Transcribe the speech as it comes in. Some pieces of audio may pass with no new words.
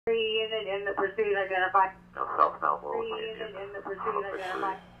Unit in the pursuit identified. South Malmo. Unit in the pursuit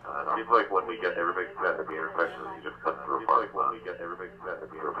identified. Seems like when we get everybody set at the intersection, you just cut through. Seems like when we get everybody set at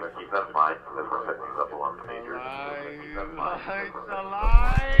the intersection, keep that in mind as we're setting things up along the major. Keep that in mind.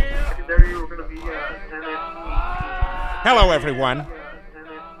 Secondary, we're going to be Hello, everyone.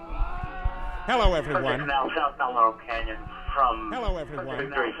 Hello, everyone. Now South Malmo Canyon from Hello, everyone.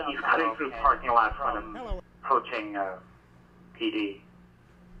 Victory. He's cutting through parking lot from Hello. approaching PD.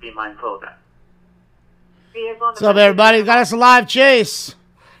 Be mindful of that. What's up, everybody? Got us a live chase.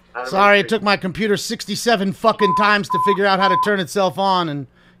 Sorry, it took my computer 67 fucking times to figure out how to turn itself on and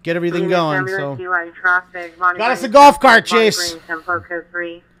get everything going. So, got us a golf cart chase.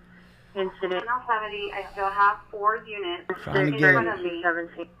 Incident. 70, I still have 4 units Trying to in get front it. of me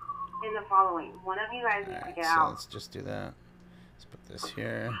in the following. One of you guys needs to get So out. let's just do that. Let's put this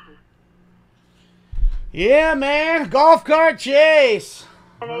here. Yeah, man, golf cart chase.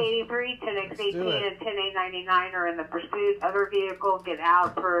 1083, 10X18, do it. and 10899 are in the pursuit. Other vehicles get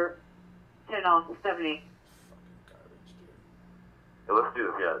out for 10-70. Yeah, let's do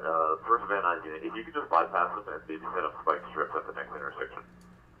this, yeah. First Van Nuys unit, if you could just bypass them and maybe set up spike strips at the next intersection.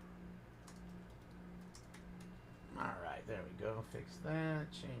 All right, there we go. Fix that.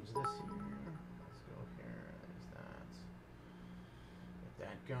 Change this here. Let's go here. There's that. Get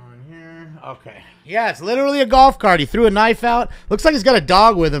that going here. Okay. Yeah, it's literally a golf cart. He threw a knife out. Looks like he's got a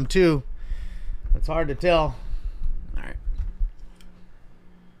dog with him, too. It's hard to tell. All right.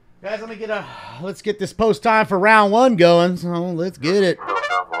 Guys, let's get this post time for round 1 going. So let's get it. South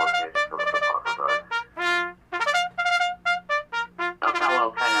Malmo Canyon coming from Oxnard. South Malmo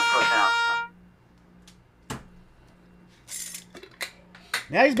Canyon, approach now.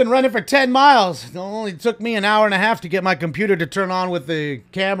 Yeah, he's been running for 10 miles. It only took me an hour and a half to get my computer to turn on with the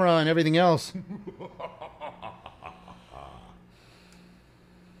camera and everything else.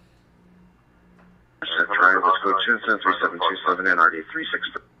 Triangle, let's go 23727 NRD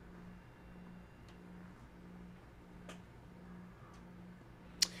 363.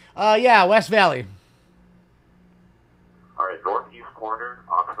 Yeah, West Valley. Alright, northeast corner,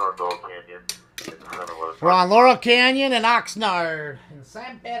 Oxnard, Laurel Canyon, in the 7-Eleven. We're on Laurel Canyon and Oxnard in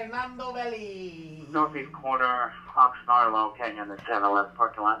San Fernando Valley. Northeast corner, Oxnard, Laurel Canyon, the 7-Eleven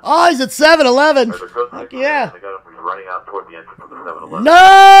parking lot. Oh, he's at 7-Eleven. They're close to Fuck the yeah. They got him running out toward the entrance of the 7-Eleven.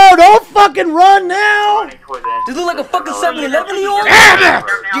 No, don't fucking run now. Running toward the entrance Does it look like a of the fucking 7-Eleven. 7-Eleven you want?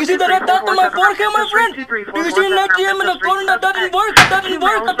 Do you see that I thought to my forehead, my friend? Do you see that GM in the corner that doesn't work? That doesn't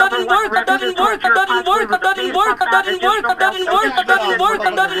work. That doesn't work. That doesn't work. That doesn't work. That doesn't work. That doesn't work. That doesn't work. That doesn't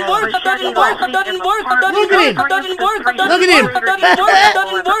work. That doesn't work. That doesn't work. That doesn't work. That doesn't Look at him. work. That doesn't work. That Look at him. doesn't work. That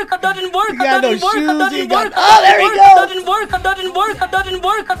doesn't work. That doesn't work. He got no That doesn't work. shoes. That He doesn't got. work. Oh, there he That goes. doesn't work. That doesn't work. That doesn't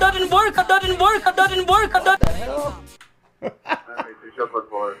work. That doesn't work. That doesn't work. That doesn't work. That doesn't.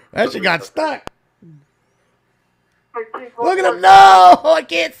 That shit got stuck. Look at him. No, I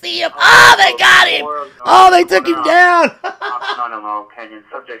can't see him. Oh, they got him. Oh, they took him down. Oxnard and Laurel Canyon,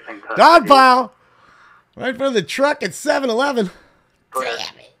 subjects in custody. Dog pile. Right in front of the truck at 7-Eleven.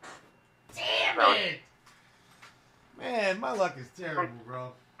 Damn it. Damn it. Man, my luck is terrible,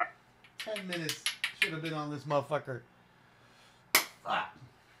 bro. 10 minutes should have been on this motherfucker. Fuck.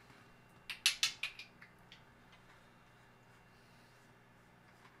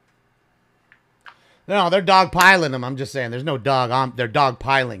 No, they're dog piling him. I'm just saying, there's no dog. They're dog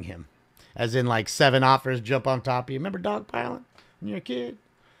piling him. As in, like, 7 offers jump on top of you. Remember dog piling when you were a kid?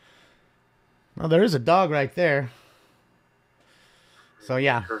 Well, there is a dog right there. So,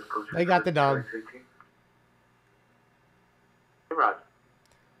 yeah, they got the dog. Hey, Rod.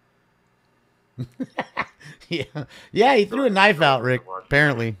 Yeah, he threw a knife out, Rick,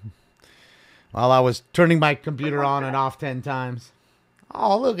 apparently. While I was turning my computer on and off 10 times.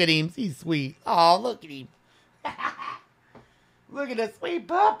 Oh, look at him. He's sweet. Oh, look at him. Look at the sweet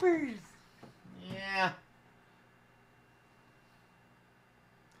puppers. Yeah.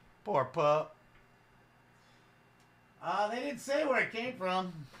 Poor pup. They didn't say where it came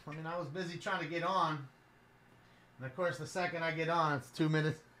from. I mean, I was busy trying to get on. And, of course, the second I get on, it's 2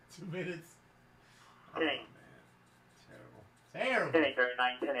 minutes. 2 minutes. Oh, man. Terrible. Terrible.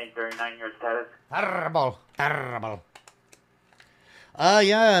 10-839, your status. Terrible. Terrible.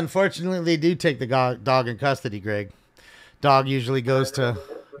 Yeah, unfortunately, they do take the dog in custody, Greg. Dog usually goes to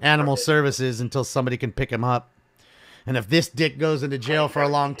animal services until somebody can pick him up. And if this dick goes into jail for a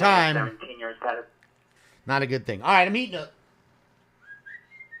long time, 17, your status. not a good thing. All right, I'm eating up.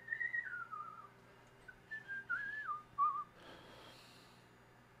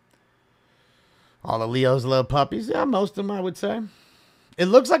 All the Leos love puppies. Yeah, most of them, I would say. It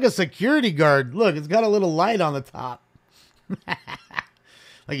looks like a security guard. Look, it's got a little light on the top.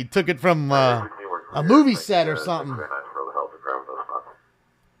 Like he took it from a movie set or something.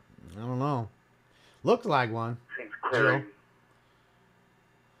 I don't know. Looks like one. Seems clear. Jill.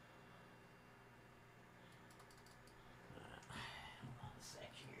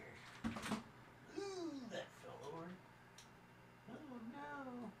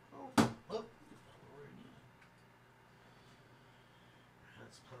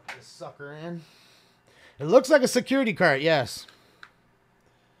 This sucker in. It looks like a security card, yes.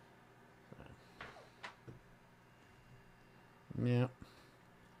 Yeah.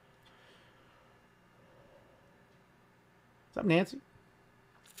 What's up, Nancy?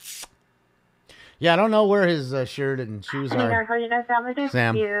 Yeah, I don't know where his shirt and shoes are.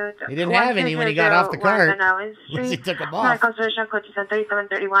 Sam. He didn't have any when he got off the cart. He took them off.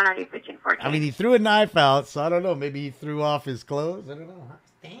 I mean, he threw a knife out, so I don't know. Maybe he threw off his clothes. I don't know.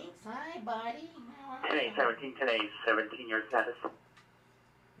 Thanks. Hi, buddy. 10-8-17, 10-8-17, your status. Yeah,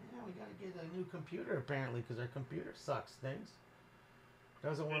 we got to get a new computer, apparently, because our computer sucks. Things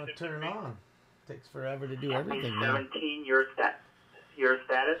doesn't want to turn on. Takes forever to do everything. 17, your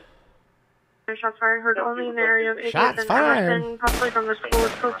status. Shots fired. Heard only in the area of Shots fired. Possibly from the school.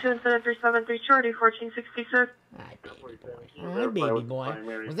 It's code 2-373 Shorty, 1466. Hi, baby boy. Hi, baby boy.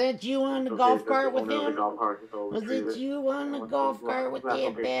 Was that you on the golf cart with him? Was it you on the golf cart with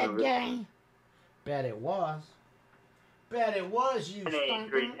that bad guy? Bet it was. Bet it was you, 10-8-3,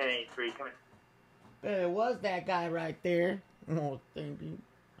 10-8-3, come in. Bet it was that guy right there. Oh, thank you.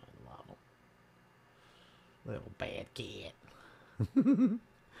 I love him. Little bad kid.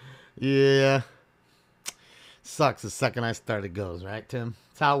 Yeah. Sucks the second I start it goes, right, Tim?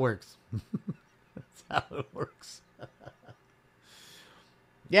 That's how it works. That's how it works.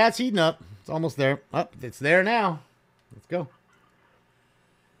 Yeah, it's heating up. It's almost there. Oh, it's there now. Let's go.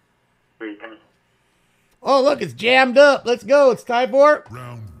 Oh, look, it's jammed up. Let's go. It's time for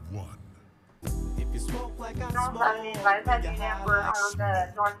round one.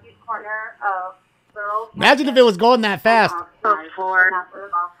 Imagine if it was going that fast. Code 4.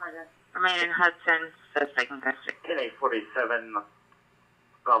 Remain in Hudson. Says second custody. 10-8-47,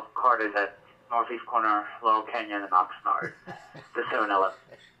 golf cart is at northeast corner, Laurel Canyon and Oxnard. The 7-Eleven.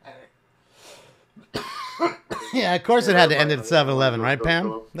 Yeah, of course it had to end at 7-Eleven, right,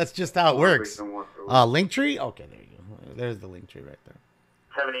 Pam? That's just how it works. Linktree? Okay, there you go. There's the Linktree right there.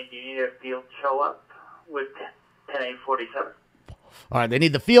 7-8, do you need a field show up with 10-8-47? All right, they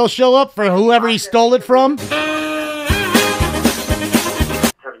need the field show up for whoever he stole it from. 7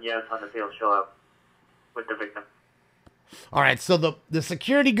 yes on the field show up with the victim. All right, so the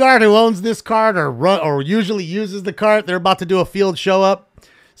security guard who owns this cart or usually uses the cart, they're about to do a field show up.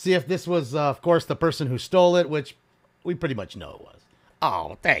 See if this was, of course, the person who stole it, which we pretty much know it was.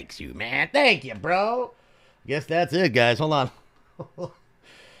 Oh, thanks you, man. Thank you, bro. Guess that's it, guys. Hold on.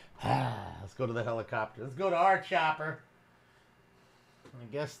 Let's go to the helicopter. Let's go to our chopper. I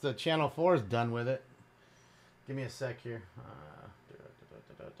guess the Channel 4 is done with it. Give me a sec here.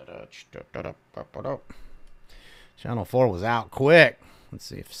 Channel 4 was out quick. Let's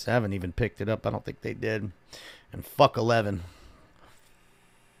see if 7 even picked it up. I don't think they did. And fuck 11.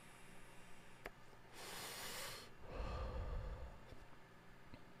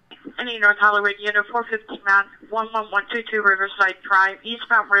 Any North Hollywood unit 450 Mount 11122 Riverside Drive,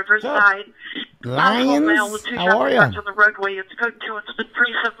 eastbound Riverside. Lions, how are you? On the roadway. It's code 2. It's the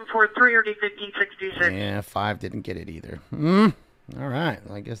 3743 or D1566. Yeah, 5 didn't get it either. All right,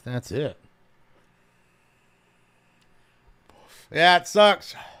 I guess that's it. Yeah, it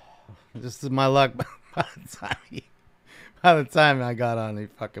sucks. This is my luck. By the time I got on, he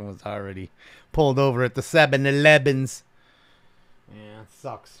fucking was already pulled over at the 7-Elevens. Yeah, it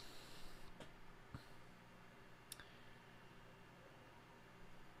sucks.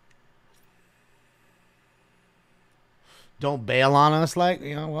 Don't bail on us, like,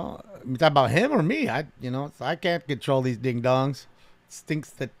 you know, well, you talk about him or me? I can't control these ding dongs. It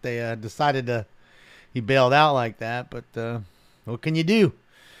stinks that they decided he bailed out like that, but what can you do?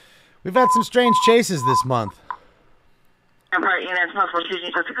 We've had some strange chases this month. Empire units, multiple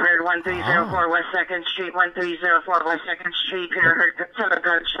shootings just occurred. 1304 West 2nd Street, 1304 West 2nd Street. Peter heard 7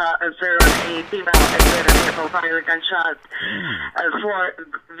 gunshot, observed a female and vehicle fired gunshots. 4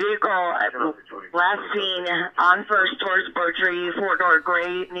 vehicle last seen on first towards Birchery, 4-door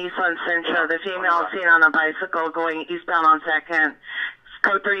gray Nissan Sentra. The female seen on a bicycle going eastbound on 2nd.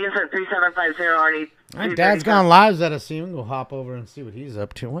 Code 3 is at 3750 already. My dad's gone live, at us. We'll hop over and see what he's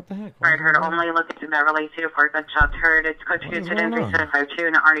up to. What the heck? Right, heard only looking to Beverly 2 for gunshots heard. It's code 2 to 3752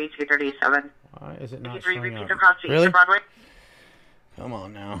 and RD 237. Why is it not showing up? Across the Really? Broadway. Come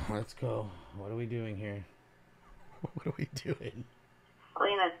on now. Let's go. What are we doing here? What are we doing?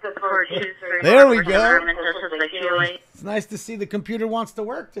 Clean it. Good for There we go. go. It's nice to see the computer wants to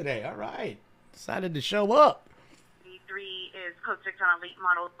work today. All right. Decided to show up. V3 is code 6 on elite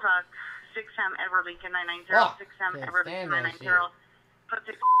model truck. 6M Edward Lincoln 990. Fuck. 6M Can't Edward stand Lincoln that 990. shit. Code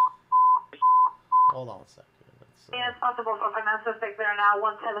 6. Hold on a second. It's possible for finance suspect there now.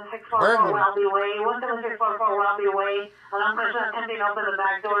 17644 Burglary. Welby Way. 17644 Welby Way. An person attempting to open the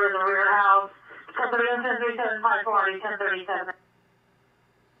back door of the rear house. 1037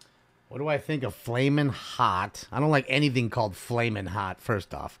 What do I think of Flamin' Hot? I don't like anything called Flamin' Hot,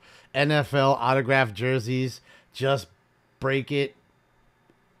 first off. NFL autographed jerseys, just break it.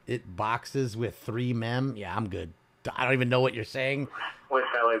 It boxes with 3 mem. Yeah, I'm good. I don't even know what you're saying. West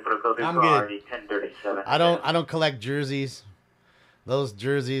LA Protocol I'm Ferrari good. 1037. I don't collect jerseys. Those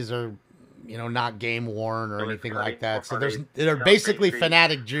jerseys are, you know, not game worn or anything like that. So they're basically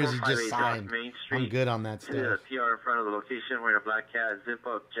Fanatic jerseys just signed. I'm good on that stuff. PR in front of the location, wearing a black hat,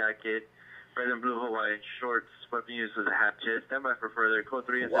 zip-up jacket, red and blue Hawaiian shorts. Weapon used was a hatchet. Stand by for further. Code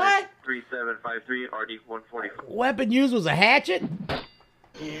 3 is 3753 RD144. Weapon used was a hatchet?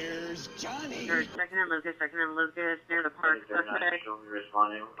 Here's Johnny. Second and Lucas near the park. Suspect.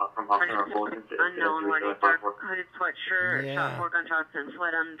 Responding from Officer Bolton to Unknown, wearing dark hooded sweatshirt, Yeah. shot 4 gunshots and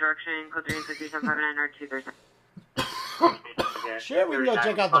fled on direction. Code 36759 R237. Sure, we can go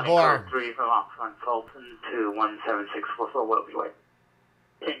check out the bar. 3 from Oxford Fulton to 17644 Welby Way.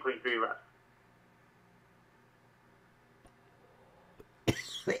 10 Queen 3 route.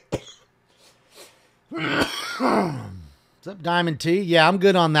 What's up, Diamond T? Yeah, I'm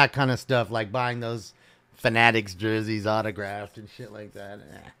good on that kind of stuff, like buying those Fanatics jerseys autographed and shit like that.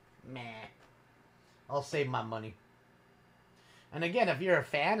 Meh. I'll save my money. And again, if you're a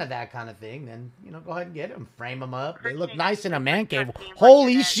fan of that kind of thing, then, you know, go ahead and get them. Frame them up. They look nice in a man cave.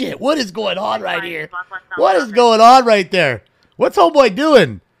 Holy shit, what is going on right here? What is going on right there? What's homeboy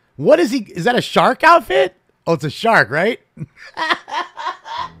doing? What is he? Is that a shark outfit? Oh, it's a shark, right?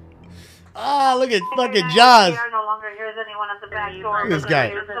 Ah, look at fucking Jaws. No longer hears anyone at the back door. Look at this guy.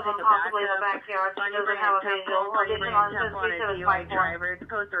 Someone possibly in the backyard. She doesn't have a visual. Additional on 3754. Driver, it's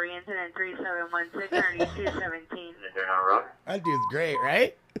code 3, incident 3716 3217. That dude's great,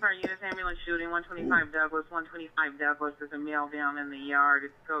 right? For U.S. ambulance shooting, 125 Douglas. 125 Douglas is a male down in the yard.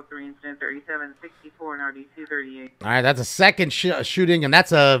 It's code 3, incident 3764 and RD238. All right, that's a second shooting, and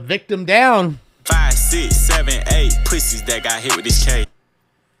that's a victim down. 5, 6, 7, 8 pussies that got hit with this K.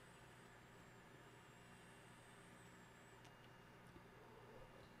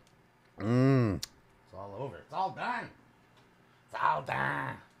 It's all over. It's all done. It's all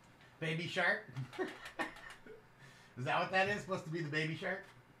done. Baby shark. Is that what that is? Supposed to be the baby shark?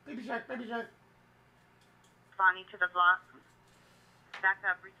 Baby shark, baby shark. Responding to the block. Back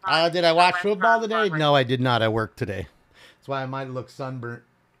up, Did I watch football today? No, I did not. I worked today. That's why I might look sunburnt.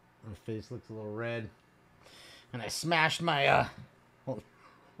 My face looks a little red. And I smashed my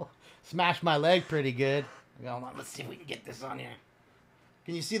smashed my leg pretty good. Hold on, let's see if we can get this on here.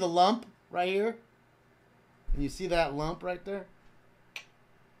 Can you see the lump right here? Can you see that lump right there?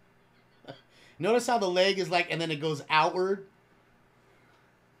 Notice how the leg is like, and then it goes outward.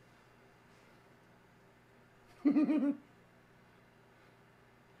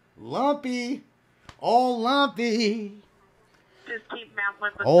 Lumpy. Oh, lumpy.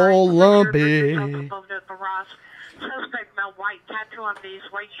 Oh, lumpy. Suspect male, white tattoo on face,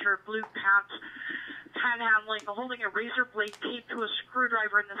 white shirt, blue pants, hand handling, holding a razor blade taped to a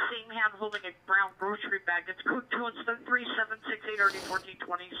screwdriver in the same hand, holding a brown grocery bag. It's code 23768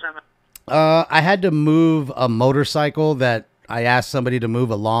 RD1427. I had to move a motorcycle that I asked somebody to move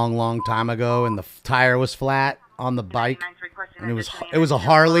a long time ago, and the tire was flat on the bike, and it was a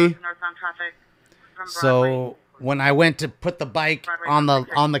Harley. So when I went to put the bike on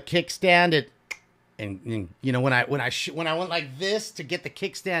the kickstand, it. And you know, when I went like this to get the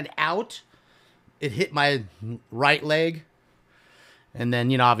kickstand out, it hit my right leg, and then,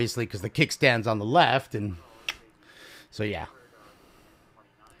 you know, obviously because the kickstand's on the left, and so yeah.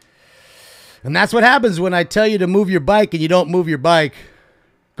 And that's what happens when I tell you to move your bike and you don't move your bike.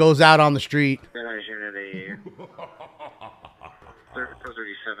 Goes out on the street.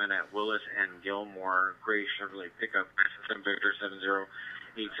 37 at Willis and Gilmore, Gray Chevrolet pickup, Victor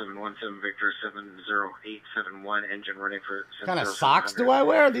 708717 Victor 70871, engine running for. What kind of socks do I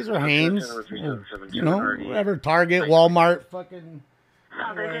wear? These are Hanes. You know, whatever. Target, Walmart, fucking.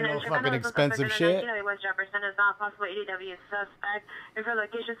 No fucking expensive shit. West Jefferson is not possible ADW suspect. If your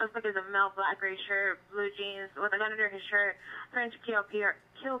location suspect is a male, black gray shirt, blue jeans with a gun under his shirt, French kill Pierre.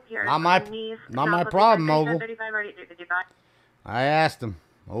 Not my problem, Mogul. I asked him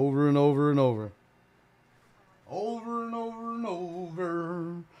over and over and over. over and over and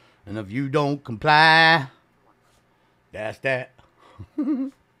over. And if you don't comply, that's that.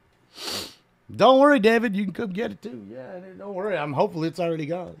 Don't worry, David. You can come get it too. Yeah, don't worry. Hopefully it's already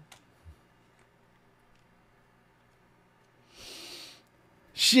gone.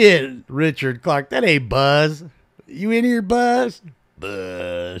 Shit, Richard Clark. That ain't Buzz. You in here, Buzz?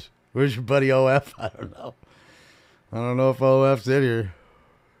 Buzz. Where's your buddy OF? I don't know. I don't know if OF's in here.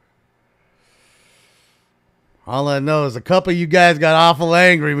 All I know is a couple of you guys got awful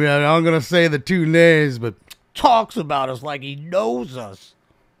angry. I'm going to say the two names, but talks about us like he knows us.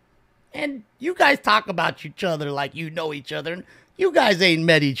 And you guys talk about each other like you know each other. And you guys ain't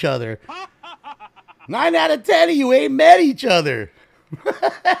met each other. 9 out of 10 of you ain't met each other.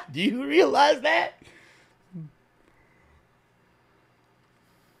 Do you realize that?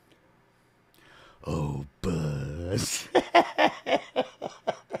 Oh, Buzz.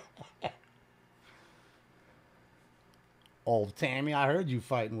 Oh, Tammy, I heard you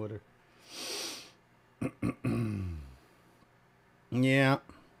fighting with her. Yeah.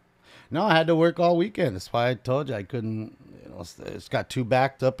 No, I had to work all weekend. That's why I told you I couldn't, it's got too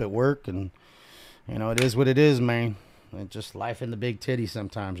backed up at work, and, it is what it is, man. It's just life in the big titty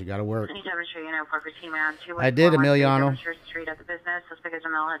sometimes. You got to work. I did, Emiliano. Street at the business. Suspect is a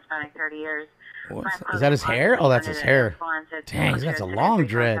male, Hispanic, 30 years. Is that his hair? Oh, that's his hair. Dang, he's got a long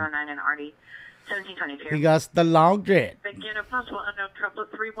dread. He got the long dread.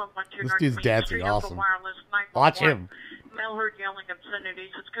 This dude's dancing awesome. Watch him. Mel heard yelling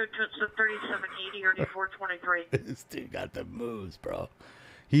obscenities. Let's go to 3780 or 423. This dude got the moves, bro.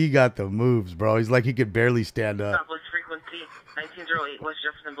 He got the moves, bro. He's like he could barely stand up. Southwest frequency 1908 West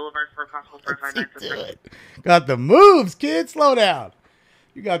Jefferson Boulevard for a possible 459. Got the moves, kid. Slow down.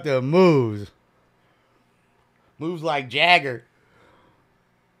 You got the moves. Moves like Jagger.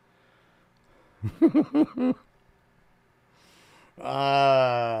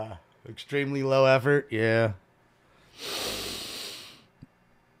 Extremely low effort. Yeah.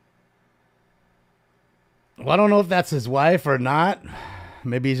 Well, I don't know if that's his wife or not.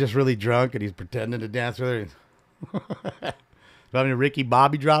 Maybe he's just really drunk and he's pretending to dance with her. Do I have any Ricky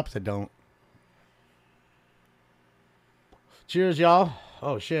Bobby drops? I don't. Cheers, y'all.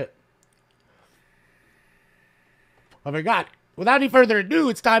 Oh, shit. I forgot. Without any further ado,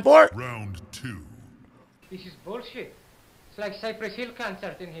 it's time for round 2. This is bullshit. It's like Cypress Hill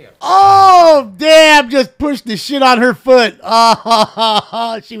concert in here. Oh, damn. Just pushed the shit on her foot.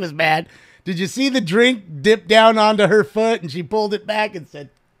 Oh, she was mad. Did you see the drink dip down onto her foot and she pulled it back and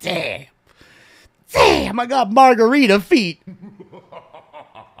said, damn. Damn, I got margarita feet.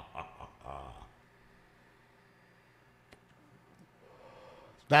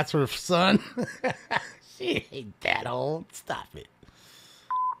 That's her son. She ain't that old. Stop it.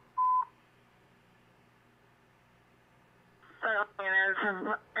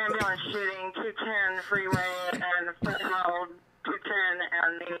 Ambulance shooting 210 freeway and Foothill 210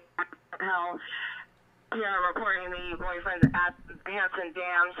 and the Hell. Yeah, reporting the boyfriend at Hanson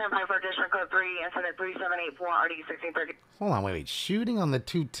Dam, 754 District Code 3, incident 3784 RD 1630. Hold on, wait. Shooting on the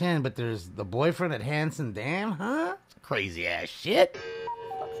 210, but there's the boyfriend at Hanson Dam, huh? Crazy ass shit.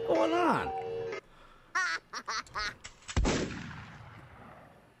 What's going on?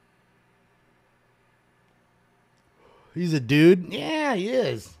 He's a dude? Yeah, he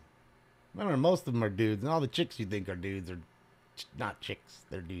is. Remember, most of them are dudes, and all the chicks you think are dudes are not chicks.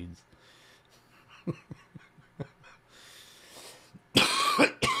 They're dudes.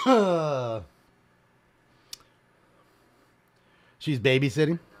 She's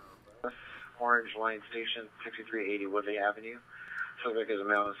babysitting. Orange Line Station, 6380 Woodley Avenue. Subject is a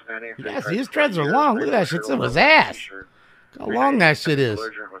male Hispanic. Yeah, see, his dreads are long. Look at that shit. It's in his ass. Look how long that shit is.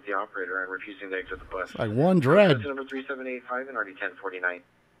 With the operator and refusing to exit the bus. It's like one dread. Number 3785 and RD 1049.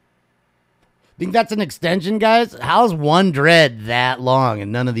 Think that's an extension, guys? How's one dread that long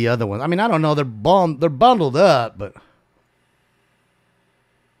and none of the other ones? I mean, I don't know. They're bundled up, but.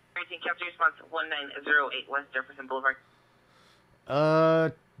 Capture response 1908 West Jefferson Boulevard.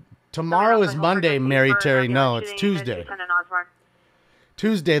 Tomorrow is Monday, Mary Terry. No, it's Tuesday.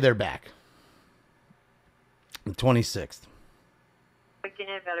 Tuesday, they're back. The 26th.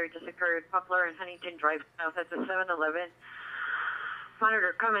 Battery just occurred. Poplar and Huntington Drive South at the 7-Eleven.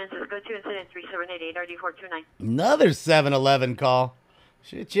 Monitor comments. Go to incident 3788 RD429. Another 7-Eleven call.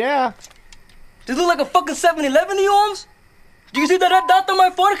 Shit, yeah. This look like a fucking 7-Eleven, you Holmes? Do you see that red dot on my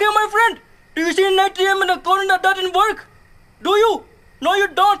forehead, my friend? Do you see an ATM in the corner that doesn't work? Do you? No, you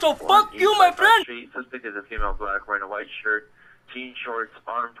don't, so fuck you, my friend. Suspect is a female black wearing a white shirt, jean shorts,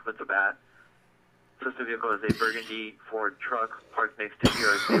 armed with a bat. Suspect vehicle is a burgundy Ford truck parked next to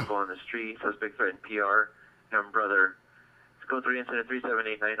PR's vehicle on the street. Suspect threatened PR brother. Code 3 incident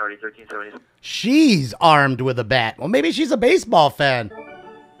 3789 RD 1370. She's armed with a bat. Well, maybe she's a baseball fan.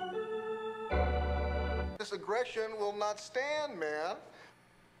 This aggression will not stand, man.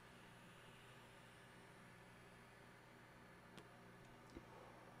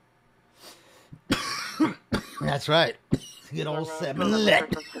 That's right. Good old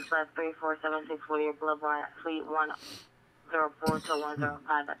 7-Eleven. 3476 Warrior Boulevard, Suite 104 to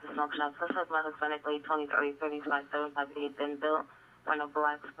 105 at the smoke shop. Suspect male Hispanic, late 20s, early 30s, 5758, then built. Wearing a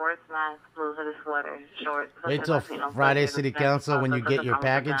black sports mask, blue hooded sweater, short. Wait till Friday City Council when you get your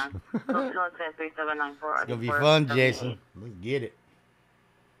package. It's gonna be fun, Jason. Let's get it.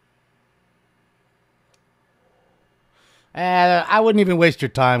 I wouldn't even waste your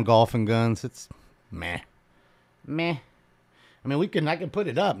time golfing guns. It's meh. I mean, I can put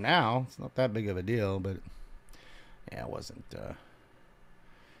it up now. It's not that big of a deal, but yeah, it wasn't.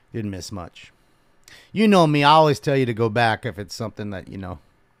 Didn't miss much. You know me. I always tell you to go back if it's something that you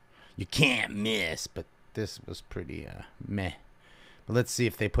can't miss. But this was pretty meh. But let's see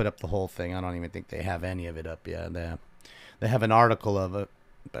if they put up the whole thing. I don't even think they have any of it up yet. They have an article of it,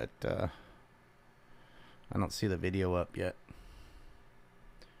 but I don't see the video up yet.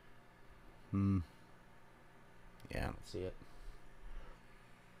 Yeah, I don't see it.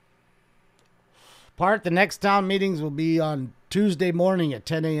 The next town meetings will be on Tuesday morning at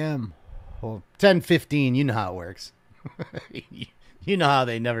 10 a.m. Well, 10:15. You know how it works. You know how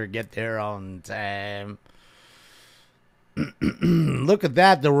they never get there on time. Look at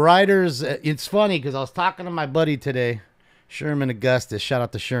that. The writers. It's funny because I was talking to my buddy today, Sherman Augustus. Shout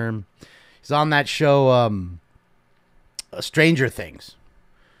out to Sherm. He's on that show, Stranger Things.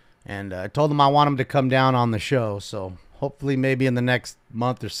 And I told him I want him to come down on the show. So hopefully maybe in the next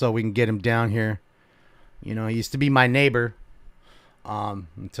month or so we can get him down here. You know, he used to be my neighbor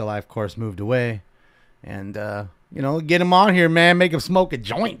until I, of course, moved away. And, get him on here, man. Make him smoke a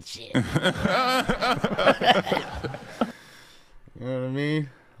joint shit. You know what I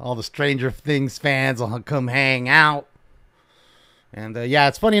mean? All the Stranger Things fans will come hang out. And, yeah,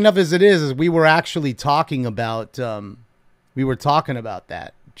 it's funny enough as it is we were actually talking about,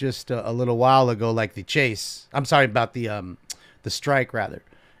 that just a little while ago, like the chase. I'm sorry, about the strike, rather.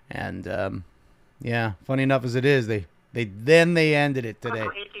 And, yeah, funny enough as it is, they ended it today.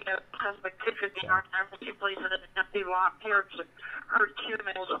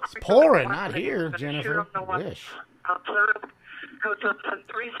 It's pouring, not here, Jennifer. I wish.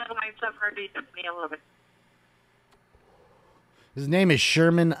 His name is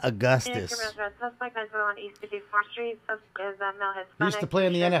Sherman Augustus. He used to play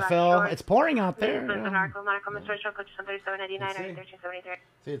in the NFL. It's pouring out there.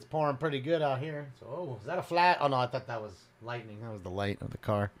 See, it's pouring pretty good out here. So, is that a flat? Oh, no, I thought that was lightning. That was the light of the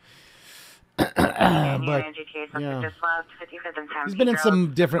car. But, yeah. He's been in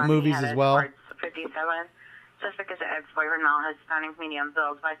some different movies as well. 57. Suspect is an ex-boyfriend, male, Hispanic, medium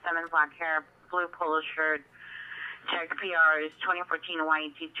build, 5'7", black hair, blue polo shirt. Check PR is 2014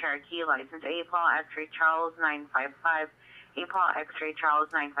 YT Cherokee, license A-Paul X-Ray Charles 955. A-Paul X-Ray Charles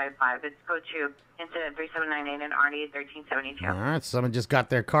 955. It's code 2, incident 3798 and RD 1372. All right, someone just got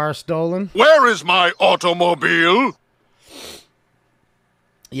their car stolen. Where is my automobile?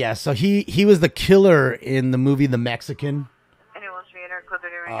 Yeah, so he was the killer in the movie The Mexican.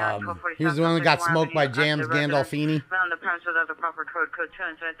 He was the one that got smoked by James Gandolfini.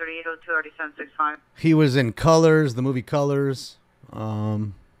 He was in Colors, the movie Colors.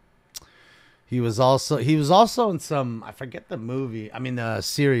 He was also in some, I forget the movie. I mean a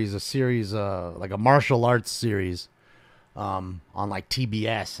series like a martial arts series on like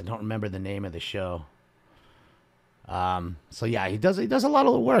TBS. I don't remember the name of the show. So yeah, he does a lot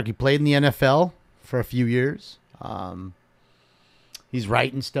of work. He played in the NFL for a few years. He's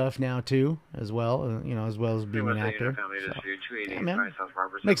writing stuff now too, as well. As well as being an actor. So, yeah, man.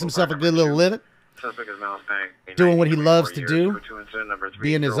 Makes himself a good little living. Doing what he loves to do.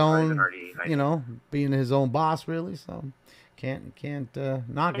 Being his own, being his own boss, really. So can't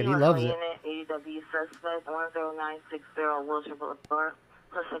knock it. He loves it. AW suspect 10960 Wilshire Boulevard.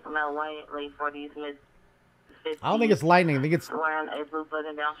 Suspect male, white, late 40s, mid. I don't think it's lightning. I think it's wearing a blue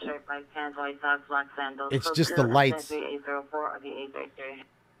button-down shirt, black pants, white socks, black sandals. It's just the lights. I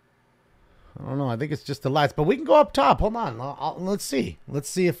don't know. I think it's just the lights. But we can go up top. Hold on. Let's see. Let's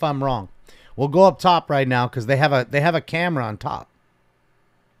see if I'm wrong. We'll go up top right now because they have a camera on top.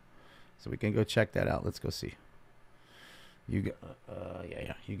 So we can go check that out. Let's go see. You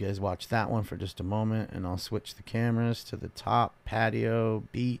guys watch that one for just a moment, and I'll switch the cameras to the top patio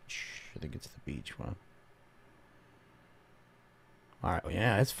beach. I think it's the beach one. All right,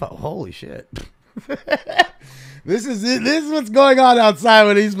 yeah, it's holy shit. This is it. This is what's going on outside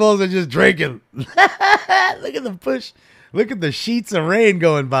when these fools are just drinking. Look at the push. Look at the sheets of rain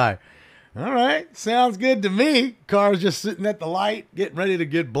going by. All right. Sounds good to me. Car's just sitting at the light, getting ready to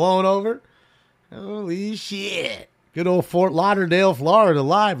get blown over. Holy shit. Good old Fort Lauderdale, Florida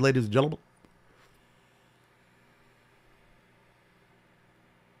live, ladies and gentlemen.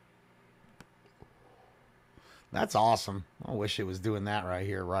 That's awesome. I wish it was doing that right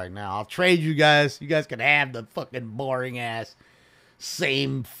here, right now. I'll trade you guys. You guys can have the fucking boring ass,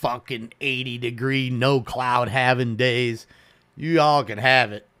 same fucking 80-degree, no cloud having days. You all can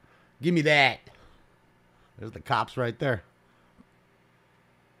have it. Give me that. There's the cops right there.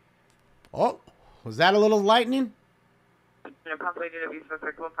 Oh, was that a little lightning?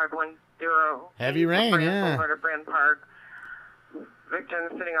 Heavy rain, yeah. Brand Park. Victim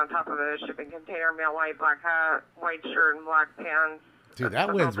sitting on top of a shipping container, male white, black hat, white shirt, and black pants. Dude,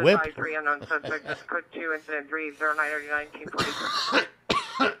 that wind's whipped. 3 unknown suspect, code 2, incident 3,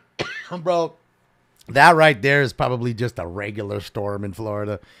 0939 Bro, that right there is probably just a regular storm in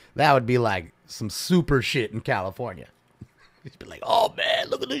Florida. That would be like some super shit in California. You'd be like, oh man,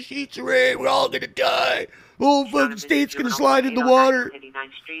 look at the sheets of rain. We're all going to die. The whole fucking state's going to slide in the water.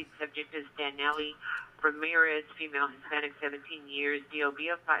 89th Street, subject is Danelli Ramirez, female, Hispanic, 17 years, DOB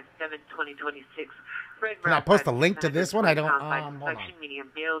of 5/7/2026. Can I post a link to this one? I don't. Complexion,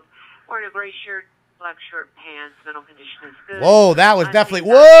 medium build, wearing a gray shirt, black short pants. Mental condition is good. Whoa, that was definitely.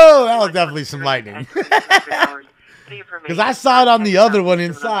 Whoa, that was definitely some lightning. Because I saw it on the other one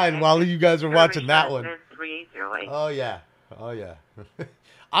inside while you guys were watching that one. Oh yeah, oh yeah.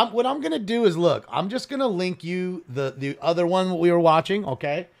 What I'm gonna do is look. I'm just gonna link you the other one we were watching.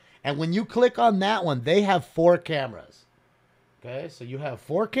 Okay. And when you click on that one, they have 4 cameras. Okay, so you have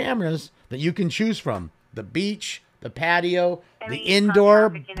 4 cameras that you can choose from. The beach, the patio, the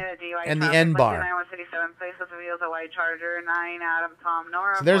indoor, and the end bar.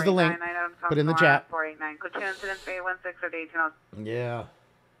 So there's the link. Put in the chat. Yeah.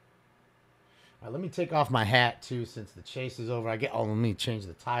 All right, let me take off my hat, too, since the chase is over. Let me change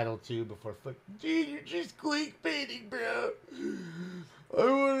the title, too, before... Dude, you're just clickbaiting, bro. I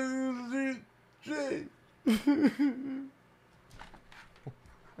want to do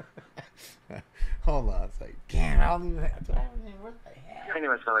Hold on, it's like, damn, I don't even have to. What the hell? My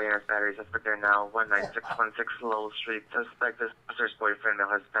name is Billy Harris Battery. Suspect there now, 19616 Lowell Street. Suspect is officer's boyfriend, male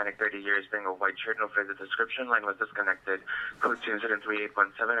Hispanic, 30 years, being a white shirt, no further description. Line was disconnected. Code 2 incident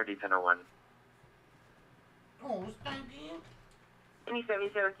 3817 or D1001. Oh, thank you.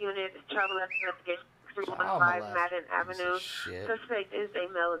 77 unit, travel investigation. 315 Madden Avenue. Suspect is a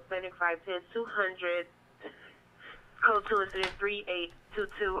male, Hispanic, 5'10", 200. Code 2 incident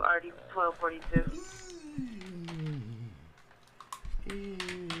 3822 RD 1242.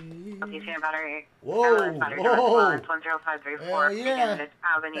 Okay, Sierra Battery. Whoa! Battery Whoa! 10534. Yeah.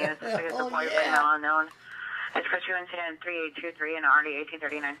 Avenue. Suspect is a boyfriend, male unknown. It's code 2 incident 3823 and RD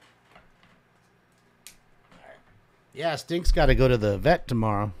 1839. Yeah, Stink's got to go to the vet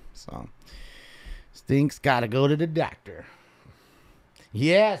tomorrow, so... Stink's got to go to the doctor.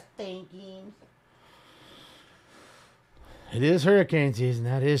 Yes, Stinky. It is hurricane season.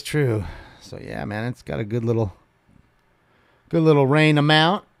 That is true. So, yeah, man, it's got a good little rain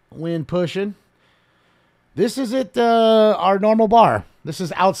amount. Wind pushing. This is at our normal bar. This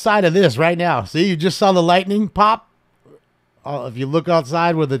is outside of this right now. See, you just saw the lightning pop. If you look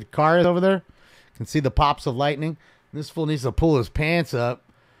outside where the car is over there, you can see the pops of lightning. This fool needs to pull his pants up.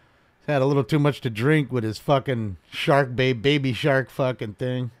 He's had a little too much to drink with his fucking shark baby shark fucking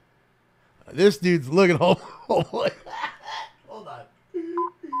thing. This dude's looking. Oh boy. Hold on.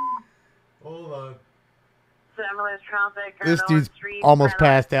 Hold on. This dude's almost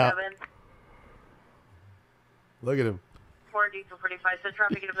passed out. Look at him. 4D245, so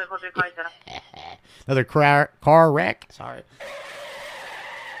traffic in a vehicle to Clyde. Another car wreck. Sorry.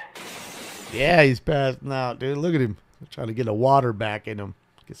 Yeah, he's passing out, dude. Look at him. He's trying to get the water back in him.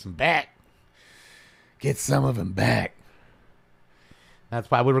 Get some back. Get some of him back.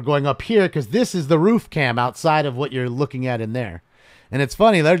 That's why we were going up here, because this is the roof cam outside of what you're looking at in there. And it's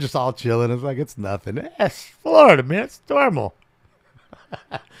funny, they're just all chilling. It's like, it's nothing. It's Florida, man. It's normal.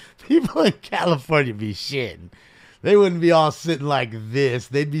 People in California be shitting. They wouldn't be all sitting like this.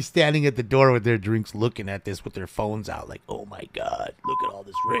 They'd be standing at the door with their drinks looking at this with their phones out like, oh my God, look at all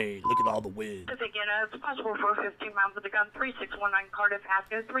this rain. Look at all the wind. It's possible for 15 miles with a gun, 3619 Cardiff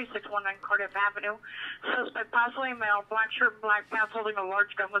Avenue, 3619 Cardiff Avenue. Suspect possibly male, black shirt, black pants, holding a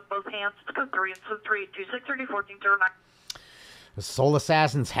large gun with both hands. It's code 3 and 326 301409. A Soul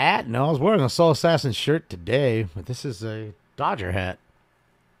Assassin's hat? No, I was wearing a Soul Assassin shirt today, but this is a Dodger hat.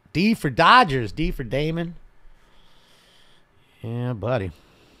 D for Dodgers. D for Damon. Yeah, buddy.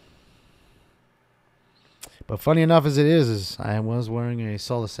 But funny enough as it is I was wearing a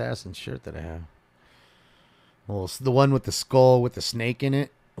Soul Assassin shirt that I have. Well, it's the one with the skull with the snake in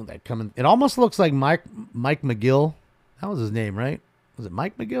it. That coming. It almost looks like Mike McGill. That was his name, right? Was it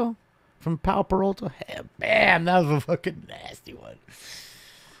Mike McGill from Pal Peralta? Hey, bam, that was a fucking nasty one.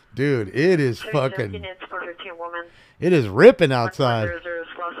 Dude, it is fucking... It is ripping outside.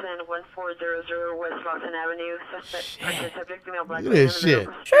 1400 West Lawson Avenue. Subject female black. Look at this shit.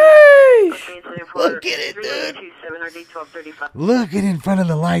 Sheesh! Look at it, dude. Look at it in front of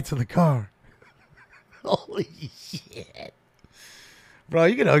the lights of the car. Holy shit. Bro,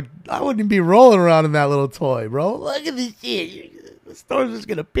 I wouldn't be rolling around in that little toy, bro. Look at this shit. The storm's just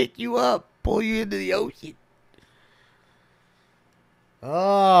gonna pick you up, pull you into the ocean.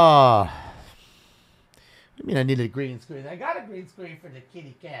 Oh. I mean, I needed a green screen. I got a green screen for the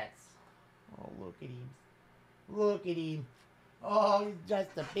kitty cats. Oh, look at him. Look at him. Oh, he's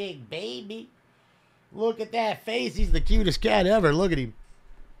just a big baby. Look at that face. He's the cutest cat ever. Look at him.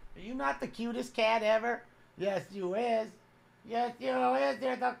 Are you not the cutest cat ever? Yes, you is. Yes, you is.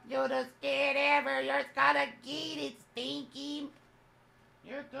 You're the cutest cat ever. You're gonna get it, Stinky.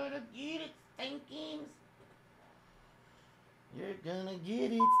 You're gonna get it, Stinkings. You're gonna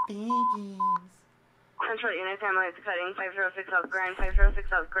get it, Stinkings. Central Unit Family is cutting 506 South Grand, 506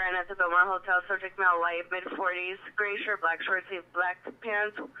 South Grand at the Biltmore Hotel. Subject male, light, mid-40s, gray shirt, black shorts, black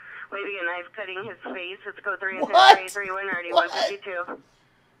pants, waving a knife, cutting his face. It's code 331 152.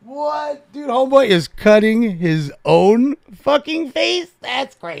 What? Dude, homeboy is cutting his own fucking face?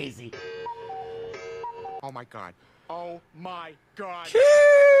 That's crazy. Oh my god. Oh my god.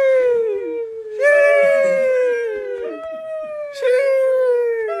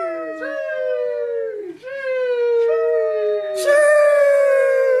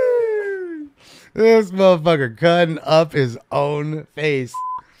 This motherfucker cutting up his own face.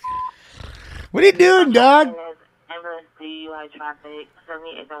 What are you doing, dog? DUI traffic,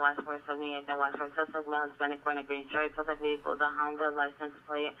 78 and Westport, 78 and Westport, suspect male, Hispanic, wearing a green shirt, suspect vehicle, the Honda license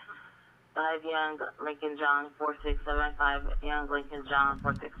plate, 5 Young Lincoln John, 4675, Young Lincoln John,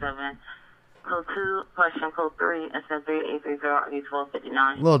 467. Code 2, question code 3, SM 3830,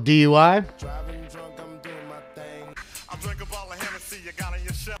 RD1259. Little DUI. Driving drunk, I'm doing my thing. I'm drinking a bottle of Hennessy, you got on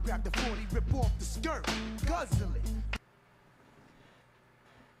your shelf. Grab the 40, rip off the skirt, guzzle it.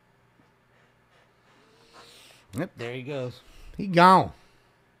 Yep, there he goes. He gone.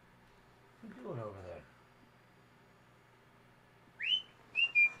 What are you doing over there?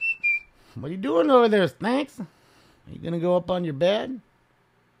 What are you doing over there, Thanks? Are you gonna go up on your bed?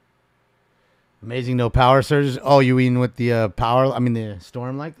 Amazing, no power surges. Oh, you mean with the the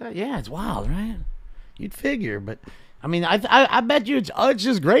storm like that? Yeah, it's wild, right? You'd figure, but I mean, I bet you it's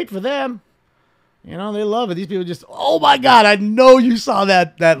just great for them. You know, they love it. These people just, oh my God, I know you saw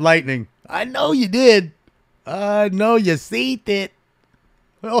that lightning. I know you did. I know you seen it.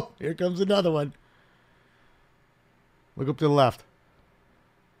 Oh, here comes another one. Look up to the left.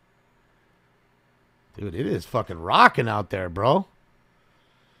 Dude, it is fucking rocking out there, bro.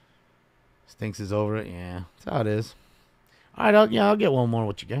 Stinks is over it. Yeah, that's how it is. All right, I'll get one more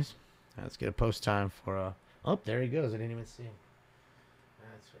with you guys. Let's get a post time for... Oh, there he goes. I didn't even see him.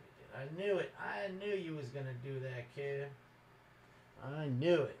 That's what he did. I knew it. I knew you was going to do that, kid. I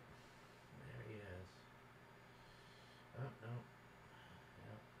knew it. There he is. Oh, no.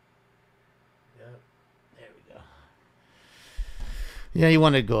 Yep. There we go. Yeah, you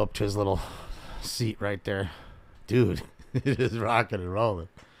want to go up to his little seat right there. Dude, it is rocking and rolling.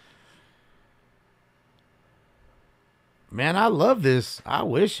 Man, I love this. I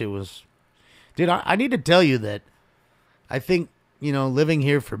wish it was... Dude, I need to tell you that I think, living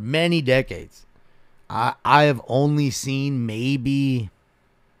here for many decades, I have only seen maybe...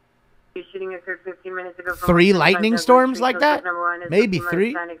 Shooting occurred 15 minutes ago. 3 lightning storms like that? Maybe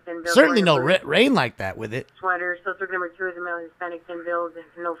 3. Certainly no rain like that with it. Sweater. Suspect number 2 is a male Hispanic in build.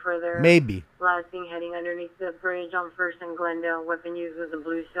 No further. Maybe. Last thing heading underneath the bridge on 1st and Glendale. Weapon used was a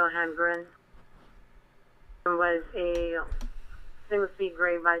blue steel handgun. Was a single-speed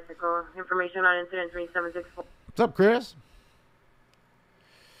gray bicycle. Information on incident 3764. What's up, Chris?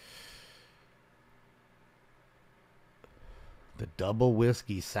 The double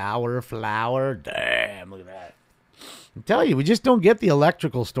whiskey sour flower. Damn, look at that. I'm telling you, we just don't get the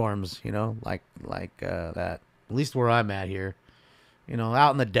electrical storms, like that. At least where I'm at here.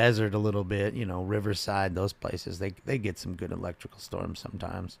 Out in the desert a little bit, Riverside, those places, they get some good electrical storms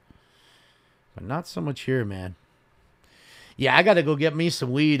sometimes. But not so much here, man. Yeah, I got to go get me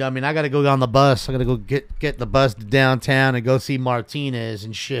some weed. I mean, I got to go on the bus. I got to go get the bus to downtown and go see Martinez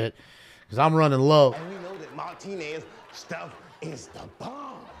and shit. Because I'm running low. And we know that Martinez stuff is the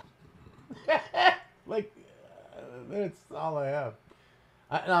bomb. Like, that's all I have.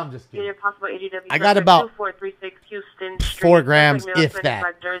 No, I'm just kidding. Possible ADW I got about 2436 Houston Street, 4 grams, Mills, if that.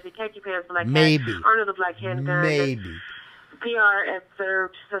 Black Jersey, khaki pants, black Maybe. hat, Arnold the black handgun. Maybe. PR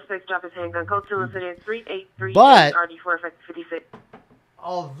observed suspect drop his handgun. Code 2 incident 3838 But- RD4 effective 56.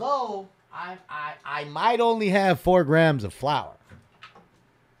 Although I might only have 4 grams of flour.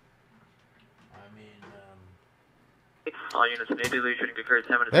 All units immediately shooting occurred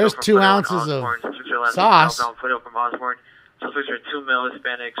 10 minutes There's ago from 2 Foote on ounces of Osborne. Suspects are last sauce. southbound Foote from Osborne. Suspects are 2 male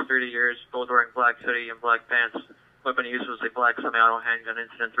Hispanics, 30 years, both wearing black hoodie and black pants. Weapon used was a black semi-auto handgun.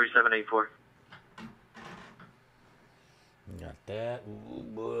 Incident 3784. Got that. Ooh,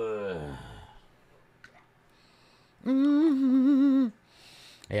 boy. Mm-hmm.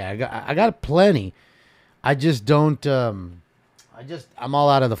 Yeah, I got plenty. I just don't. I'm all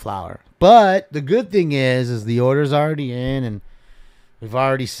out of the flour. But the good thing is the order's already in, and we've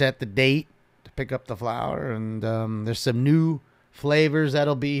already set the date to pick up the flour, and there's some new flavors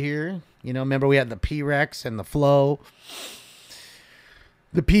that'll be here. You know, remember we had the P-Rex and the Flow,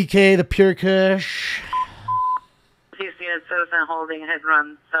 the PK, the Pure Kush. CCS citizen holding head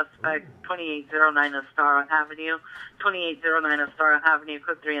run suspect 2809 Astara Avenue, 2809 Astara Avenue,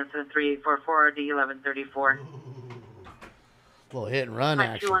 code 3 incident 3844 RD 1134. Little hit and run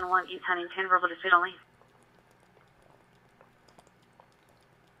action. 211 East Huntington, verbal to suit only.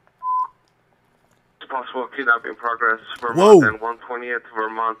 Possible kidnapping progress, Vermont Whoa. and 120th,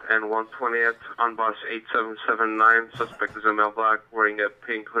 Vermont and 120th, on bus 8779. Suspect is a male black wearing a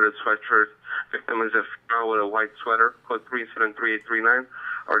pink hooded sweatshirt. Victim is a female with a white sweater. Code 3 incident 3839,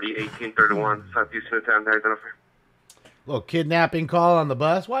 RD 1831. Southeast unit to identify. Little kidnapping call on the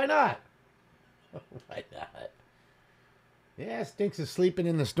bus. Why not? Why not? Yeah, Stinks is sleeping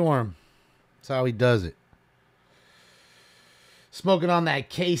in the storm. That's how he does it. Smoking on that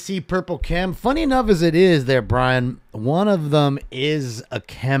KC Purple Chem. Funny enough as it is there, Brian, one of them is a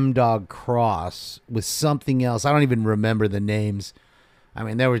Chem Dog cross with something else. I don't even remember the names. I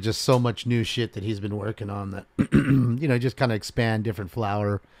mean, there was just so much new shit that he's been working on that, you know, just kind of expand different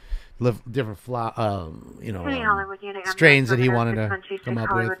flower, different strains that he wanted to come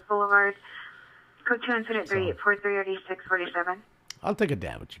up with. Boulevard, code 2 incident 3843 RD 647. I'll take a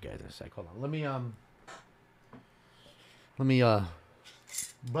dab with you guys in a sec. Hold on. Let me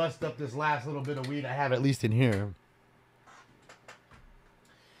bust up this last little bit of weed I have, at least in here.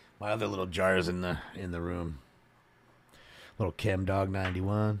 My other little jars in the room. Little Chem Dog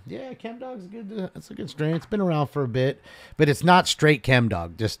 91. Yeah, Chem Dog's good. It's a good strain. It's been around for a bit, but it's not straight Chem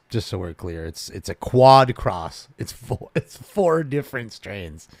Dog. Just so we're clear, it's a quad cross. It's 4 different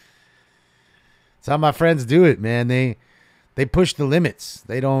strains. That's how my friends do it, man. They push the limits.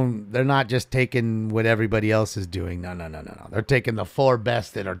 They're not just taking what everybody else is doing. No. They're taking the 4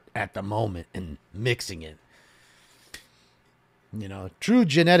 best that are at the moment and mixing it. You know, true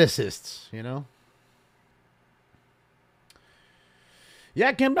geneticists, you know.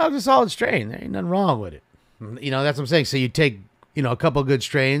 Yeah, Chem Dog's a solid strain. There ain't nothing wrong with it. You know, that's what I'm saying. So you take, you know, a couple good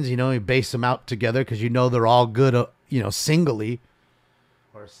strains, you know, you base them out together because you know they're all good, you know, singly.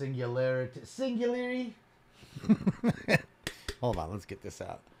 Or singularity. Hold on, let's get this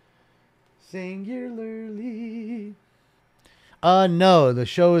out. Singularly. No, the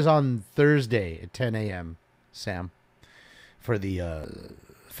show is on Thursday at 10 a.m. Sam, for the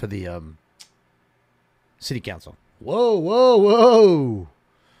city council. Whoa!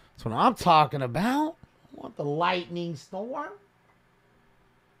 That's what I'm talking about. I want the lightning storm. All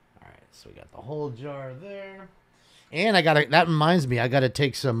right, so we got the whole jar there, and that reminds me, I gotta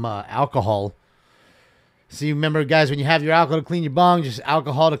take some alcohol. So you remember, guys, when you have your alcohol to clean your bong, just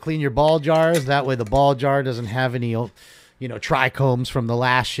alcohol to clean your ball jars. That way the ball jar doesn't have any, you know, trichomes from the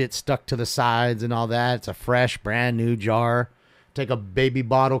last shit stuck to the sides and all that. It's a fresh, brand new jar. Take a baby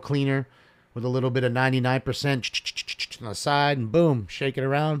bottle cleaner with a little bit of 99% on the side, and boom, shake it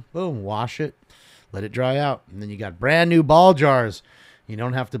around. Boom, wash it. Let it dry out. And then you got brand new ball jars. You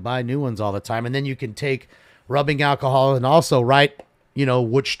don't have to buy new ones all the time. And then you can take rubbing alcohol and also write, you know,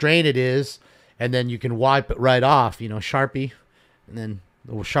 which strain it is. And then you can wipe it right off, you know, Sharpie. And then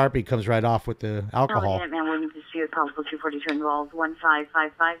the Sharpie comes right off with the alcohol. Man, women dispute possible 242 involves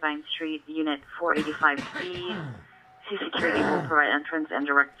 1555 Vine Street, Unit 485B. Security will provide entrance and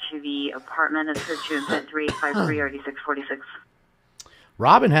direct to the apartment at 3853 RD 646.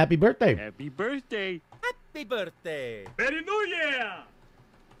 Robin, happy birthday. Happy birthday. Happy birthday. Happy New Year.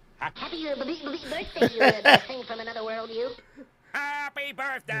 Happy birthday, you thing from another world, you. Happy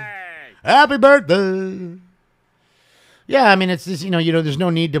birthday. Happy birthday. Yeah, I mean, it's just, there's no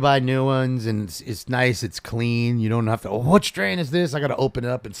need to buy new ones, and it's nice, it's clean. You don't have to, what strain is this? I got to open it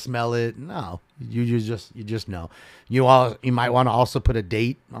up and smell it. No, you just know. You might want to also put a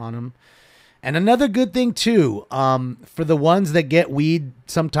date on them. And another good thing too, for the ones that get weed,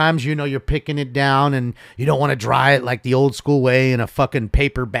 sometimes, you're picking it down and you don't want to dry it like the old school way in a fucking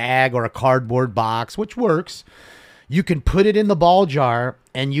paper bag or a cardboard box, which works. You can put it in the ball jar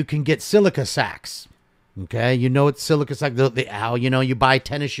and you can get silica sacks. Okay, it's silica sack. How you buy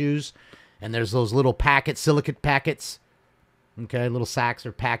tennis shoes, and there's those little silicate packets. Okay, little sacks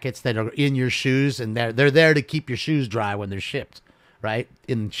or packets that are in your shoes, and they're there to keep your shoes dry when they're shipped, right?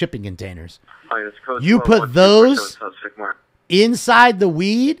 In shipping containers. You put those inside the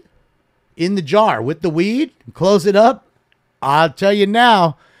weed, in the jar with the weed, close it up. I'll tell you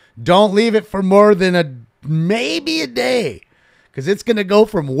now, don't leave it for more than maybe a day, because it's gonna go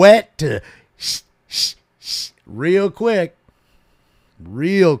from wet to real quick.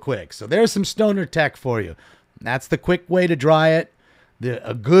 So there's some stoner tech for you. That's the quick way to dry it.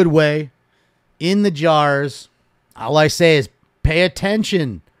 A good way. In the jars. All I say is pay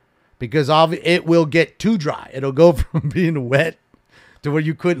attention, because it will get too dry. It'll go from being wet to where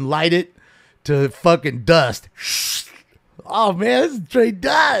you couldn't light it to fucking dust. Oh man, this is straight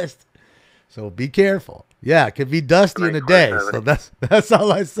dust. So be careful. Yeah, it could be dusty in a day. So that's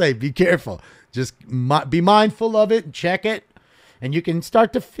all I say. Be careful. Just be mindful of it and check it, and you can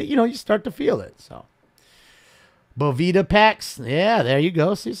start to you start to feel it. So Boveda packs, yeah, there you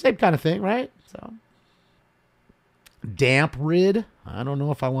go. See, same kind of thing, right? So damp rid. I don't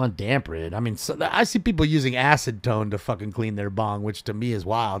know if I want damp rid. I mean, I see people using acetone to fucking clean their bong, which to me is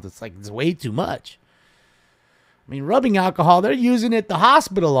wild. It's like, it's way too much. I mean, rubbing alcohol, they're using it at the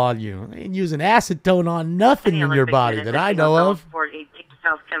hospital on you. They ain't using acetone on nothing in your body that I know of.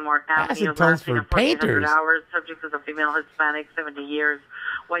 South Kenmore Avenue, Acetone's for painters. Hours. Subject is a female Hispanic, 70 years,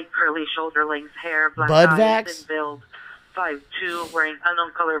 white curly shoulder length hair, black Bud eyes, vax? thin build, 5'2", wearing unknown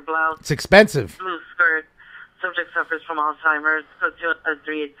color blouse. It's expensive. Blue skirt. Subject suffers from Alzheimer's. Code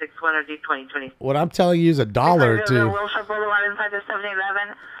 3861 or D2020. What I'm telling you is $1 or $2. Wilshire Boulevard inside the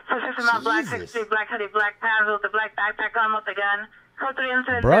 7-Eleven. Subject is not black, 63, black hoodie, black pants with a black backpack on with a gun.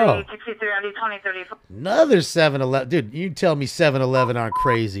 Bro. 63 or D2034. Another 7-Eleven. Dude, you tell me 7-Eleven aren't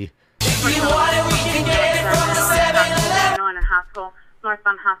crazy. Hospital,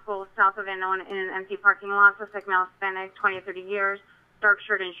 northbound hospital, south of Inona, in an empty parking lot. Suspect male Hispanic, 20 or 30 years, dark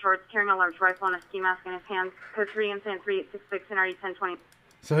shirt and shorts, carrying a large rifle and a ski mask in his hands. Code 3 incident 3866 and RD 1020.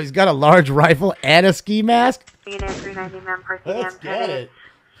 So he's got a large rifle and a ski mask? 390 men, Let's get it.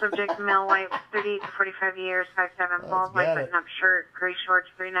 Subject male, white, 30 to 45 years, 5'7", bald, white button-up shirt, gray shorts,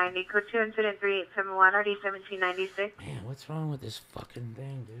 390. Code 2 incident 3871 RD 1796. Man, what's wrong with this fucking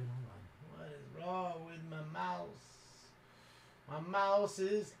thing, dude? Hold on. What is wrong with my mouse? My mouse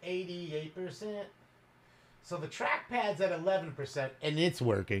is 88%. So the trackpad's at 11%, and it's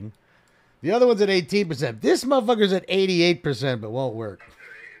working. The other one's at 18%. This motherfucker's at 88%, but won't work.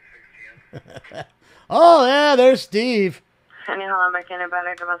 Oh, yeah, there's Steve. Any Hollenbeck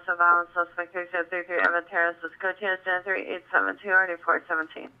antibiotic domestic violence suspect 3733 Evan Terrace is code 2 3872 RD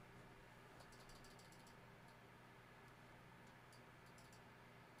 417.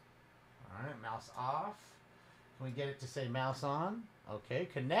 All right, mouse off. Can we get it to say mouse on? Okay,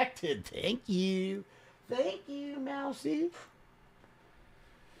 connected. Thank you. Thank you, Mousy.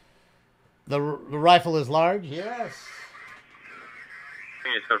 The rifle is large? Yes.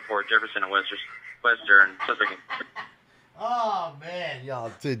 It's code 4, Jefferson and Western suspect. Oh, man.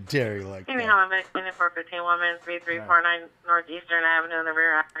 Y'all did Terry like that. Any Hollenbeck, unit 415, 1-3349 Northeastern Avenue in the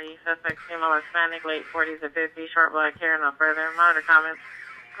rear alley. Suspect female Hispanic, late 40s to 50s, short black hair, no further. Monitor comments.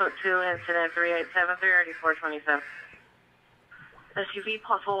 Code 2, incident 3873 RD 427. SUV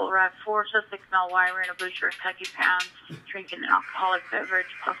possible arrived 4 suspects male white wearing a blue shirt, khaki pants, drinking an alcoholic beverage,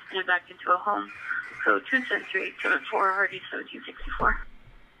 possibly back into a home. Code 27374 RD 1764.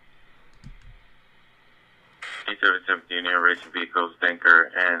 8717 near racing vehicles,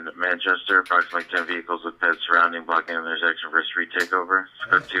 Denker and Manchester. Approximately 10 vehicles with pets surrounding, blocking the intersection for a street takeover.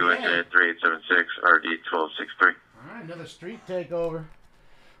 Code 2 incident 3876 RD 1263. All right, another street takeover.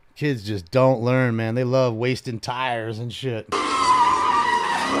 Kids just don't learn, man. They love wasting tires and shit.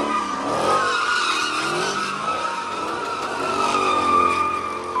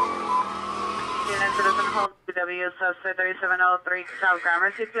 Suspect 3703 South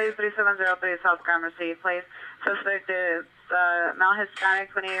Gramercy Place, 3703 South Gramercy Place. Suspect is male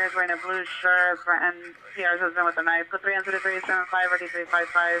Hispanic, 20 years, wearing a blue shirt, and PR's husband with a knife. Put 30375 or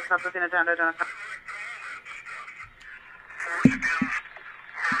D355. Stop looking at Tando.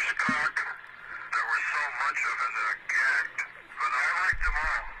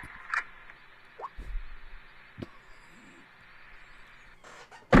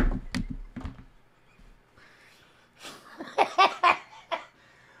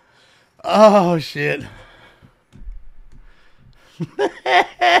 Oh, shit.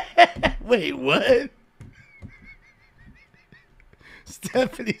 Wait, what?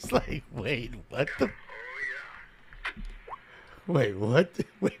 Stephanie's like, wait, what the? Wait, what?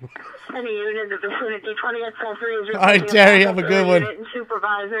 Wait. Any unit in the vicinity, 20th is all right, Terry, have a good one. Unit and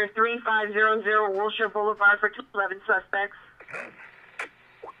supervisor, 3500 Wilshire Boulevard for 211 suspects.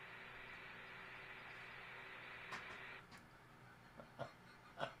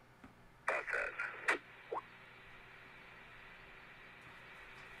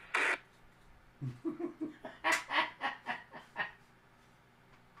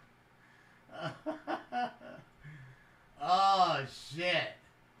 Oh, shit.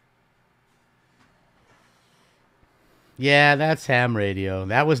 Yeah, that's ham radio.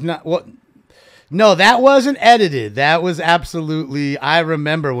 That was not what. No, that wasn't edited. That was absolutely. I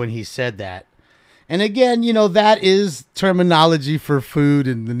remember when he said that. And again, you know, that is terminology for food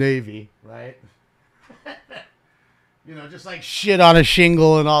in the Navy, right? You know, just like shit on a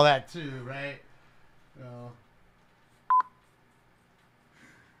shingle and all that too, right?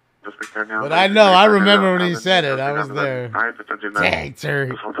 But I know, I remember when he said it. I was there. Dang,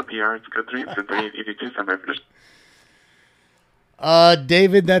 Terry.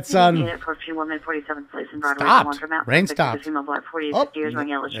 David, that's on. Stopped. Rain stopped. Oh,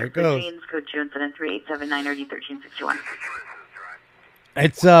 there it goes. Code 2 incident 3879 RD1361.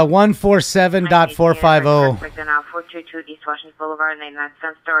 It's 147.450. Suspect now 422 East Washington Boulevard, 99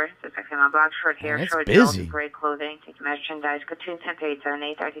 cent store. Suspect on black, short hair, short busy. gray clothing. Take merchandise. Code 2 incident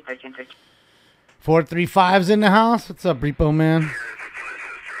 3878 RD1313. 435's in the house. What's up, Repo Man?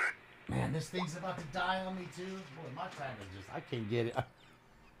 Man, this thing's about to die on me too. Boy, my time is just, I can't get it. All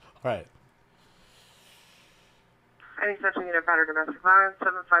right. Any such unit pattern domestic violence,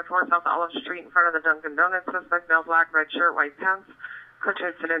 754 South Olive Street in front of the Dunkin' Donuts. Suspect male, black, red shirt, white pants. Code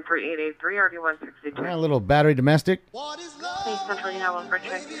incident 3883 RD162. Yeah, a little battery domestic. Please central, you have one for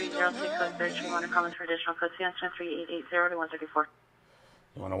check 306 want to comment for additional code incident 3880 RD134.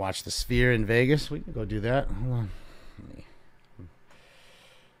 You want to watch the Sphere in Vegas? We can go do that. Hold on.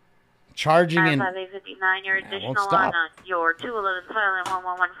 Charging in. 5859, your additional on your 211 silent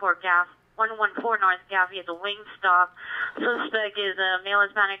 1114 gas. 114 North Gaffey is a wing stop. Suspect is a male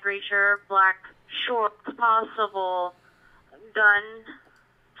Hispanic, gray shirt, black shorts, possible gun.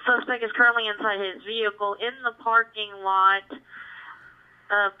 Suspect is currently inside his vehicle in the parking lot.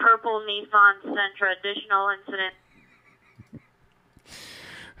 Purple Nissan Sentra. Additional incident.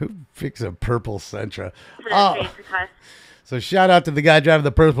 Who picks a purple Sentra? Oh. So shout out to the guy driving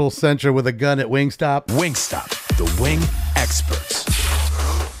the purple Sentra with a gun at Wingstop. Wingstop, the wing experts.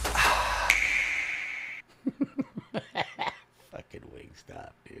 Fucking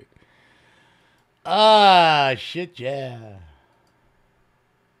Wingstop, dude. Ah, shit, yeah.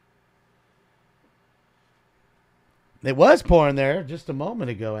 It was pouring there just a moment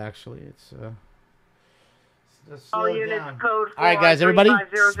ago, actually. It's all units down. Code 4. All right, guys, everybody.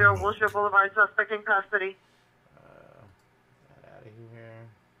 3500 Wilshire Boulevard, suspect in custody. Get out of here.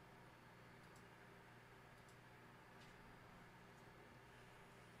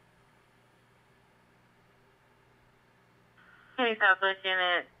 Any Southwest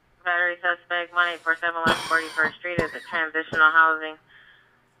unit, battery suspect, 1847 West 41st Street is at transitional housing.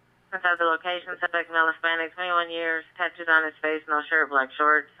 Inside the location, suspect male Hispanic, 21 years, tattoos on his face, no shirt, black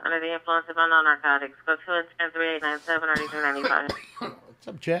shorts. Under the influence of unknown narcotics. Go to it, 3897 or 295. What's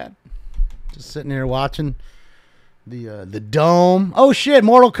up, Chad? Just sitting here watching the dome. Oh shit,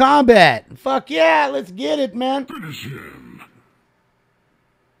 Mortal Kombat. Fuck yeah, let's get it, man. Finish him.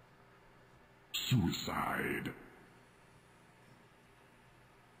 Suicide.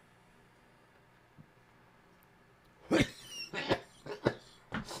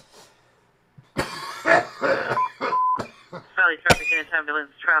 Valley traffic units,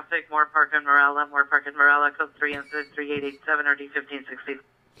 ambulance traffic, more park in Morella, code 3 incident 3887 or D1560.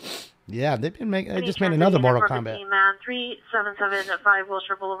 Yeah, they've been making. They just made another Mortal Kombat. Man, 377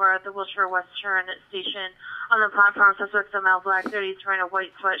 Wilshire Boulevard at the Wilshire Western Station. On the platform, suspects a male, black 30s, wearing a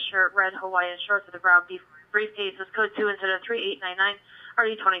white sweatshirt, red Hawaiian shorts with a brown briefcase. Is code 2 incident 3899 or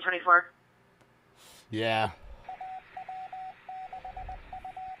D2024. Yeah.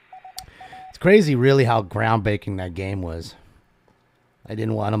 It's crazy, really, how groundbreaking that game was. I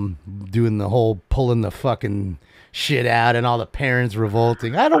didn't want them doing the whole pulling the fucking shit out and all the parents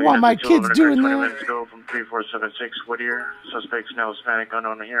revolting. I don't want my kids doing 20 that. minutes ago from 3476 Whittier. Suspects now Hispanic,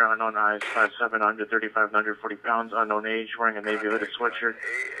 unknown here, unknown eyes, 5'7", 135, 140 pounds, unknown age, wearing a navy hooded sweatshirt,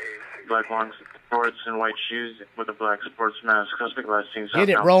 black long shorts and white shoes with a black sports mask. Suspect last seen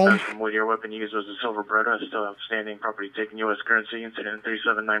southbound from Whittier. Weapon used was a silver Beretta, still outstanding. Property taken, U.S. currency, incident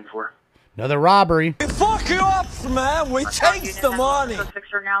 3794. Another robbery. We fuck you up, man. We take the money.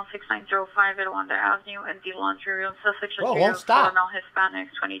 Suspects are now 6905 at Wanda Avenue and the laundry room. Suspects are won't stop. male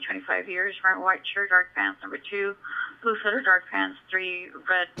Hispanics, 20, 25 years, wearing white shirt, dark pants, number 2, blue sweater, dark pants, 3,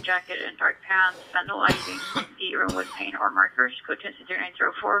 red jacket and dark pants, sandal lighting, the room with paint or markers, code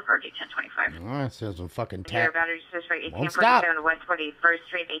 10-0904, RD 1025. Oh, that says some fucking Your tap. battery says for Won't stop. 1847 West 41st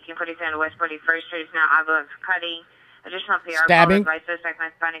Street, 1847 West 41st Street is now Ava cutting. Additional PR Stabbing. call advice suspect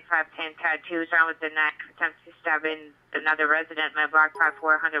Hispanic 5'10", tattoos around with the neck, attempts to stab in another resident, my block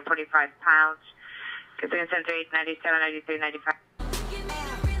 5'4", 145 pounds. Considering 97, 93, 95.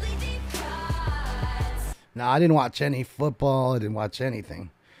 No, I didn't watch any football. I didn't watch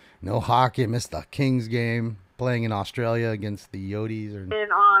anything. No hockey. I missed the Kings game playing in Australia against the Yotes or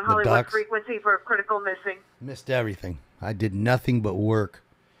In on the Hollywood Ducks. frequency for critical missing. Missed everything. I did nothing but work.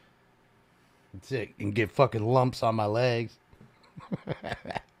 That's it. And get fucking lumps on my legs.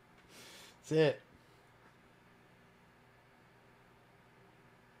 That's it.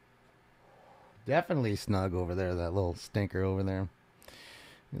 Definitely snug over there, that little stinker over there.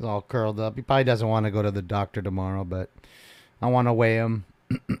 He's all curled up. He probably doesn't want to go to the doctor tomorrow, but I want to weigh him.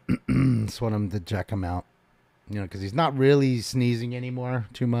 Just want him to check him out. You know, because he's not really sneezing anymore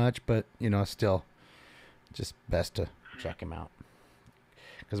too much, but, you know, still just best to check him out.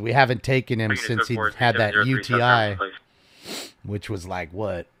 Because we haven't taken him since he had that UTI, which was like,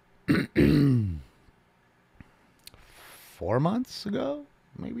 what, 4 months ago?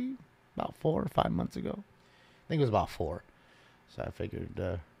 Maybe about 4 or 5 months ago. I think it was about 4. So I figured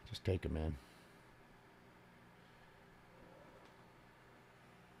just take him in.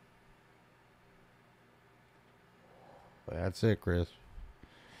 But that's it, Chris.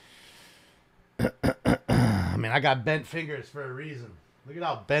 I mean, I got bent fingers for a reason. Look at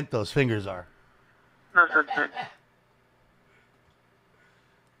how bent those fingers are. No such thing.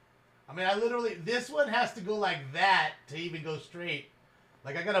 I mean, I literally, this one has to go like that to even go straight.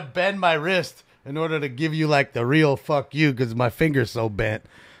 Like, I gotta bend my wrist in order to give you, like, the real fuck you, because my finger's so bent.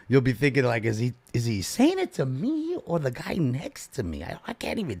 You'll be thinking, like, is he saying it to me or the guy next to me? I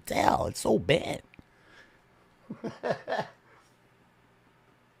can't even tell. It's so bent.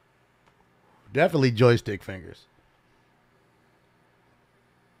 Definitely joystick fingers.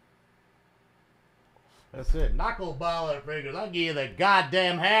 That's it. Knuckleballer fingers. I'll give you the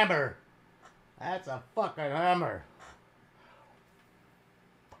goddamn hammer. That's a fucking hammer.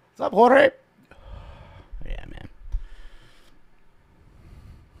 What's up, Jorge? Yeah, man.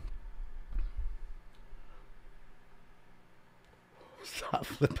 Stop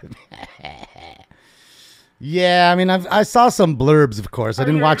flipping. Yeah, I mean, I saw some blurbs, of course. I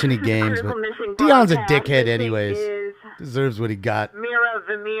didn't watch any games, but Dion's a dickhead anyways. Deserves what he got. Mira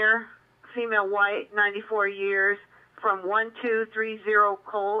Vermeer, female white, 94 years, from 1230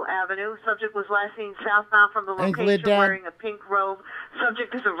 Cole Avenue. Subject was last seen southbound from the location wearing a pink robe.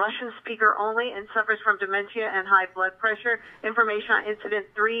 Subject is a Russian speaker only and suffers from dementia and high blood pressure. Information on incident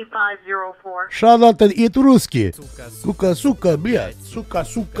 3504. Shout out to Eat Ruski. Сука, сука, блядь. Сука,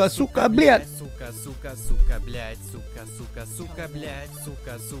 сука, сука, блядь. Сука, сука, сука, блядь. Сука, сука, сука, блядь.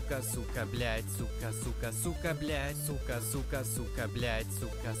 Сука, сука, сука, блядь. Сука, сука, сука, блядь. Сука, сука, сука, блядь.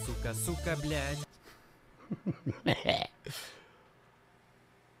 Сука, сука, сука, блядь.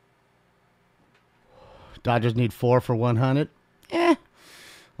 Dodgers need 4 for 100.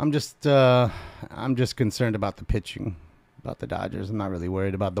 I'm just concerned about the pitching, about the Dodgers. I'm not really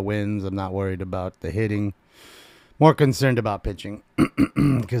worried about the wins. I'm not worried about the hitting. More concerned about pitching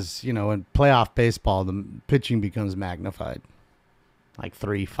because, you know, in playoff baseball, the pitching becomes magnified, like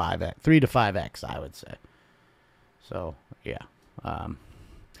 3 to 5x, I would say. So yeah.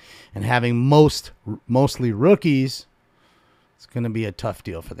 And having mostly rookies, it's going to be a tough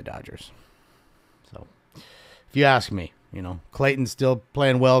deal for the Dodgers. So, if you ask me, you know, Clayton's still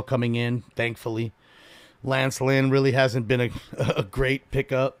playing well coming in, thankfully. Lance Lynn really hasn't been a great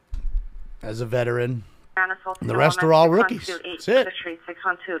pickup as a veteran. And the rest are all rookies. That's it.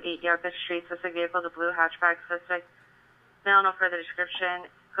 6128 Yarmouth Street, suspect vehicle, the blue hatchback suspect. No further description.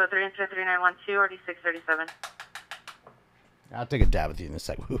 Code 33912, RD 637. I'll take a dab with you in a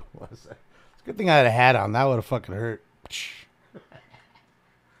sec. What was that? It's a good thing I had a hat on. That would have fucking hurt.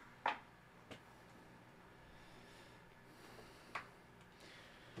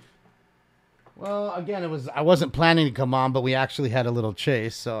 Well, again, I wasn't planning to come on, but we actually had a little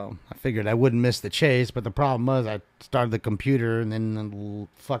chase, so I figured I wouldn't miss the chase. But the problem was I started the computer, and then the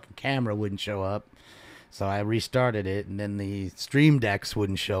fucking camera wouldn't show up. So I restarted it, and then the stream decks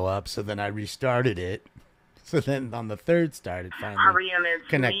wouldn't show up, so then I restarted it. So then on the third start, it finally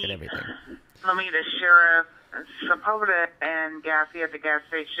connected everything. Lomita Sheriff, Sepulveda and Gaffey at the gas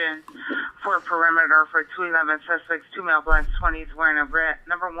station for perimeter for 211 suspects, 2 male blacks, 20s wearing a red.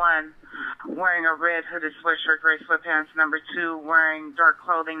 Number 1, wearing a red hooded sweatshirt, gray sweatpants. Number 2, wearing dark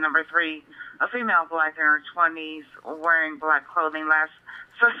clothing. Number 3, a female black in her 20s wearing black clothing.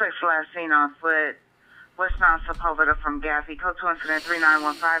 Suspects last seen on foot. Westbound Sepulveda from Gaffey. Code 2 incident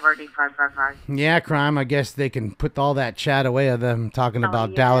 3915 RD555. Yeah, crime. I guess they can put all that chat away of them talking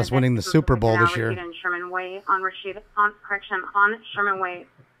about Dallas winning the Super Bowl this year. On Sherman Way, on Sherman Way,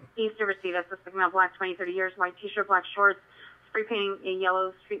 east of Reseda, suspect male, black, 20, 30 years, white t-shirt, black shorts, spray painting a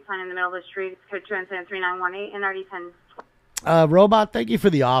yellow street sign in the middle of the street. Code 2 incident 3918 and RD10. Robot, thank you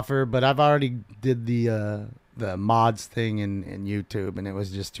for the offer, but I've already did the mods thing in YouTube, and it was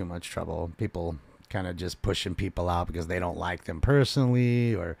just too much trouble. People kind of just pushing people out because they don't like them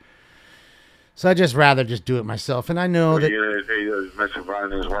personally, or so I just rather just do it myself. And I know that Domestic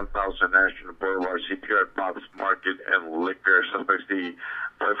violence 1000 National Boulevard, CPR, Bob's Market, and Liquor. Suspects the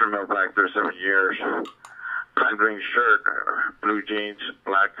boyfriend male, black, 37 years, plain green shirt, blue jeans,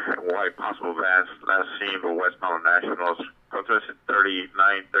 black and white, possible vans. Last seen with Westbound Nationals. Contested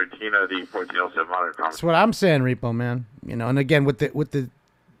 3913 of the 1407 modern. That's what I'm saying, Repo Man. You know, and again with the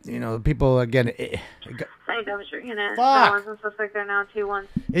you know, people again. Fuck. Suspect there now, 2-1.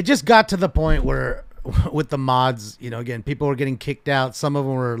 It just got to the point where, with the mods, you know, again, people were getting kicked out. Some of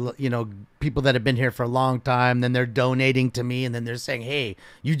them were, you know, people that have been here for a long time. Then they're donating to me, and then they're saying, "Hey,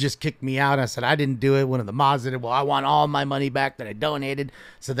 you just kicked me out." I said, "I didn't do it." One of the mods did it. Well, I want all my money back that I donated.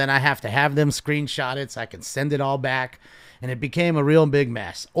 So then I have to have them screenshot it so I can send it all back. And it became a real big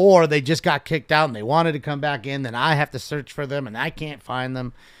mess. Or they just got kicked out and they wanted to come back in. Then I have to search for them and I can't find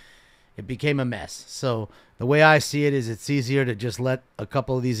them. It became a mess. So the way I see it is it's easier to just let a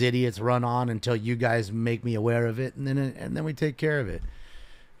couple of these idiots run on until you guys make me aware of it. And then we take care of it.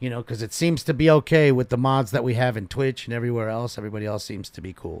 You know, because it seems to be okay with the mods that we have in Twitch and everywhere else. Everybody else seems to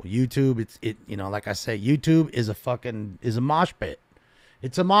be cool. YouTube, you know, like I say, YouTube is a mosh pit.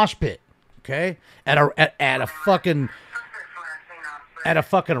 It's a mosh pit. Okay? At a fucking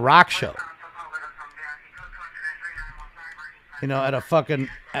rock show. You know, at a fucking...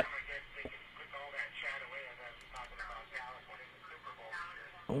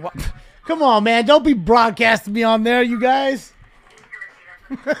 What? Come on, man. Don't be broadcasting me on there, you guys.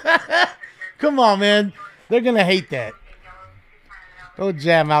 Come on, man. They're going to hate that. Don't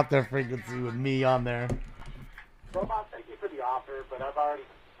jam out their frequency with me on there. Robot, thank you for the offer, but I've already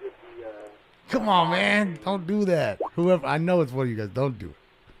did the... Come on, man. Don't do that. Whoever, I know it's one of you guys. Don't do it.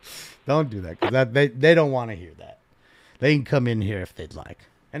 Don't do that, because they don't want to hear that. They can come in here if they'd like.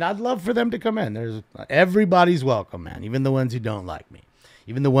 And I'd love for them to come in. Everybody's welcome, man. Even the ones who don't like me.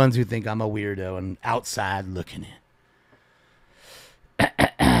 Even the ones who think I'm a weirdo and outside looking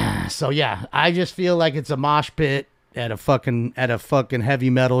in. So, yeah, I just feel like it's a mosh pit at a fucking heavy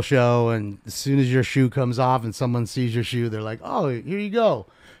metal show. And as soon as your shoe comes off and someone sees your shoe, they're like, "Oh, here you go.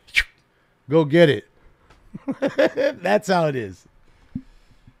 Go get it." That's how it is.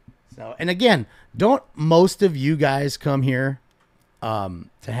 So, and again, don't most of you guys come here to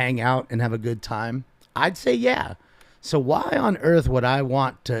hang out and have a good time? I'd say yeah. So why on earth would I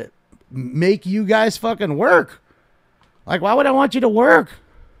want to make you guys fucking work? Like, why would I want you to work?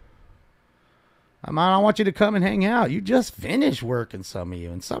 I don't want you to come and hang out. You just finished working, some of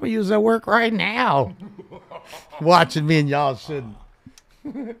you. And some of you is at work right now. Watching me, and y'all shouldn't.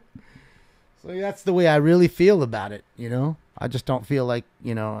 So that's the way I really feel about it, you know? I just don't feel like,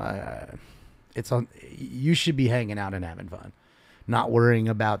 you know, you should be hanging out and having fun. Not worrying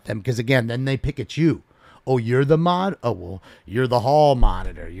about them. Because, again, then they pick at you. Oh, you're the mod? Oh, well, you're the hall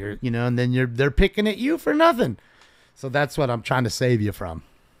monitor. And then they're picking at you for nothing. So that's what I'm trying to save you from.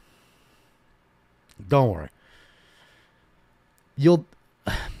 Don't worry.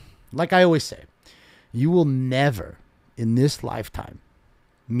 Like I always say, you will never in this lifetime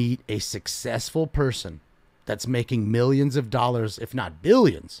meet a successful person that's making millions of dollars, if not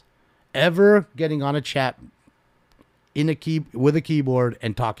billions, ever getting on a chat with a keyboard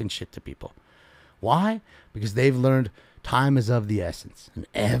and talking shit to people. Why? Because they've learned time is of the essence. And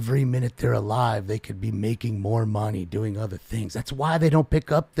every minute they're alive, they could be making more money doing other things. That's why they don't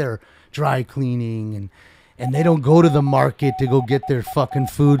pick up their dry cleaning and they don't go to the market to go get their fucking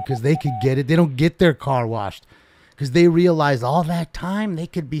food because they could get it. They don't get their car washed because they realize all that time they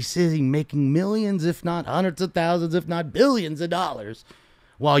could be sitting making millions, if not hundreds of thousands, if not billions of dollars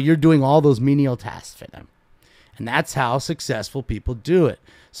while you're doing all those menial tasks for them. And that's how successful people do it.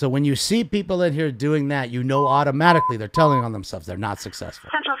 So when you see people in here doing that, you know automatically they're telling on themselves they're not successful.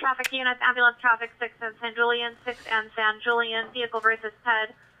 Central traffic units, ambulance traffic 6 and San Julian, 6 and San Julian, vehicle versus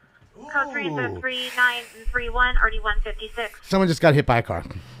Ted. Code 33931, RD156. Someone just got hit by a car.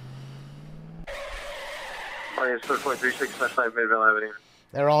 It's 4.3655 Midvale Avenue.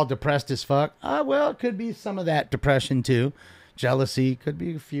 They're all depressed as fuck. Well, it could be some of that depression too. Jealousy. Could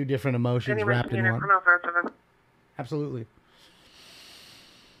be a few different emotions wrapped in one. Absolutely.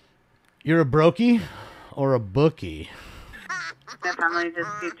 You're a brokey or a bookie? Family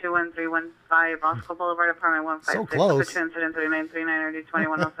dispute 21315, Bosco Boulevard, apartment 156. So close. Incident 3939 RD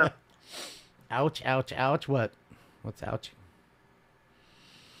 2107. Ouch, ouch, ouch. What? What's ouch?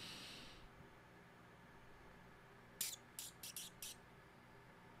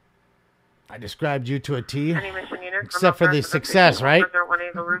 I described you to a T, except for the success, right? 1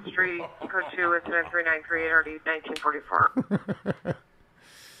 Eagle Route Street, code 2, incident 3938 RD 1944.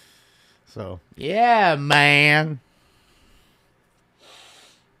 So, yeah, man.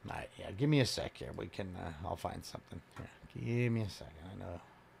 All right, yeah, give me a sec here. We can, I'll find something. Here, give me a second. I know.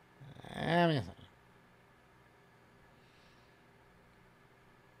 Give me a second.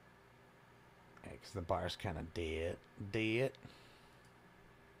 Yeah, because the bar's kind of dead. Dead.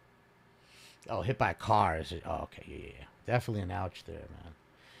 Oh, hit by a car. Oh, okay, yeah. Definitely an ouch there, man.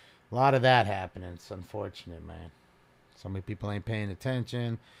 A lot of that happening. It's unfortunate, man. So many people ain't paying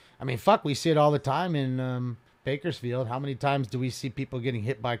attention. I mean, fuck, we see it all the time in Bakersfield. How many times do we see people getting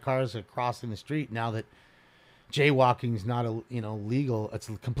hit by cars crossing the street now that jaywalking is not, legal?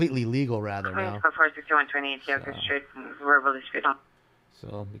 It's completely legal, rather, now.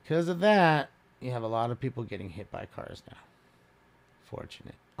 So, because of that, you have a lot of people getting hit by cars now.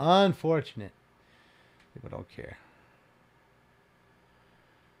 Fortunate. Unfortunate. People don't care.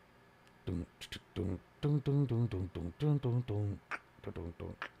 Oh,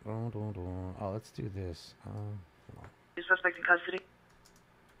 let's do this. Suspect in custody.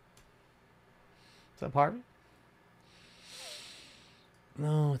 What's up, Harvey?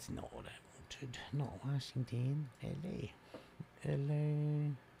 No, it's not what I wanted. No, Washington,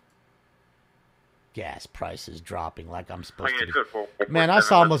 LA. Gas prices dropping like I'm supposed to. Man, I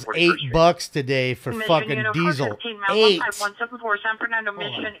saw almost $8 today for fucking diesel. 8. 174 San Fernando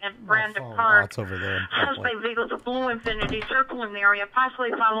Mission and Brandon Park. Oh, it's over there. Suspect vehicles of blue Infinity circle in the area,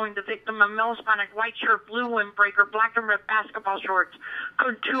 possibly following the victim, a male Hispanic, white shirt, blue windbreaker, black and red basketball shorts.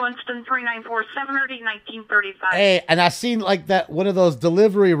 Code 2 instant 3947 1935. Hey, and I seen like that one of those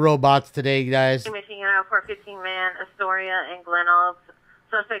delivery robots today, guys. Missing for a 15-man Astoria and Glen Oaks.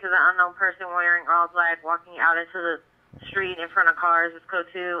 Suspect is an unknown person wearing all black, walking out into the street in front of cars. It's code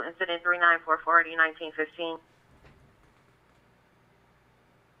 2, incident 3944 RD 1915.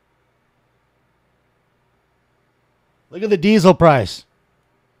 Look at the diesel price.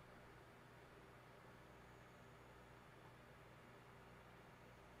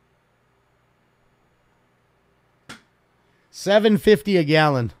 $7.50 a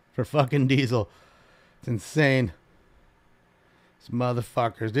gallon for fucking diesel. It's insane. These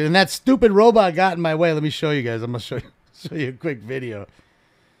motherfuckers, dude. And that stupid robot got in my way. Let me show you guys. I'm going to show you a quick video.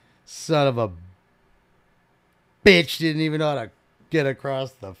 Son of a bitch didn't even know how to get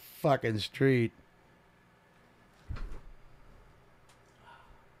across the fucking street.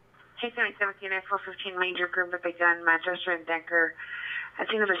 Hey, 17 415 major group that begun Manchester and Denker. At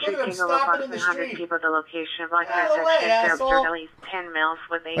the end of the street, taking over approximately 100 people at the location. Block intersection, they observed at least 10 males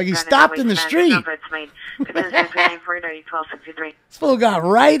with a like he stopped in the street. This fool got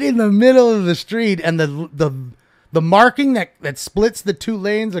right in the middle of the street, and the marking that splits the two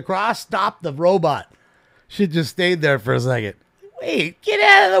lanes across stopped the robot. She just stayed there for a second. Wait, get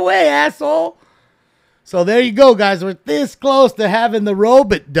out of the way, asshole. So there you go, guys. We're this close to having the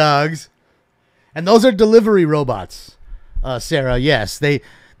robot dogs. And those are delivery robots, Sarah. Yes, they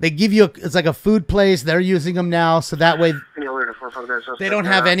give you, it's like a food place. They're using them now. So that way they don't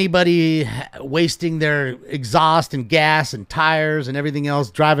have anybody wasting their exhaust and gas and tires and everything else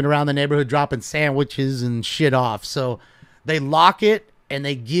driving around the neighborhood dropping sandwiches and shit off. So they lock it and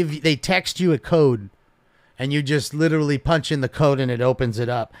they text you a code. And you just literally punch in the code and it opens it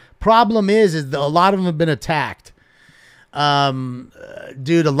up. Problem is that a lot of them have been attacked.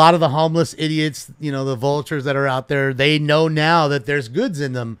 Dude, a lot of the homeless idiots, the vultures that are out there, they know now that there's goods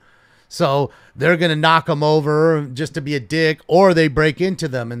in them. So they're going to knock them over just to be a dick, or they break into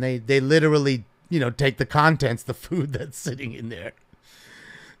them and they literally, take the contents, the food that's sitting in there.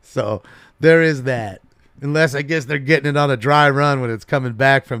 So there is that. Unless I guess they're getting it on a dry run when it's coming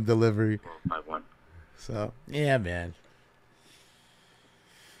back from delivery. So, yeah, man.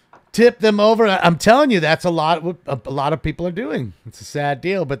 Tip them over. I'm telling you, that's a lot of people are doing. It's a sad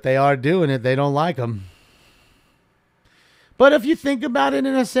deal, but they are doing it. They don't like them. But if you think about it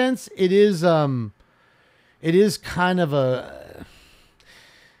in a sense, it is kind of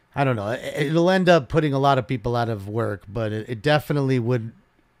I don't know. It'll end up putting a lot of people out of work, but it definitely would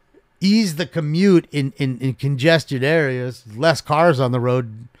ease the commute in congested areas. Less cars on the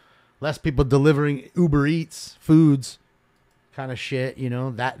road, less people delivering Uber Eats, foods, kind of shit, you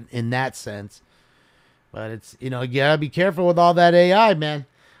know, that in that sense. But it's, you know, you gotta be careful with all that AI, man.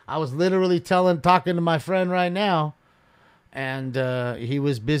 I was literally talking to my friend right now, and he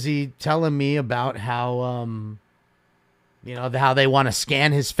was busy telling me about how, you know, how they want to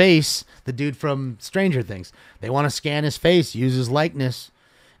scan his face. The dude from Stranger Things. They want to scan his face, use his likeness,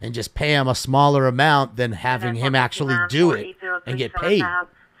 and just pay him a smaller amount than having him actually do it and get paid.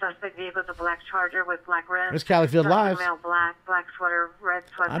 Suspect vehicle is a black Charger with black rims. There's Califield Live. Male black sweater, red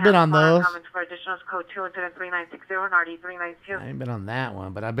sweater. I've been on those. Comments for additionals, code 2 incident 3960 and RD 392. I ain't been on that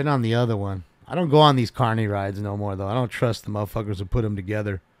one, but I've been on the other one. I don't go on these carny rides no more, though. I don't trust the motherfuckers who put them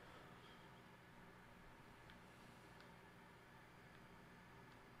together.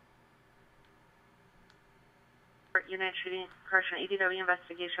 Unit shooting, correction, EDW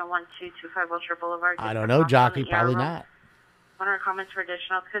investigation 1225 Wilshire Boulevard. I don't know, Jockey. Probably not. One of our comments for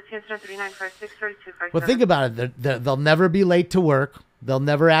additional. Code 2 incident 3956 3257. Well, think about it. They'll never be late to work. They'll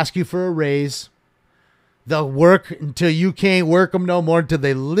never ask you for a raise. They'll work until you can't work them no more, until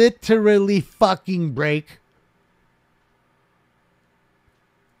they literally fucking break.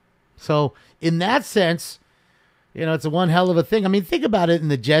 So, in that sense, you know, it's a one hell of a thing. I mean, think about it in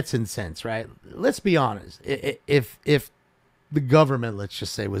the Jetson sense, right? Let's be honest. If the government, let's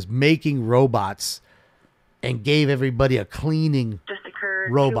just say, was making robots and gave everybody a cleaning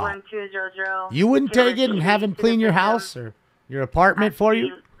robot, you wouldn't take it and have him clean your house or your apartment for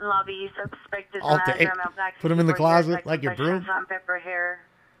you? Lobby suspect is Put them in the closet like your broom? Pepper hair.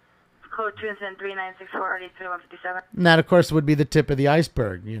 Code 2 incident 3964 RD 3157. And that, of course, would be the tip of the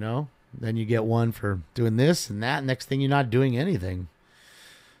iceberg, you know? Then you get one for doing this and that. Next thing, you're not doing anything.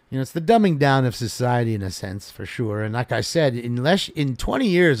 You know, it's the dumbing down of society in a sense, for sure. And like I said, unless in 20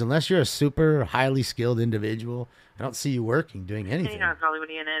 years, unless you're a super highly skilled individual, I don't see you working, doing anything. Hollywood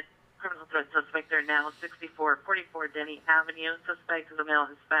unit. Criminal threat suspect there now, 6444 Denny Avenue. Suspect is a male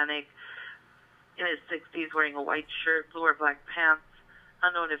Hispanic in his 60s, wearing a white shirt, blue or black pants.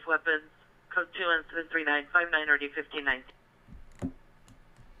 Unknown if weapons. Code 2 incident 3959 RD 1519.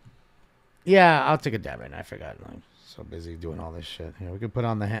 Yeah, I'll take a dab right now. I forgot. I'm so busy doing all this shit. Here, we can put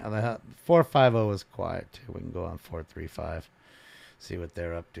on the 450 is quiet too. We can go on 435. See what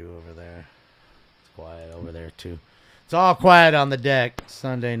they're up to over there. It's quiet over there too. It's all quiet on the deck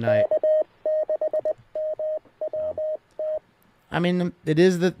Sunday night. I mean, it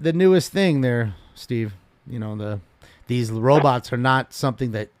is the newest thing there, Steve. You know, these robots are not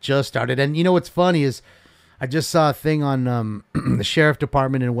something that just started. And you know what's funny is I just saw a thing on the sheriff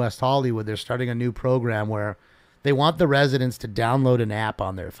department in West Hollywood. They're starting a new program where they want the residents to download an app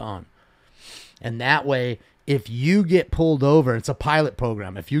on their phone. And that way, if you get pulled over, it's a pilot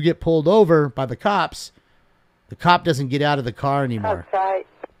program. If you get pulled over by the cops, the cop doesn't get out of the car anymore. Outside.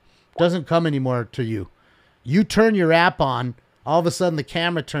 Doesn't come anymore to you. You turn your app on, all of a sudden the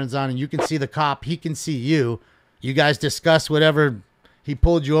camera turns on and you can see the cop. He can see you. You guys discuss whatever he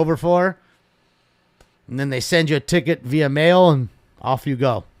pulled you over for. And then they send you a ticket via mail and off you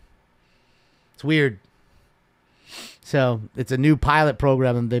go. It's weird. So it's a new pilot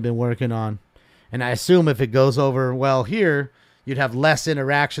program that they've been working on. And I assume if it goes over well here, you'd have less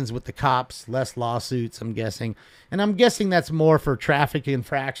interactions with the cops, less lawsuits, I'm guessing. And I'm guessing that's more for traffic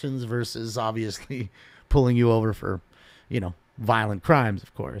infractions versus obviously pulling you over for, you know, violent crimes,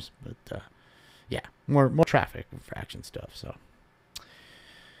 of course. But yeah, more traffic infraction stuff. So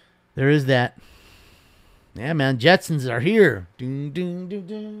there is that. Yeah, man, Jetsons are here.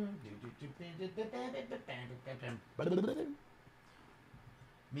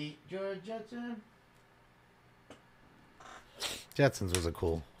 Meet George Jetson. Jetsons was a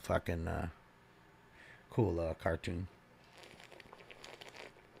cool fucking cartoon.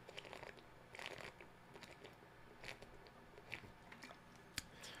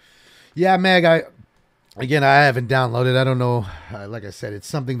 Yeah, Meg, I haven't downloaded. I don't know. Like I said, it's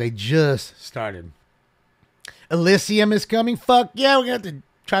something they just started. Elysium is coming. Fuck yeah, we're going to have to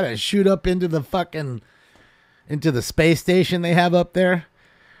try to shoot up into the space station they have up there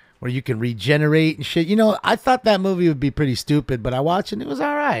where you can regenerate and shit. You know, I thought that movie would be pretty stupid, but I watched it and it was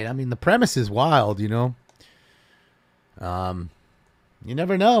all right. I mean, the premise is wild, you know. You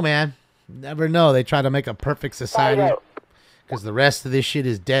never know, man. You never know. They try to make a perfect society because the rest of this shit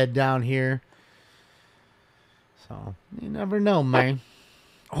is dead down here. So, you never know, man.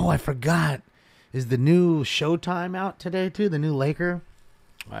 Oh, I forgot. Is the new Showtime out today, too? The new Laker?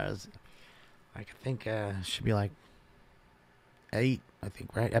 I think it should be like 8, I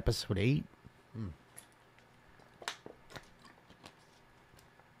think, right? Episode 8.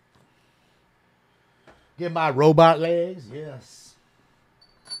 Get my robot legs, yes.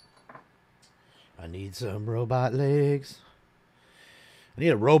 I need some robot legs. I need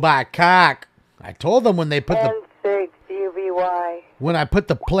a robot cock. I told them when they put when I put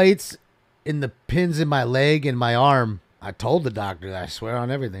the plates in the pins in my leg and my arm, I told the doctor that, I swear on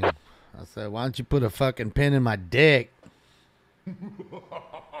everything. I said, why don't you put a fucking pin in my dick?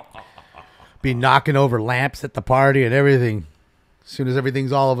 Be knocking over lamps at the party and everything. As soon as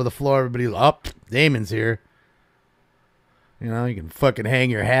everything's all over the floor, everybody's up. Damon's here. You know, you can fucking hang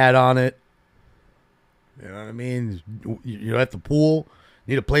your hat on it. You know what I mean? You're at the pool.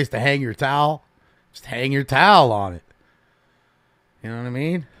 Need a place to hang your towel. Just hang your towel on it. You know what I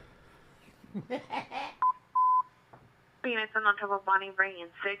mean? Phoenix and on top of Bonnie Bray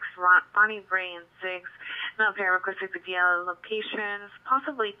and 6. Bonnie Bray and 6. No pair requested the DL locations.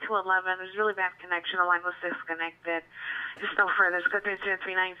 Possibly 211. There's really bad connection. The line was disconnected. Just no further. Go to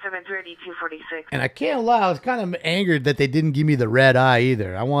 397-246. And I can't lie, I was kind of angered that they didn't give me the red eye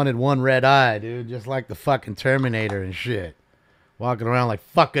either. I wanted one red eye, dude. Just like the fucking Terminator and shit. Walking around like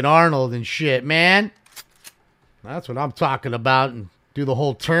fucking Arnold and shit, man. That's what I'm talking about. And do the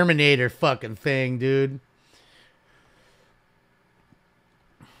whole Terminator fucking thing, dude.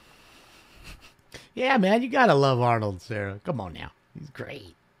 Yeah, man, you gotta love Arnold, Sarah. Come on now. He's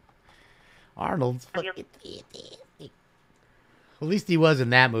great. Arnold's fucking... At least he was in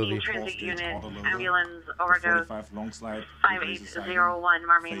that movie. Transit unit, ambulance overdose, 5801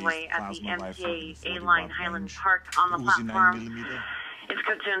 Marmain Way at the MTA A-Line Highland Park on the platform. It's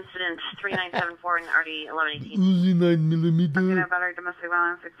code to incident 3974 and RD 1118. Uzi 9mm. Battery domestic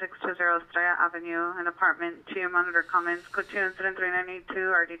violence 6620 Estrella Avenue, an apartment 2, monitor comments. Code to incident 3982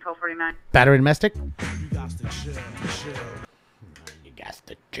 RD 1249. Battery domestic? You got to chill. You got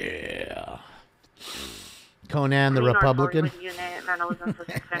to chill. Conan the Republican. Unit, vandalism,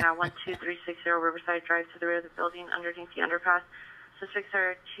 suspects are now 12360 Riverside Drive to the rear of the building underneath the underpass. Suspects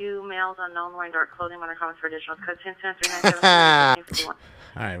are 2 males unknown wearing dark clothing. Monitor comments for additional code 10-397.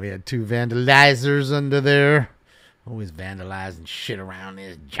 Alright, we had 2 vandalizers under there. Always vandalizing shit around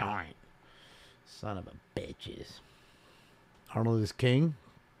this joint. Son of a bitches. Arnold is king?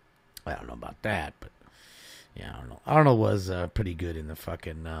 I don't know about that, but yeah, Arnold was pretty good in the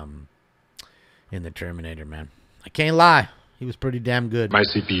fucking in the Terminator, man. I can't lie. He was pretty damn good. My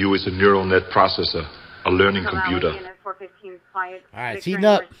CPU is a neural net processor, a learning computer. Alright, it's heating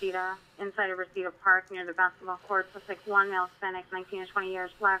up. Inside of Reseda Park near the basketball court. Suspect 1, male Hispanic, 19 to 20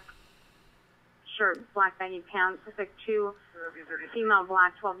 years, black shirt, black baggy pants. Suspect 2, female,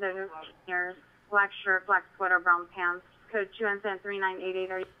 black, 12 to 15 years, black shirt, black sweater, brown pants. Code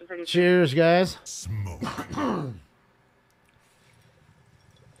 2N3988. Cheers, guys.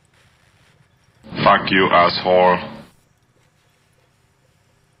 Fuck you, asshole.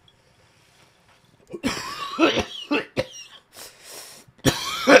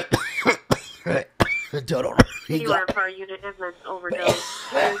 UFR unit ambulance overdose.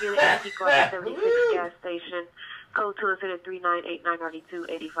 Unit Antigua 76 gas station. Code to incident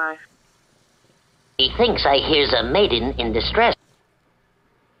 3989-9285. He thinks I hears a maiden in distress.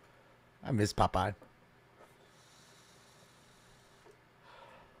 I miss Popeye.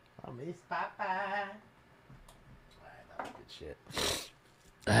 I miss Popeye. Good shit.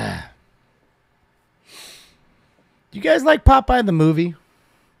 Do you guys like Popeye the movie?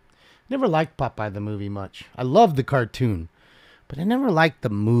 Never liked Popeye the movie much. I loved the cartoon, but I never liked the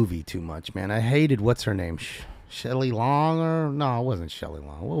movie too much, man. I hated, what's her name? Shelley Long? Or no, it wasn't Shelley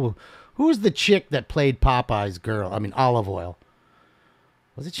Long. Who was the chick that played Popeye's girl? I mean, Olive Oil.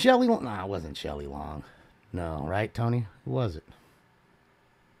 Was it Shelley Long? No, it wasn't Shelley Long. No, right, Tony? Who was it?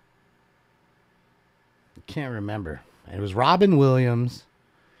 I can't remember. It was Robin Williams.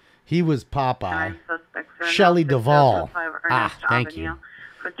 He was Popeye. Shelley Duvall. Ah, thank you.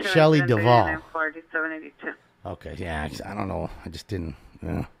 Shelley Duvall. Okay, yeah, I don't know. I just didn't.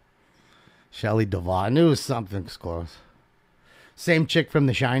 Shelley Duvall. I knew it was something close. Same chick from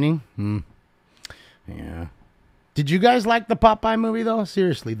The Shining? Yeah. Did you guys like the Popeye movie, though?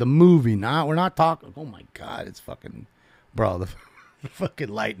 Seriously, the movie. We're not talking. Oh, my God. It's fucking... Bro, the fucking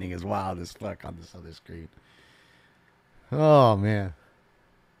lightning is wild as fuck on this other screen. Oh, man.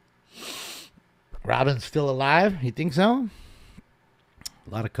 Robin's still alive? You think so? A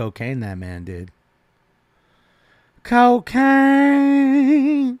lot of cocaine that man did.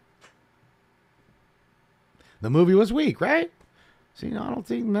 Cocaine! The movie was weak, right? See, I don't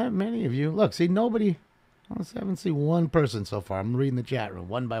think that many of you... Look, see, nobody I haven't seen one person so far. I'm reading the chat room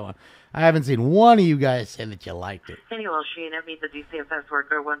one by one. I haven't seen one of you guys say that you liked it. Annual Sheena, meet the DCFS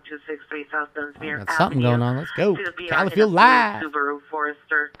worker 1263 South Dunsmuir Got something going on. Let's go. To the Califield Live. Subaru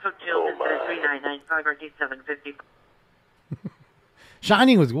Forester, Cook 2, 3995 RD 750.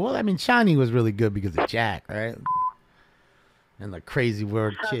 Shining was, well, I mean, Shining was really good because of Jack, right? And the crazy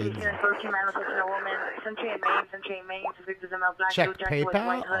word kids. Check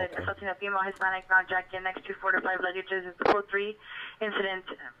PayPal? Okay. Assaulting a female Hispanic, brown jacket, next to 4 to 5 luggages. It's code 3, incident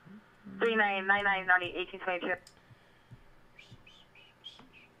 3999 1822.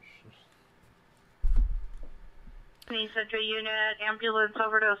 Central Unit, ambulance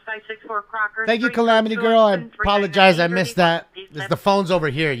overdose 564 Crocker. Thank you, Calamity Girl. I apologize. I missed that. The phone's over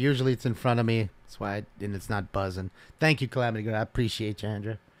here. Usually it's in front of me. That's why, and it's not buzzing. Thank you, Calamity Girl. I appreciate you,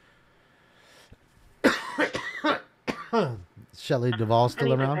 Andrea. Shelley Duvall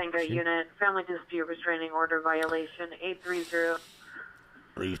still around? Unit, family dispute restraining order violation 830.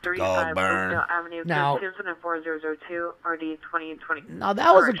 Burn. Avenue, now, 4002 RD 2020. Now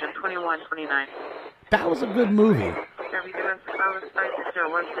that was 2129. That was a good movie.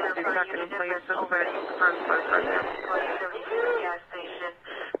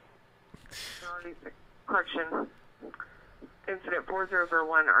 Correction. Incident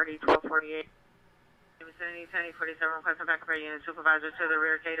 4001 RD 1248. Vicinity 1047 requesting backup for unit supervisor to the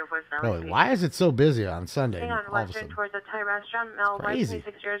rear gate of West Valley. Why is it so busy on Sunday? Hang on, Western towards the Thai restaurant. Male, white,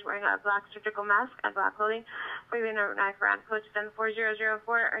 26 years, wearing a black surgical mask and black clothing. Waving a knife around. Coach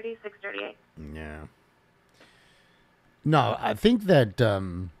 14004 RD 638. Yeah. No, I think that.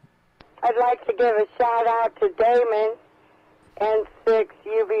 I'd like to give a shout out to Damon,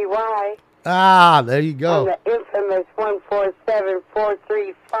 N6UBY. Ah, there you go. On the infamous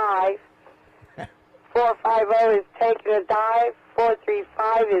 147435. 450 is taking a dive.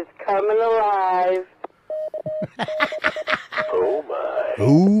 435 is coming alive. Oh my.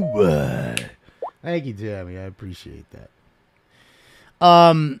 Oh my. Thank you, Tammy. I appreciate that.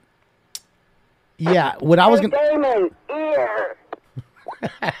 Yeah, what I was gonna. Damon, ear.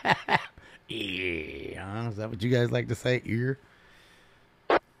 Ear. Is that what you guys like to say? Ear.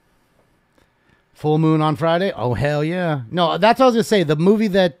 Full moon on Friday? Oh hell yeah! No, that's what I was gonna say. The movie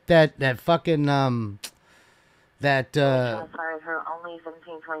that fucking Her only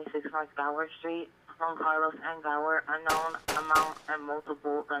 1726 North Gower Street. Juan Carlos and Gower, unknown amount and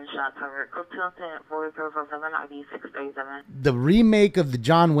multiple gunshots heard. Cook 247 ID 637. The remake of the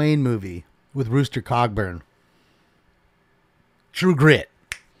John Wayne movie with Rooster Cogburn. True Grit.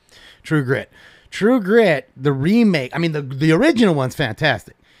 True Grit. True Grit. The remake. I mean, the original one's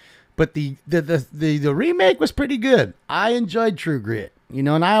fantastic. But the remake was pretty good. I enjoyed True Grit, you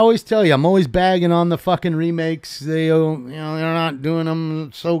know, and I always tell you, I'm always bagging on the fucking remakes. They, you know, they're not doing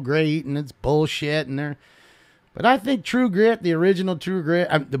them so great, and it's bullshit. But I think True Grit, the original True Grit,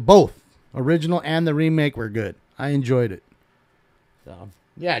 the both original and the remake were good. I enjoyed it. So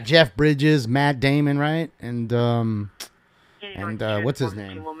yeah, Jeff Bridges, Matt Damon, right, and what's his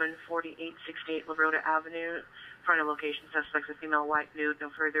name? Woman, 4868 La Rota Avenue. Front of location, suspects a female, white, nude, no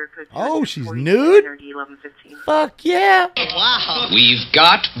further. Oh, she's nude? Fuck yeah. Wow. We've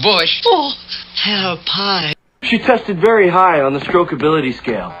got Bush. Oh, hello, pie. She tested very high on the strokeability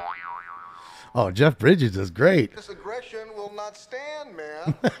scale. Oh, Jeff Bridges is great. This aggression will not stand,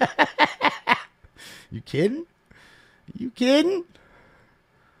 man. You kidding? You kidding?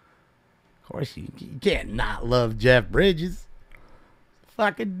 Of course, you can't not love Jeff Bridges.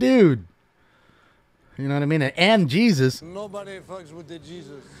 Fucking dude. You know what I mean? And Jesus. Nobody fucks with the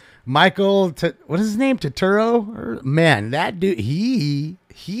Jesus. Michael, what is his name? Turturro? Man, that dude, he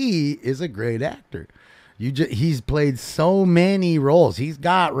is a great actor. He's played so many roles. He's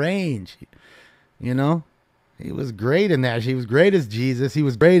got range. You know? He was great in that. He was great as Jesus. He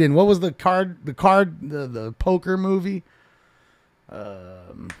was great in, what was the poker movie?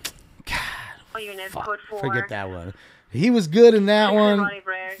 God, forget that one. He was good in that one.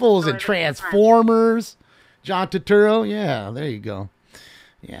 Fools and Transformers. John Turturro. Yeah, there you go.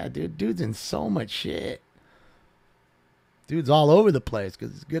 Yeah, dude's in so much shit. Dude's all over the place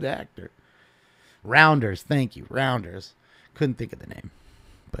because he's a good actor. Rounders. Thank you. Rounders. Couldn't think of the name.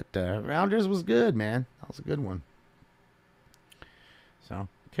 But Rounders was good, man. That was a good one. So,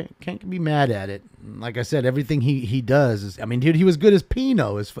 can't be mad at it. Like I said, everything he does is... I mean, dude, he was good as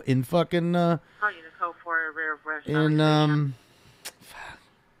Pino in fucking... God,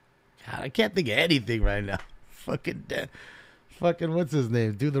 I can't think of anything right now. Fucking what's his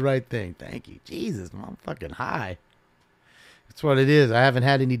name? Do the Right Thing. Thank you. Jesus, man, I'm fucking high. That's what it is. I haven't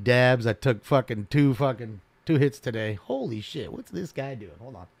had any dabs. I took fucking two hits today. Holy shit. What's this guy doing?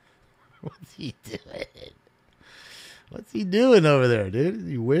 Hold on. What's he doing? What's he doing over there, dude? Is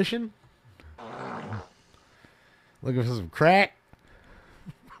he wishing? Looking for some crack?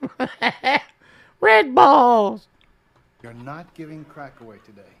 Red balls. You're not giving crack away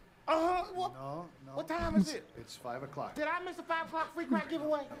today. What? No. What time is it? It's 5 o'clock. Did I miss a 5 o'clock free crack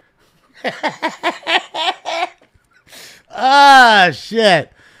giveaway? Ah,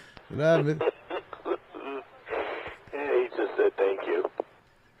 shit. What happened? He just said thank you.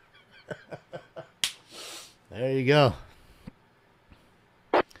 There you go.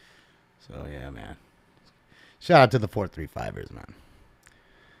 So, yeah, man. Shout out to the 435ers, man.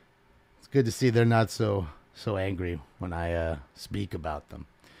 It's good to see they're not so angry when I speak about them.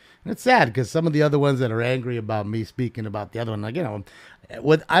 And it's sad because some of the other ones that are angry about me speaking about the other one, like, you know,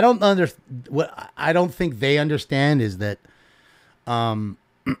 what I don't think they understand is that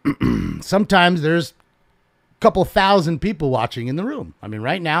sometimes there's a couple thousand people watching in the room. I mean,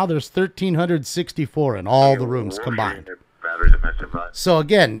 right now there's 1,364 in all the rooms combined. So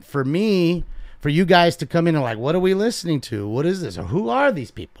again, for me, for you guys to come in and like, what are we listening to? What is this? Or who are these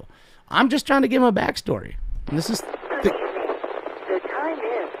people? I'm just trying to give them a backstory. And this is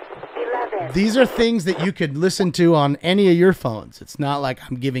these are things that you could listen to on any of your phones. It's not like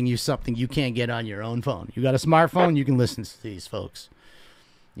I'm giving you something you can't get on your own phone. You got a smartphone, you can listen to these folks.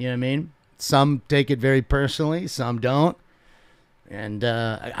 You know what I mean? Some take it very personally, some don't. And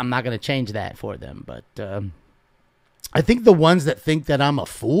I'm not going to change that for them. But I think the ones that think that I'm a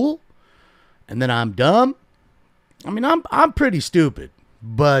fool and that I'm dumb, I mean, I'm pretty stupid.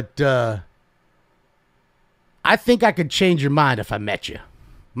 But I think I could change your mind if I met you.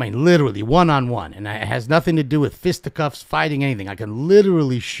 I mean, literally, one-on-one. And it has nothing to do with fisticuffs, fighting, anything. I can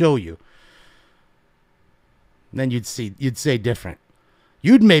literally show you. And then you'd say different.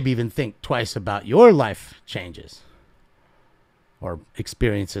 You'd maybe even think twice about your life changes. Or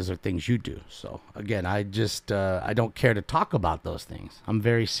experiences or things you do. So, again, I don't care to talk about those things. I'm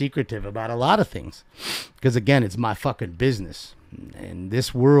very secretive about a lot of things. Because, again, it's my fucking business. And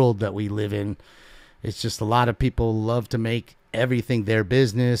this world that we live in, it's just a lot of people love to make everything their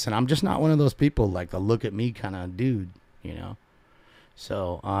business, and I'm just not one of those people, like the look at me kind of dude, you know.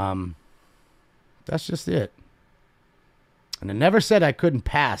 So that's just it. And I never said I couldn't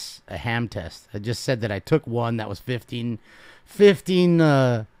pass a ham test. I just said that I took one that was 15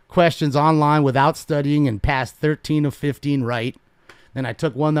 questions online without studying and passed 13 of 15 right. Then I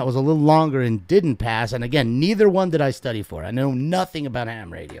took one that was a little longer and didn't pass, and again, neither one did I study for. I know nothing about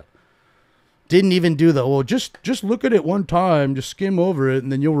ham radio. Didn't even do just look at it one time, just skim over it,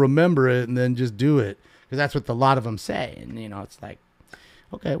 and then you'll remember it, and then just do it. Because that's what a lot of them say. And, you know, it's like,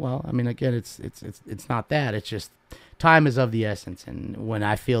 okay, well, I mean, again, it's not that. It's just time is of the essence. And when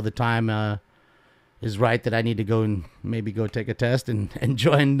I feel the time is right that I need to go and maybe go take a test and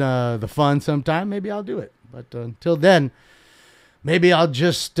join the fun sometime, maybe I'll do it. But until then, maybe I'll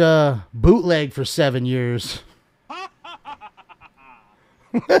just bootleg for 7 years.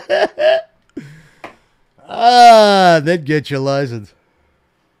 Then get your license.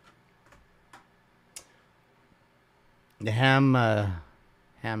 The ham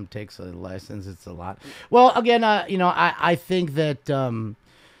takes a license. It's a lot. Well, again, you know, I think that a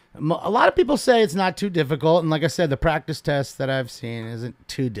lot of people say it's not too difficult, and like I said, the practice test that I've seen isn't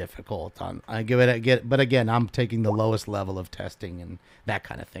too difficult. But again, I'm taking the lowest level of testing and that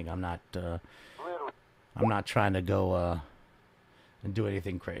kind of thing. I'm not trying to go and do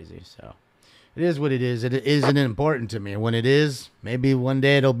anything crazy. So. It is what it is. It isn't important to me. When it is, maybe one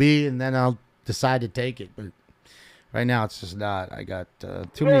day it'll be, and then I'll decide to take it. But right now, it's just not. I got too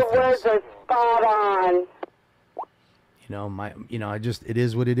many things. It was a spot on. It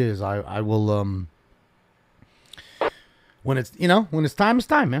is what it is. I will. When it's time, it's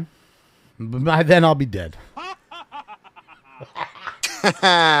time, man. But by then, I'll be dead.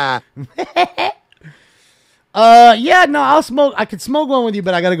 Yeah, no, I'll smoke. I could smoke one with you,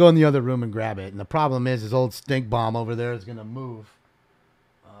 but I got to go in the other room and grab it. And the problem is, this old stink bomb over there is going to move.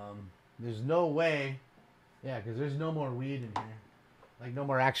 There's no way. Yeah, because there's no more weed in here. Like, no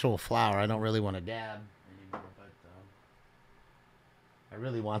more actual flour. I don't really want to dab anymore, but I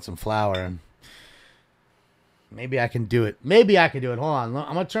really want some flour. And maybe I can do it. Hold on.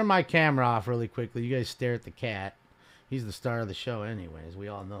 I'm going to turn my camera off really quickly. You guys stare at the cat. He's the star of the show anyways. We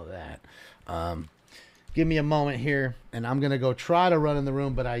all know that. Give me a moment here, and I'm going to go try to run in the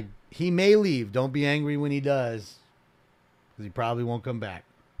room, but he may leave. Don't be angry when he does, because he probably won't come back.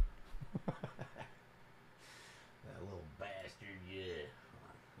 That little bastard, yeah.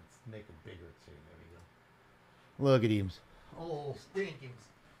 Let's make it bigger, too. There we go. Look at him. Oh, stinkings.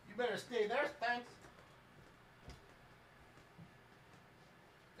 You better stay there, Stinks.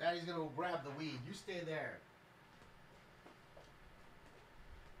 Daddy's going to grab the weed. You stay there.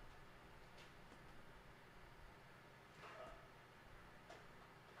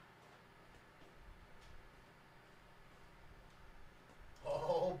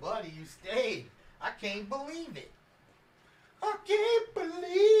 buddy, you stayed. I can't believe it. I can't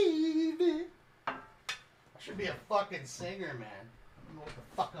believe it. I should be a fucking singer, man. I don't know what the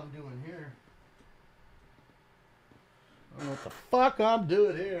fuck I'm doing here. I don't know what the fuck I'm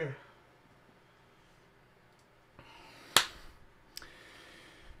doing here.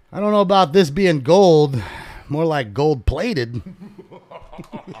 I don't know about this being gold. More like gold plated.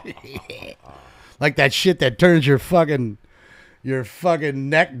 Like that shit that turns your fucking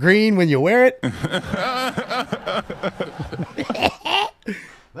neck green when you wear it.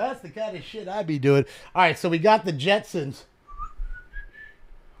 That's the kind of shit I'd be doing. All right, so we got the Jetsons.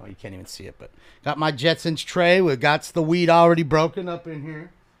 Oh, you can't even see it, but got my Jetsons tray. We got the weed already broken up in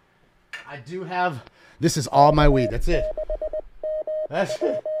here. I do have, this is all my weed. That's it. That's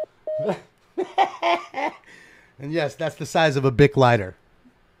it. And yes, that's the size of a Bic lighter.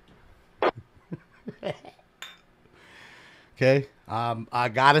 Okay. I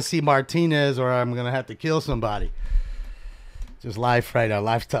gotta see Martinez or I'm gonna have to kill somebody. Just life right now.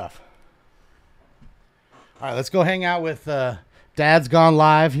 Life's tough. All right, let's go hang out with Dad's gone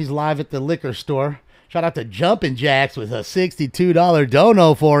live. He's live at the liquor store. Shout out to Jumpin' Jacks with a $62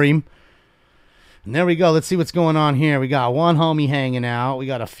 dono for him. And there we go. Let's see what's going on here. We got one homie hanging out. We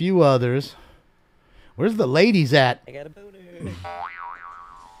got a few others. Where's the ladies at? I got a boner.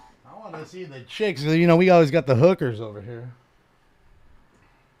 I want to see the chicks. You know, we always got the hookers over here.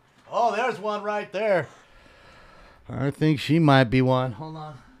 Oh, there's one right there. I think she might be one. Hold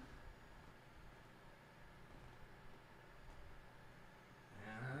on.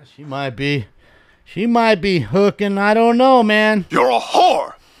 She might be. She might be hooking. I don't know, man. You're a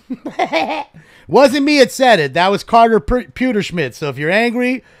whore. Wasn't me that said it. That was Carter Pewterschmidt. So if you're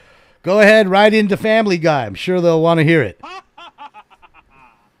angry, go ahead, write into Family Guy. I'm sure they'll want to hear it.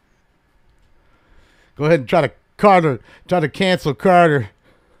 Go ahead and try to cancel Carter.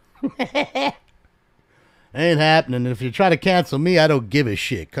 Ain't happening. If you try to cancel me, I don't give a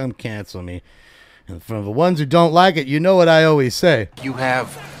shit. Come cancel me. And for the ones who don't like it, you know what I always say. You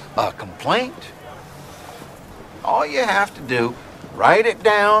have a complaint? All you have to do, write it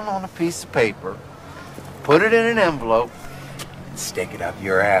down on a piece of paper, put it in an envelope, and stick it up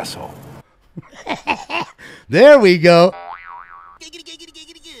your asshole. There we go.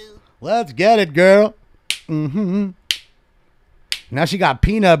 Let's get it, girl. Mm-hmm. Now she got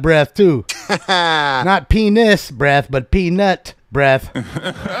peanut breath, too. Not penis breath, but peanut breath.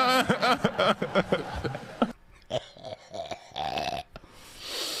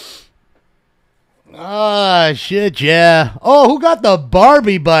 Ah, shit, yeah. Oh, who got the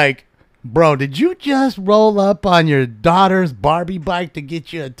Barbie bike? Bro, did you just roll up on your daughter's Barbie bike to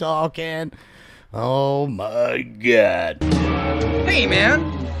get you a tall can? Oh, my God. Hey,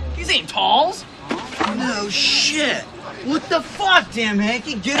 man. These ain't talls. No shit. What the fuck, damn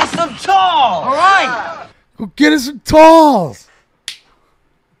Hanky? Get us some talls. All right. Go get us some talls.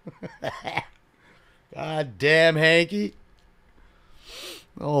 God damn, Hanky.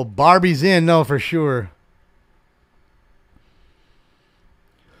 Oh, Barbie's in, no, for sure.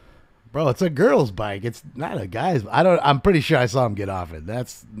 Bro, it's a girl's bike. It's not a guy's. I'm pretty sure I saw him get off it.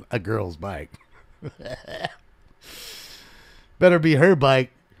 That's a girl's bike. Better be her bike.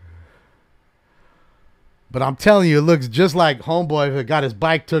 But I'm telling you, it looks just like homeboy who got his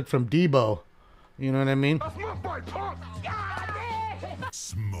bike took from Debo. You know what I mean? That's my bike, punk.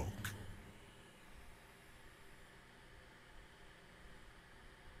 Smoke.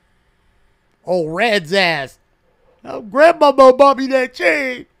 Oh, Red's ass. Oh, Grandmama bought me that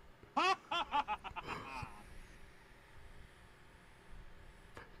chain.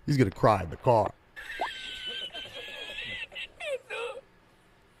 He's going to cry in the car.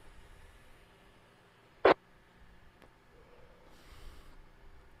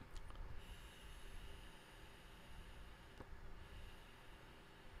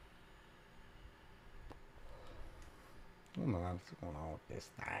 Come on, what's going on with this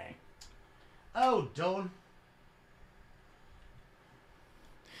thing? Oh, Dawn.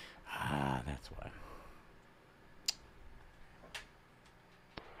 Ah, that's why.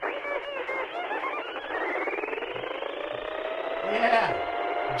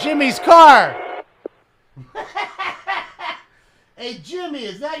 Yeah. Jimmy's car. Hey, Jimmy,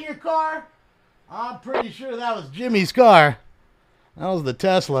 is that your car? I'm pretty sure that was Jimmy's car. That was the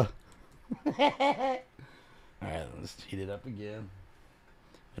Tesla. All right, let's heat it up again.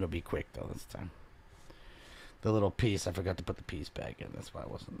 It'll be quick, though, this time. The little piece, I forgot to put the piece back in. That's why I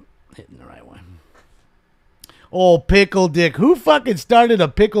wasn't hitting the right one. Oh, Pickle Dick. Who fucking started a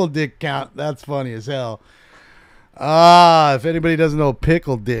Pickle Dick count? That's funny as hell. Ah, if anybody doesn't know who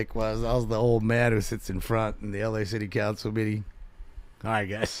Pickle Dick was, that was the old man who sits in front in the LA City Council meeting. All right,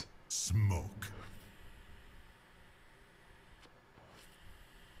 guys. Smoke.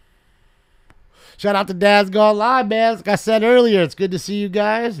 Shout out to Dad's Gone Live, man. Like I said earlier, it's good to see you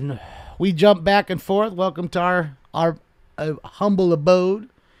guys. And we jump back and forth. Welcome to our humble abode.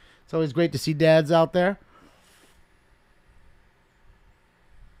 It's always great to see dads out there.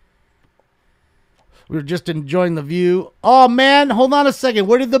 We were just enjoying the view. Oh, man, hold on a second.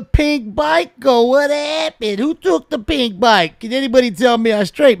 Where did the pink bike go? What happened? Who took the pink bike? Can anybody tell me? I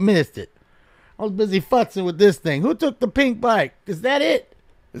straight missed it. I was busy futzing with this thing. Who took the pink bike? Is that it?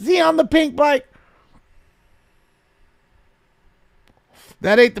 Is he on the pink bike?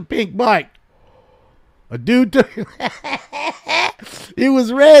 That ain't the pink bike. A dude took it. It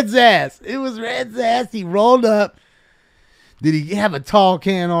was Red's ass. It was Red's ass. He rolled up. Did he have a tall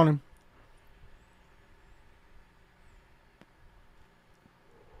can on him?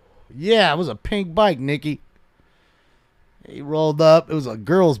 Yeah, it was a pink bike, Nikki. He rolled up. It was a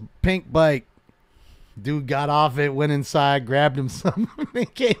girl's pink bike. Dude got off it, went inside, grabbed him some,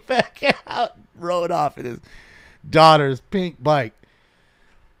 and came back out, rode off in his daughter's pink bike.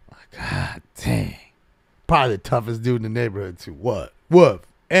 God dang. Probably the toughest dude in the neighborhood, too. What? What?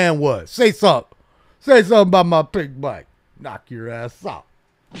 And what? Say something. Say something about my pink bike. Knock your ass out.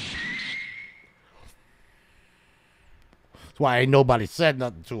 That's why ain't nobody said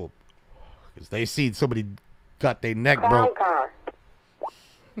nothing to him. Because they seen somebody got their neck broke.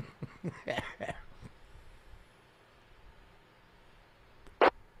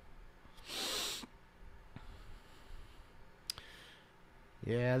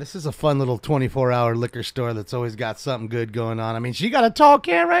 Yeah, this is a fun little 24-hour liquor store that's always got something good going on. I mean, she got a tall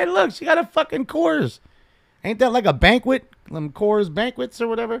can, right? Look, she got a fucking Coors. Ain't that like a banquet? Them Coors banquets or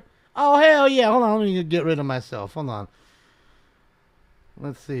whatever? Oh, hell yeah. Hold on, let me get rid of myself. Hold on.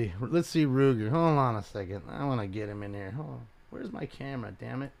 Let's see. Let's see Ruger. Hold on a second. I want to get him in here. Hold on. Where's my camera,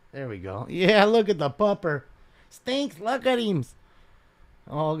 damn it? There we go. Yeah, look at the pupper. Stinks. Look at him.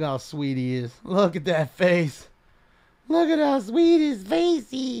 Oh, look how sweet he is. Look at that face. Look at how sweet his face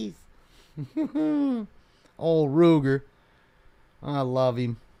is. Old Ruger. I love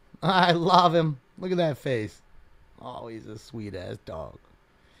him. I love him. Look at that face. Oh, he's a sweet-ass dog.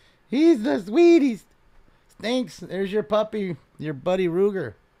 He's the sweetest. Stinks. There's your puppy. Your buddy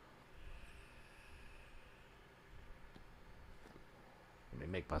Ruger. Let me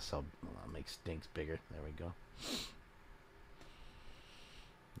make myself... I'll make Stinks bigger. There we go.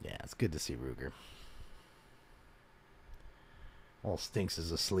 Yeah, it's good to see Ruger. All Stinks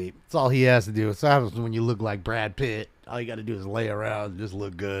is asleep. That's all he has to do. It's happens when you look like Brad Pitt. All you got to do is lay around and just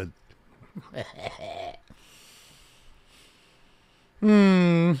look good.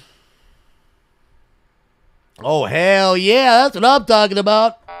 Oh, hell yeah. That's what I'm talking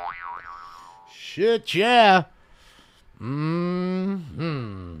about. Shit, yeah. Selling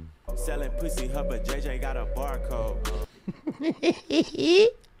pussy, but JJ got a barcode.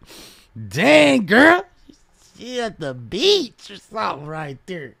 Dang, girl. She at the beach or something right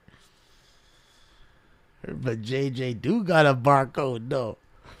there. But JJ do got a barcode, though.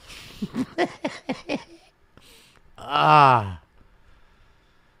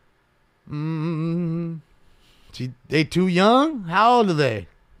 They too young? How old are they?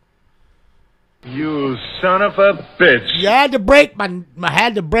 You son of a bitch. You had to break my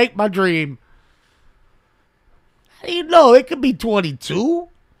dream. How do you know? It could be 22.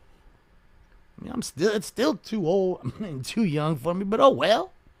 I mean, it's still too old. I mean, too young for me, but oh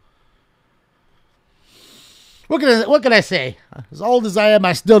well. What can I say? As old as I am,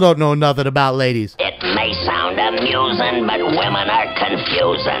 I still don't know nothing about ladies. It may sound amusing, but women are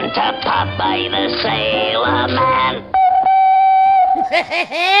confusing to Popeye the Sailor Man.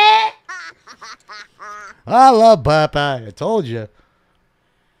 I love Popeye. I told you.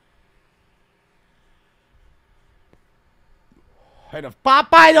 And if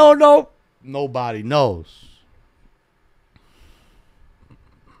Popeye don't know, nobody knows.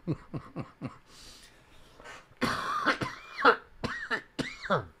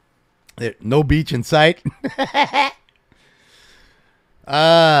 No beach in sight.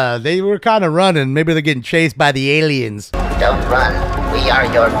 They were kind of running. Maybe they're getting chased by the aliens. Don't run. We are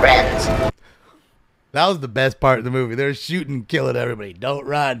your friends. That was the best part of the movie. They're shooting and killing everybody. Don't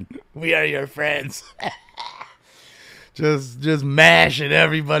run. We are your friends. Just mashing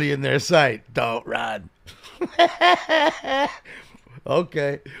everybody in their sight. Don't run.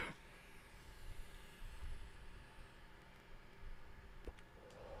 Okay.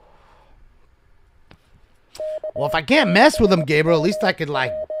 Well, if I can't mess with him, Gabriel, at least I could,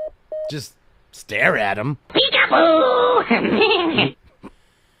 like, just stare at him. Peekaboo!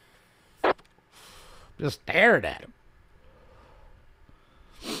 Just staring at him.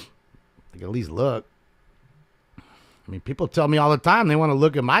 Like, at least look. I mean, people tell me all the time they want to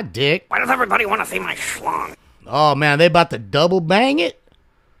look at my dick. Why does everybody want to see my schlong? Oh, man, they about to double bang it?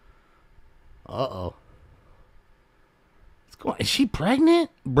 Uh-oh. What's going on? Is she pregnant?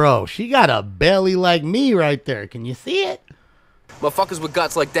 Bro, she got a belly like me right there. Can you see it? Motherfuckers with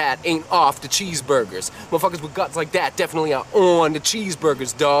guts like that ain't off the cheeseburgers. Motherfuckers with guts like that definitely are on the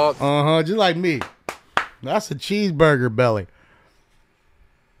cheeseburgers, dog. Uh-huh, just like me. That's a cheeseburger belly.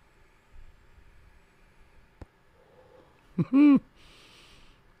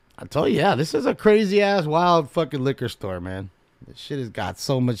 I told you, yeah, this is a crazy-ass, wild fucking liquor store, man. This shit has got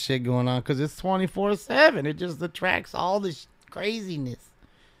so much shit going on because it's 24/7. It just attracts all this craziness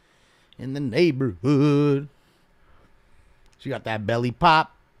in the neighborhood. She got that belly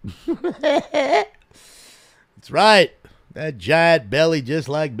pop. That's right. That giant belly just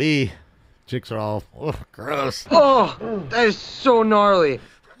like me. Chicks are all, oh, gross. Oh, that is so gnarly.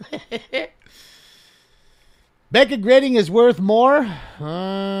 Becca grading is worth more.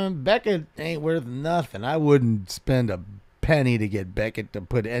 Becca ain't worth nothing. I wouldn't spend a penny to get Beckett to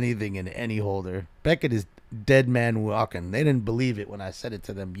put anything in any holder. Beckett is dead man walking. They didn't believe it when I said it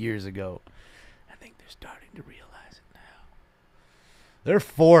to them years ago. I think they're starting to realize it now. They're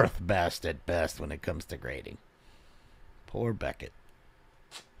fourth best at best when it comes to grading. Poor Beckett.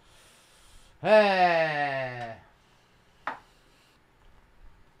 Hey.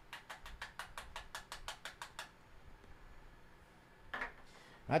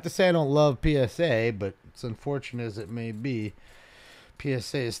 Not to say I don't love PSA, but it's unfortunate as it may be,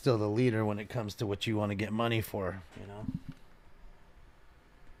 PSA is still the leader when it comes to what you want to get money for, you know.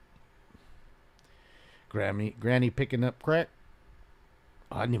 Granny picking up crack.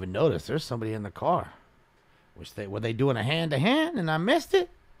 Oh, I didn't even notice. There's somebody in the car. Were they doing a hand-to-hand and I missed it?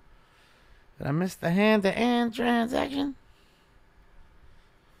 Did I miss the hand-to-hand transaction?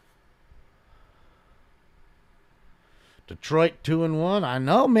 Detroit 2-1. I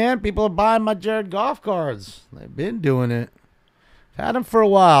know, man. People are buying my Jared Goff cards. They've been doing it. I've had them for a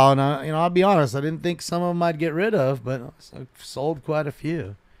while, and I'll be honest. I didn't think some of them I'd get rid of, but I've sold quite a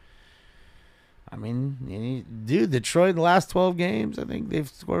few. I mean, dude, Detroit the last 12 games, I think they've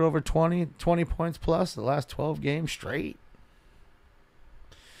scored over 20 points plus the last 12 games straight.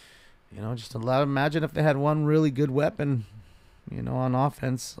 Just imagine if they had one really good weapon, on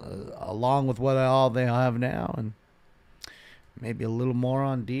offense, along with what all they have now, and maybe a little more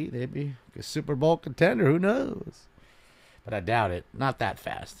on D. They'd be a Super Bowl contender. Who knows? But I doubt it. Not that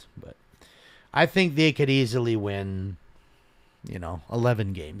fast. But I think they could easily win,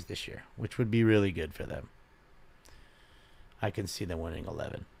 11 games this year, which would be really good for them. I can see them winning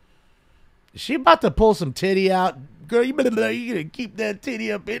 11. Is she about to pull some titty out? Girl, you going to keep that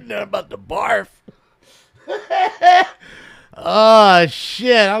titty up in there. I'm about to barf. Oh,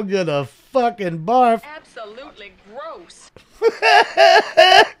 shit. I'm going to fucking barf. Absolutely gross.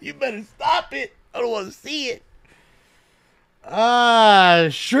 You better stop it. I don't want to see it.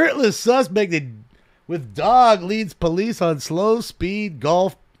 Shirtless suspect with dog leads police on slow speed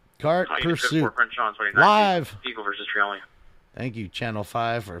golf cart pursuit. Live. Eagle versus Trioli. Thank you, Channel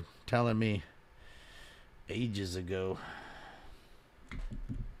 5, for telling me ages ago. You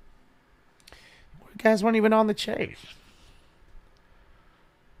guys weren't even on the chase.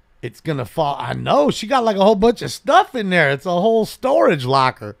 It's going to fall. I know. She got like a whole bunch of stuff in there. It's a whole storage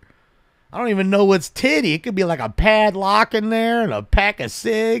locker. I don't even know what's titty. It could be like a padlock in there and a pack of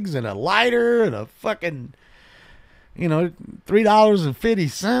cigs and a lighter and a fucking,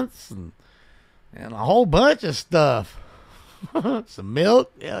 $3.50 and a whole bunch of stuff. Some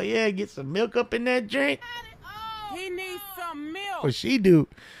milk. Hell yeah. Get some milk up in that drink. He needs some milk. What she do?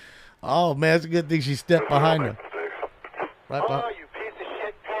 Oh, man. It's a good thing she stepped behind her. Right behind. You piece of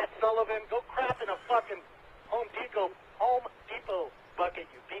shit, Pat Sullivan. Go crap in a fucking Home Depot bucket,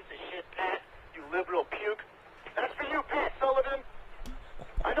 you piece of shit, Pat. You liberal puke. That's for you, Pat Sullivan.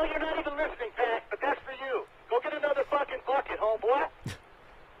 I know you're not even listening, Pat, but that's for you. Go get another fucking bucket, homeboy.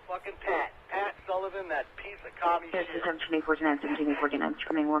 Fucking Pat. Pat Sullivan, that piece of commie shit. This is 1749, 1749,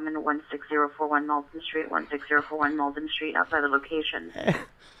 screaming woman, 16041 Malden Street, 16041 Malden Street, outside the location.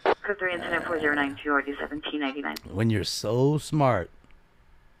 Code 3 incident 4092, RD 1799. When you're so smart,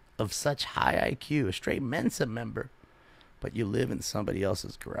 of such high IQ, a straight Mensa member, but you live in somebody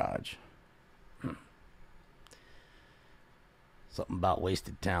else's garage. Something about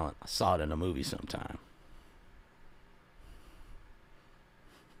wasted talent. I saw it in a movie sometime.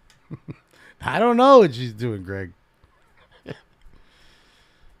 I don't know what she's doing, Greg.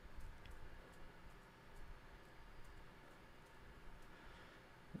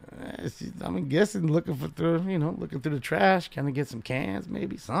 I'm guessing looking through the trash, kind of get some cans,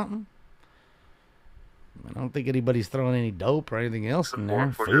 maybe something. I don't think anybody's throwing any dope or anything else in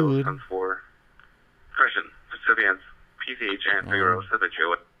there. 440 Food. 4. Correction. Recipients. PCH and Figaro. Suspect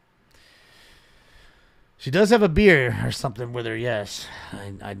Joe. She does have a beer or something with her, yes.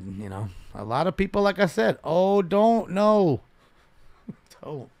 I you know, a lot of people, like I said, don't know.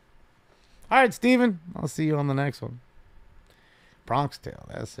 Don't. All right, Steven. I'll see you on the next one. Bronx Tale.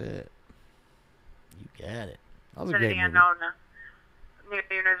 That's it. You got it. That was a great movie. Unknown. New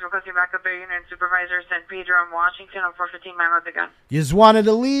units requesting backup air unit supervisor San Pedro in Washington on 415 man with the gun. You just wanted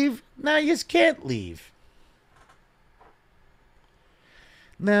to leave? Now you just can't leave.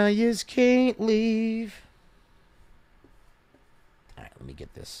 Now you just can't leave. All right, let me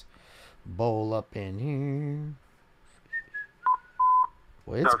get this bowl up in here.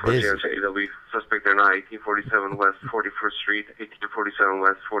 Boy, it's busy. AW. Suspect there now, 1847 West 41st Street, 1847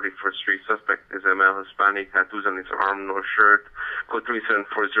 West 41st Street. Suspect is a male Hispanic, tattoos on his arm, no shirt. Code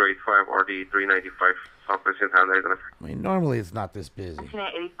 374085, RD 395, Southwest Town. I mean, normally it's not this busy.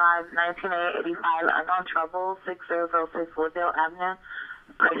 1985, unknown trouble, 6006 Wooddale Avenue.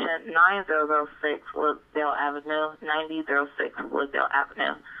 Patient 9006 Wooddale Avenue, 9006 Wooddale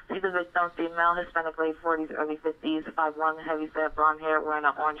Avenue. See the victim, female, Hispanic, late 40s, early 50s, 5'1", heavy set, blonde hair, wearing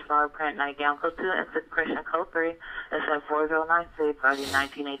an orange flower print nightgown. Code 2, instant Christian. Code 3, instant 4096, early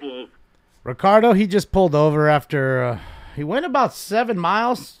 1988. Ricardo, he just pulled over after, he went about 7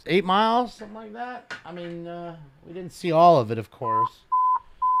 miles, 8 miles, something like that. I mean, we didn't see all of it, of course.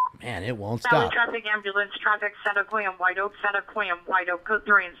 Man, it won't Valley stop. traffic, ambulance traffic, Santa Queen, White Oak, Code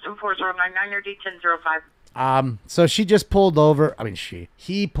 3, instant 4099, or D1005. So she just pulled over. I mean,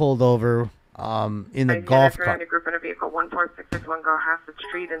 he pulled over, in the golf cart. A group in a vehicle 14661 go Hassett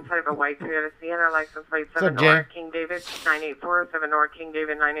Street inside of a white Toyota Sienna, license plate What's up, 7 Jay? Nora King David 984, 7 Nora King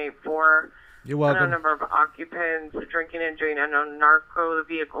David 984. You're welcome. Unknown number of occupants drinking and doing unknown narco. The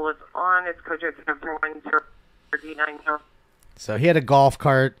vehicle is on. It's code 410D90. So he had a golf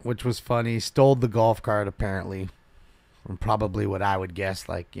cart, which was funny. Stole the golf cart, apparently. From probably what I would guess,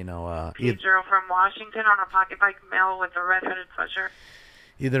 like, you know, Pedro from Washington on a pocket bike male with a red hooded sweatshirt.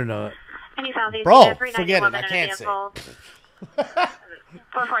 either no. Bro, forget it. I can't say.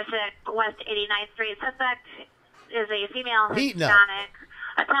 446 West 89th Street. Suspect is a female Beaten up. Hispanic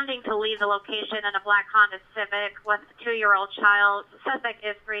attempting to leave the location in a black Honda Civic with a 2-year-old child. Suspect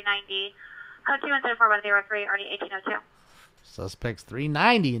is 390. Code 2 and 4103, already 1802. Suspect's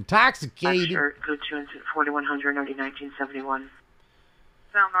 390, intoxicated. Sure, code 2 and 4100, already 1971.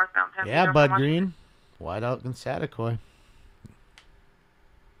 South northbound 10. Yeah, Bud Green. White out in Satakoy.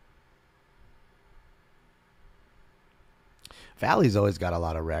 Valley's always got a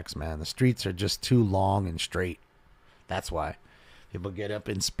lot of wrecks, man. The streets are just too long and straight. That's why. People get up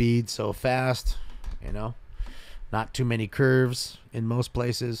in speed so fast, you know. Not too many curves in most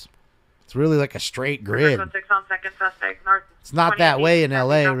places. It's really like a straight grid. 6 on second suspect, north. It's not that way in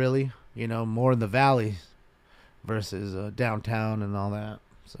LA, really. You know, more in the valley versus downtown and all that.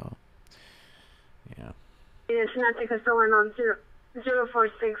 So, yeah. It's Nancy stolen on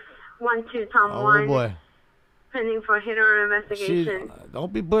 04612 Tom Oh, 1. boy. Pending for hit or investigation.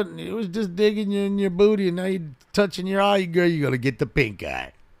 Don't be putting, it was just digging you in your booty and now you're touching your eye, girl. You're going to get the pink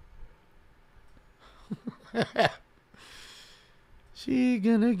eye. She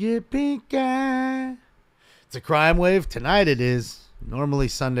gonna get pink eye. It's a crime wave. Tonight it is. Normally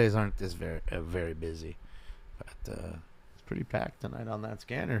Sundays aren't this very busy. But it's pretty packed tonight on that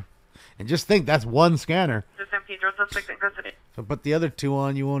scanner. And just think, that's one scanner. San Pedro suspect in custody. So put the other two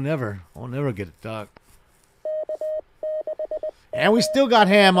on, you won't never get it stuck. And we still got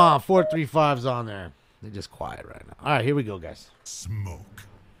ham on. 435's on there. They're just quiet right now. All right, here we go, guys. Smoke.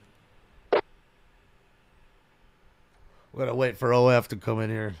 We're going to wait for OF to come in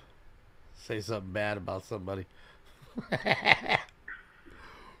here. Say something bad about somebody.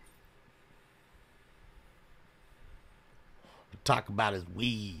 Talk about his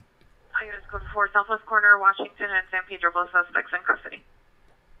weed. I just go for Southwest Corner, Washington, and San Pedro, both suspects in custody.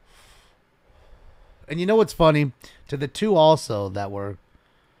 And you know what's funny? To the two also that were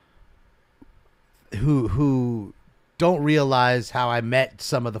who don't realize how I met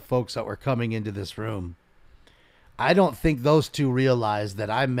some of the folks that were coming into this room. I don't think those two realized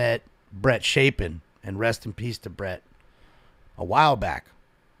that I met Brett Chapin, and rest in peace to Brett, a while back.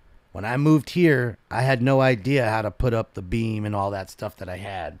 When I moved here, I had no idea how to put up the beam and all that stuff that I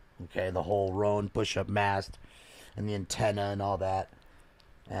had. Okay, the whole Rowan push-up mast and the antenna and all that.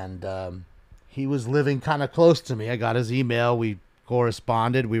 And he was living kind of close to me. I got his email. We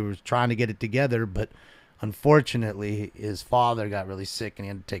corresponded. We were trying to get it together, but unfortunately, his father got really sick and he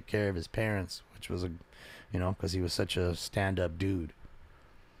had to take care of his parents, which was because he was such a stand-up dude.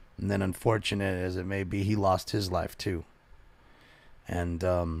 And then, unfortunate as it may be, he lost his life too. And,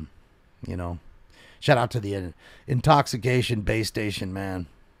 you know, shout out to the intoxication base station, man.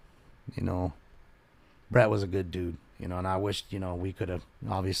 You know, Brett was a good dude, you know, and I wished, you know, we could have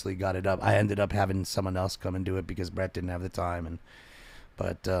obviously got it up. I ended up having someone else come and do it because Brett didn't have the time.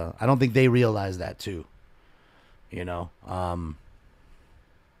 But I don't think they realized that too. You know,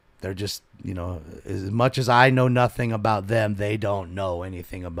 they're just, you know, as much as I know nothing about them, they don't know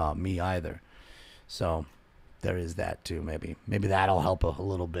anything about me either. So there is that too. Maybe that'll help a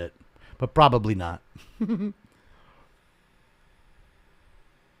little bit, but probably not.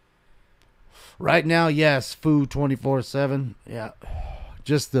 Right now, yes, food 24/7. Yeah,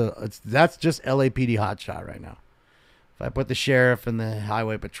 that's just LAPD hotshot right now. If I put the sheriff and the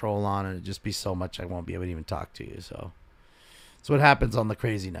highway patrol on, it'd just be so much I won't be able to even talk to you. So that's what happens on the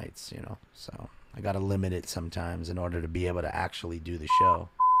crazy nights, you know. So I got to limit it sometimes in order to be able to actually do the show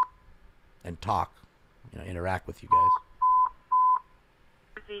and talk, you know, interact with you guys.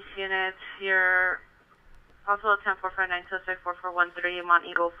 These units, your possible 10-459-264-413, Mont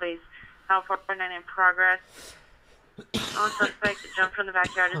Eagle, please. Now 449 in progress. One suspect jumped from the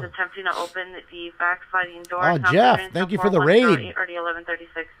backyard is attempting to open the backsliding door. Oh, Jeff, thank you for the raid.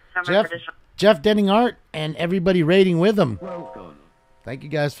 1136. Jeff Denning Art and everybody raiding with him. Thank you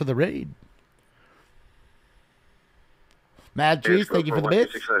guys for the raid. Mad Trees, thank you for the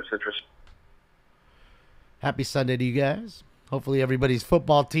bits. Happy Sunday to you guys. Hopefully everybody's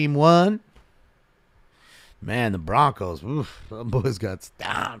football team won. Man, the Broncos, oof, them boys got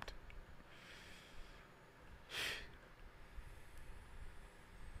stomped.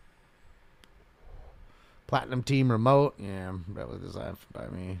 Platinum Team remote. Yeah, that was designed by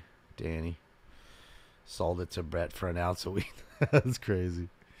me. Danny. Sold it to Brett for an ounce of weed. That's crazy.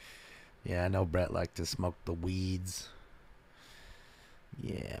 Yeah, I know Brett liked to smoke the weeds.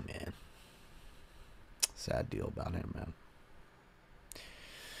 Yeah, man. Sad deal about him, man.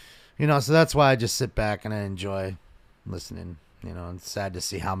 You know, so that's why I just sit back and I enjoy listening. You know, it's sad to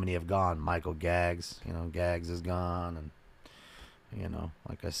see how many have gone. Michael Gaggs, you know, Gaggs is gone. And, you know,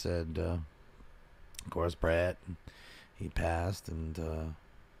 like I said, of course, Brett, he passed. And,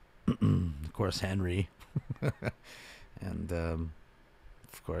 of course, Henry. And, of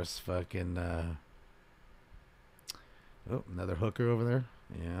course, fucking, oh, another hooker over there.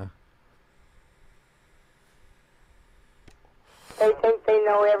 Yeah. They think they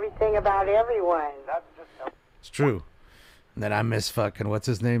know everything about everyone. It's true. And then I miss fucking, what's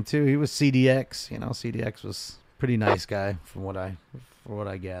his name too? He was CDX. You know, CDX was a pretty nice guy from what I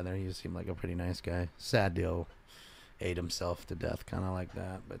gather. He seemed like a pretty nice guy. Sad deal. Ate himself to death, kind of like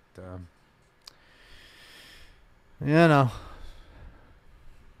that. But, you know.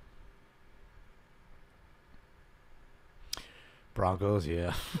 Broncos,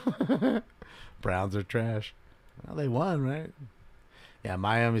 yeah. Browns are trash. Well, they won, right? Yeah,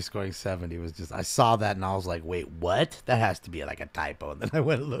 Miami scoring 70 was just... I saw that and I was like, wait, what? That has to be like a typo. And then I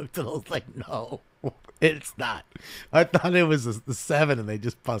went and looked and I was like, no, it's not. I thought it was the 7 and they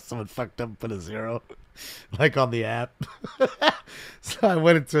just someone fucked up and put a 0. Like on the app. So I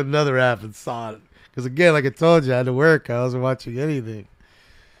went into another app and saw it. Because again, like I told you, I had to work. I wasn't watching anything.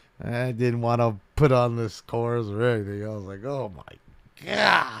 I didn't want to put on the scores or anything. I was like, oh my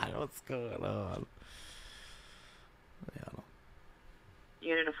God, what's going on?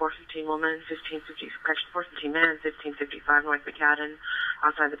 Unit of 415 woman, 1550, correction, 415 man, 1555 North McAdden.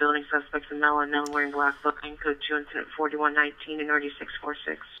 Outside the building, suspects in male unknown wearing black booking, code 2 incident 4119 and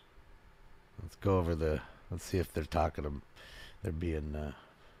 3646. Let's go over let's see if they're they're being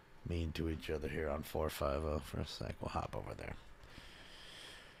mean to each other here on 450 for a sec. We'll hop over there.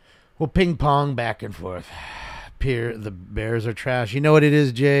 We'll ping pong back and forth. The Bears are trash. You know what it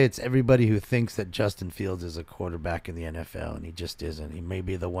is, Jay? It's everybody who thinks that Justin Fields is a quarterback in the NFL, and he just isn't. He may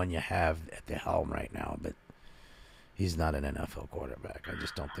be the one you have at the helm right now, but he's not an NFL quarterback. I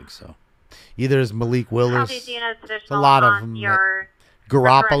just don't think so. Either is Malik Willis. There's a lot of them.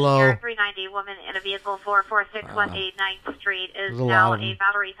 Garoppolo. 390 woman in a vehicle 44618 9th Street is now a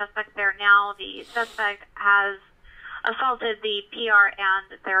battery suspect there. Now the suspect has assaulted the PR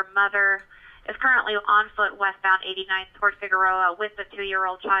and their mother. Is currently on foot westbound 89th toward Figueroa with the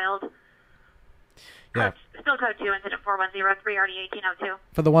 2-year-old child. Yeah. Still code 2, incident 4103, RD 1802.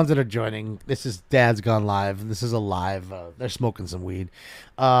 For the ones that are joining, this is Dad's Gone Live. This is a live, they're smoking some weed.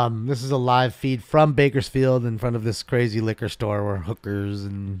 This is a live feed from Bakersfield in front of this crazy liquor store where hookers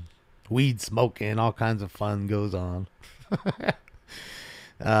and weed smoking, all kinds of fun goes on.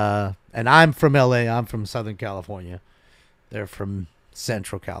 And I'm from LA. I'm from Southern California. They're from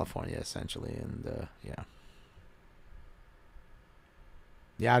Central California, essentially, and yeah.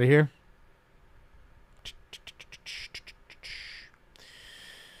 You out of here?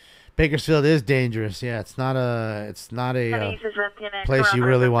 Bakersfield is dangerous. Yeah, it's not a place you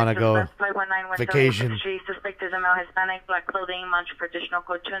really want to go vacation. Suspect is a male Hispanic, black clothing, munch for additional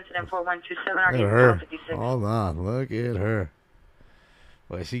code 2 incident 4127. Look at her. Hold on. Look at her.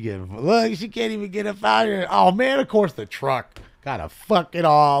 Well, she can't even get up out here. Oh, man, of course the truck. Gotta fuck it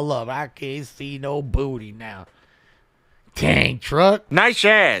all up. I can't see no booty now. Dang, truck. Nice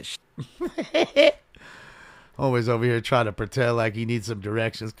ass. Always over here trying to pretend like he needs some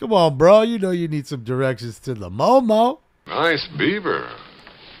directions. Come on, bro. You know you need some directions to the Momo. Nice beaver.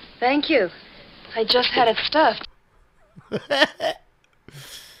 Thank you. I just had it stuffed.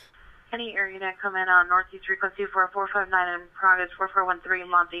 Any area that come in on Northeast frequency 4459 and progress 4413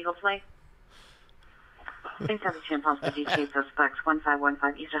 Mont Eagle Play. 17 Pulse 50 suspects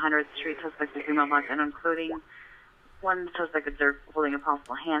 1515 East 100th Street. Suspects are female black and including one suspect observed holding a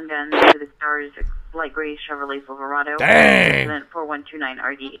possible handgun to the stars light gray Chevrolet Silverado. Dang! 4129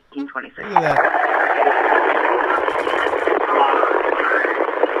 RD 1826. Look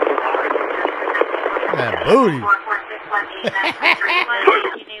at that booty.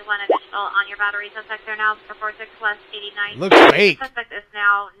 On your battery, suspect there now, 46 West 89. Looks fake. Suspect is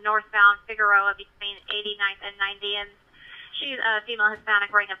now northbound Figueroa between 89th and 90th. She's a female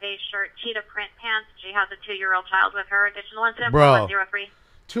Hispanic wearing a beige shirt, cheetah print pants. She has a 2-year-old child with her. Additional incident 4103.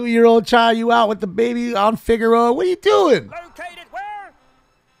 2-year-old child, you out with the baby on Figueroa? What are you doing? Located where?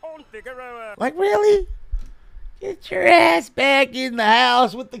 On Figueroa. Like, really? Get your ass back in the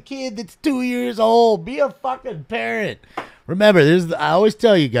house with the kid that's 2 years old. Be a fucking parent. Remember, I always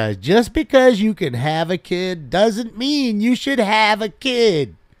tell you guys, just because you can have a kid doesn't mean you should have a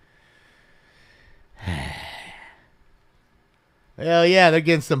kid. Hell yeah, they're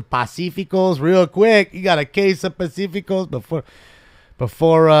getting some Pacificos real quick. You got a case of Pacificos before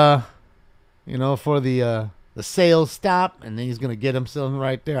for the sales stop, and then he's gonna get himself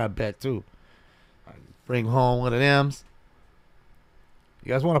right there, I bet too. Bring home one of them's.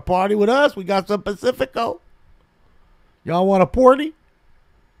 You guys want to party with us? We got some Pacifico. Y'all want a party?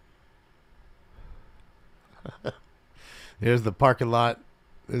 Here's the parking lot.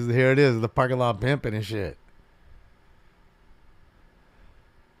 Here it is, the parking lot pimping and shit.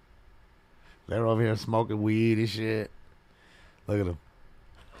 They're over here smoking weed and shit. Look at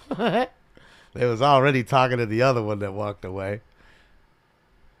them. They was already talking to the other one that walked away.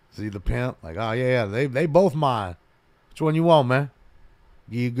 See the pimp? Like, oh yeah, they both mine. Which one you want, man?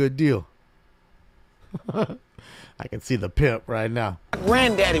 Give you a good deal. I can see the pimp right now.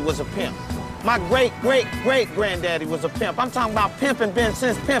 Granddaddy was a pimp. My great-great-great-granddaddy was a pimp. I'm talking about pimping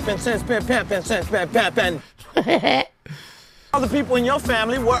since pimping. Other people in your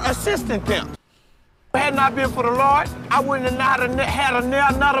family were assistant pimps. Had not been for the Lord, I wouldn't have had a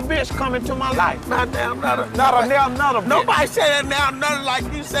nail nutter bitch come into my life. Not a nail nutter. Not a nail nutter bitch. Nobody say that nail nutter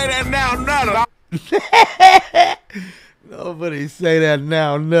like you say that nail nutter. Nobody say that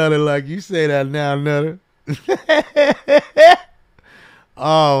now nutter like you say that now nutter.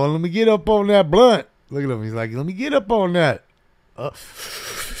 Oh, well, let me get up on that blunt. Look at him. He's like, let me get up on that. Yeah,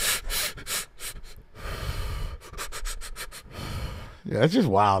 that's just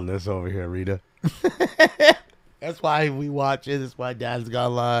wildness over here, Rita. That's why we watch it. That's why Dad's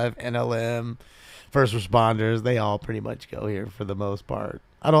Gone Live, NLM, First Responders. They all pretty much go here for the most part.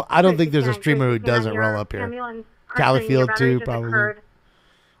 I don't think there's a streamer who doesn't roll up here. Califield too, probably.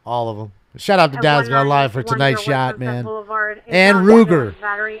 All of them. Shout out to Dad's Gone Live for tonight's shot, man. And Ruger.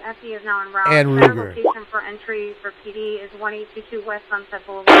 And Ruger. Location for entry for PD is 1822 West Sunset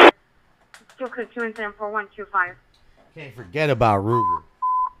Boulevard. Still code 2 incident 4125. Can't forget about Ruger.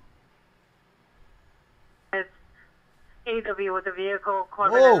 It's AW with the vehicle,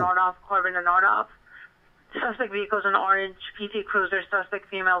 Corbin and Nordoff. Suspect vehicles in orange, PT Cruiser, suspect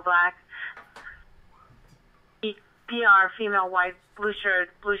female black. PR female white, blue shirt,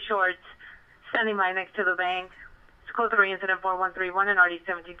 blue shorts, standing by next to the bank. It's code 3 incident 4131 and RD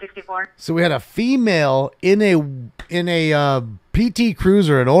 1764. So we had a female in a PT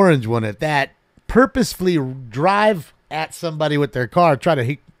Cruiser, an orange one at that, purposefully drive at somebody with their car, try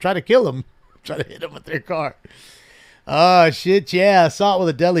to kill them, try to hit them with their car. Oh shit, yeah, assault with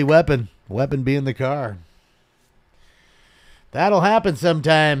a deadly weapon. Weapon being the car. That'll happen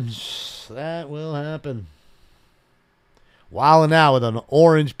sometimes. That will happen. Wilding out with an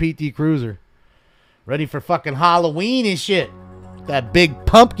orange PT Cruiser. Ready for fucking Halloween and shit. That big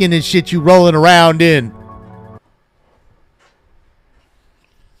pumpkin and shit you rolling around in.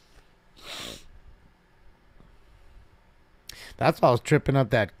 That's why I was tripping up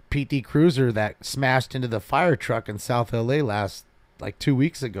that PT Cruiser that smashed into the fire truck in South LA last like 2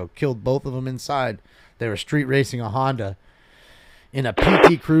 weeks ago. Killed both of them inside. They were street racing a Honda in a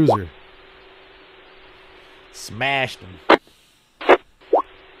PT Cruiser. Smashed them.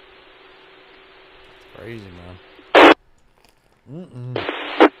 Crazy, man.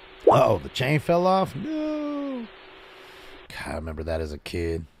 Uh-oh, the chain fell off? No. God, I remember that as a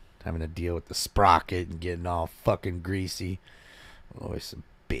kid. Having to deal with the sprocket and getting all fucking greasy. Always a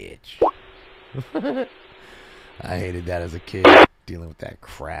bitch. I hated that as a kid, dealing with that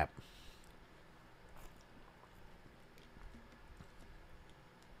crap.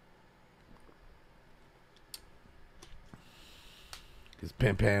 Because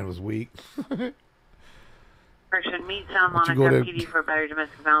Pimpan was weak. Correction, meet Sound Why don't Monica you go to- PD for battery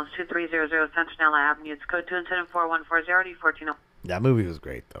domestic violence 2300 Centinela Avenue. It's code 2074140 D14. That movie was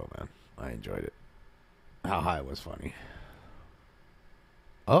great, though, man. I enjoyed it. How High was funny.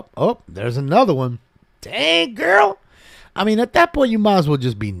 Oh, there's another one. Dang, girl. I mean, at that point, you might as well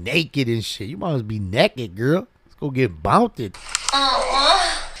just be naked and shit. You might as well be naked, girl. Let's go get bounted. That's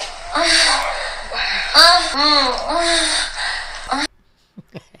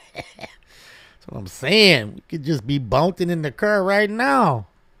what I'm saying. We could just be bouncing in the car right now.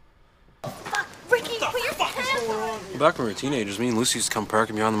 Ricky, put your hands on. Back when we were teenagers, me and Lucy used to come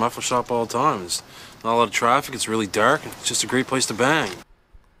parking behind the muffler shop all the time. There's not a lot of traffic. It's really dark. It's just a great place to bang.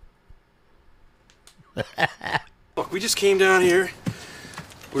 Look, we just came down here.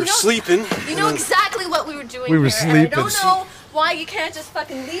 We were sleeping. You know exactly what we were doing We were here. And I sleeping. don't know why you can't just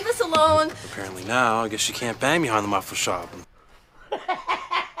fucking leave us alone. Apparently now, I guess you can't bang behind the muffler shop.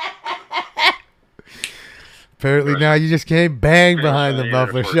 Apparently now you just can't bang behind the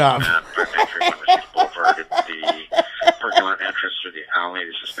muffler shop. Boulevard at the parking lot entrance to the alley.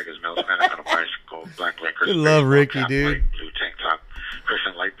 The suspect is male Hispanic on a bicycle, black liquor. I love Ricky, dude. Light blue tank top,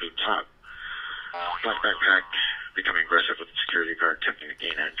 Christian light blue top, black backpack, becoming aggressive with the security guard, attempting to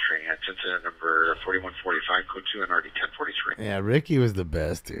gain entry. That's incident number 4145, code 2 NRD 1043. Yeah, Ricky was the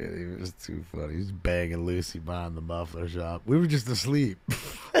best, dude. He was too funny. He was banging Lucy behind the muffler shop. We were just asleep.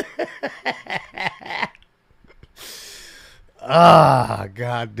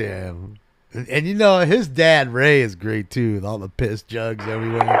 Goddamn. And you know, his dad, Ray, is great, too, with all the piss jugs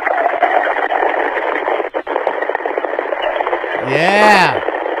everywhere. Yeah.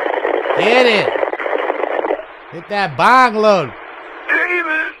 Hit it. Hit that bong load.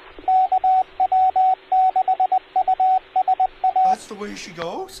 David! That's the way she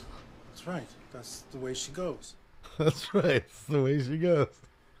goes? That's right. That's the way she goes. That's right. That's the way she goes.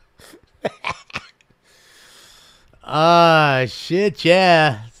 Ah, shit,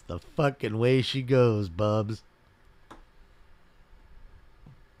 yeah. It's the fucking way she goes, Bubs.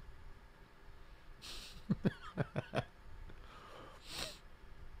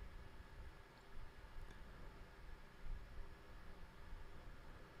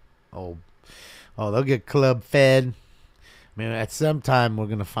 Oh, they'll get club fed. I mean, at some time we're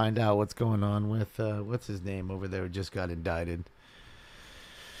gonna find out what's going on with what's his name over there who just got indicted.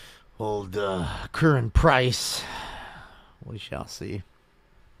 Old Curran Price. We shall see.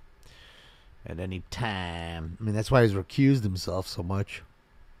 At any time. I mean, that's why he's recused himself so much.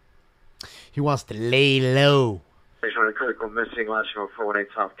 He wants to lay low. Patient with a critical missing, last year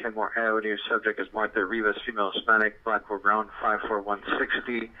 418 South Kenmore Avenue. Subject is Martha Rivas, female Hispanic, black or brown,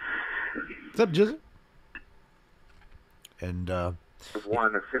 54160. What's up, Jizzle? And,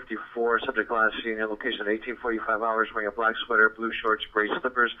 154, subject last seen at location 1845 hours, wearing a black sweater, blue shorts, gray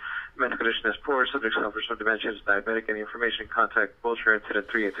slippers. Mental condition is poor. Subject suffers from dementia, is diabetic. Any information, contact Wilshire Incident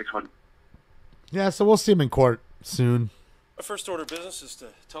 3861. yeah, so we'll see him in court soon. My first order of business is to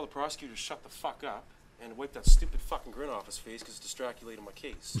tell the prosecutor to shut the fuck up and wipe that stupid fucking grin off his face because it's distraculating my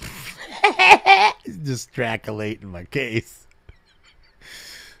case. He's distraculating my case.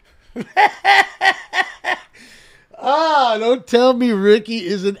 Don't tell me Ricky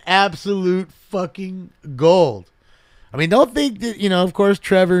is an absolute fucking gold. I mean, don't think that, you know, of course,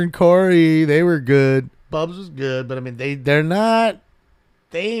 Trevor and Corey, they were good. Bubs was good, but I mean, they're not,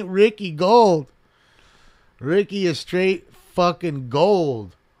 they ain't Ricky gold. Ricky is straight fucking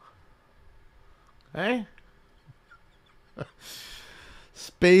gold. Hey?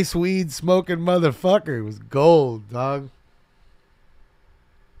 Space weed smoking motherfucker was gold, dog.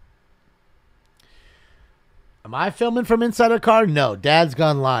 Am I filming from inside a car? No, Dad's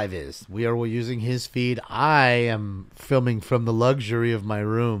Gone Live is. We are using his feed. I am filming from the luxury of my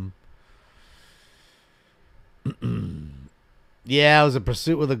room. Yeah, it was a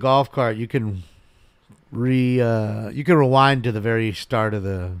pursuit with a golf cart. You can rewind to the very start of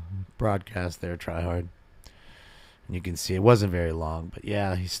the broadcast there, try hard. And you can see it wasn't very long, but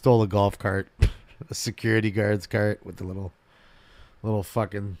yeah, he stole a golf cart, a security guard's cart with the little Little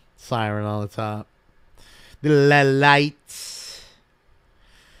fucking siren on the top. The lights.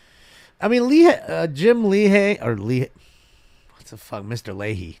 I mean, Jim Leahy, or what's the fuck? Mr.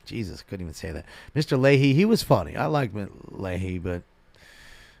 Leahy. Jesus, couldn't even say that. Mr. Leahy, he was funny. I like Leahy, but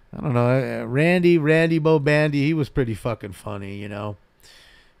I don't know. Randy Bo Bandy, he was pretty fucking funny, you know.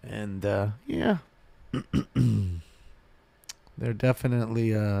 And, yeah. There's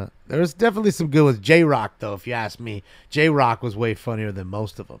definitely some good ones. J-Rock, though, if you ask me. J-Rock was way funnier than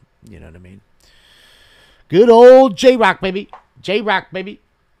most of them. You know what I mean? Good old J-Rock, baby. J-Rock, baby.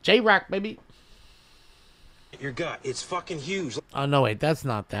 J-Rock, baby. Your gut, it's fucking huge. Oh, no, wait, that's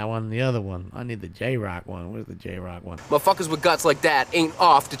not that one. The other one. I need the J-Rock one. Where's the J-Rock one? Motherfuckers with guts like that ain't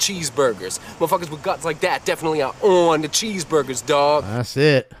off the cheeseburgers. Motherfuckers with guts like that definitely are on the cheeseburgers, dog. That's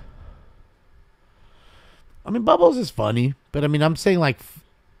it. I mean, Bubbles is funny, but I mean, I'm saying like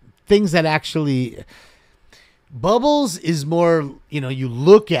things that actually. Bubbles is more, you know, you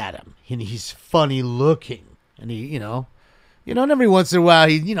look at him and he's funny looking, and he, you know, and every once in a while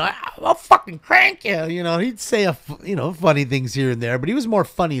he, you know, I'll fucking crank you, you know, he'd say funny things here and there, but he was more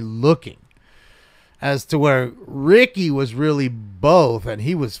funny looking, as to where Ricky was really both, and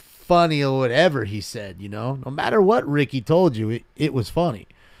he was funny or whatever he said, you know, no matter what Ricky told you, it was funny.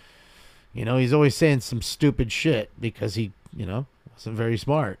 You know, he's always saying some stupid shit because he, you know, wasn't very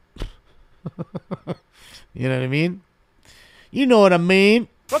smart. You know what I mean? You know what I mean?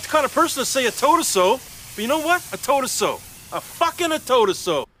 Not the kind of person to say I told her so, but you know what? I told her so. I fucking told her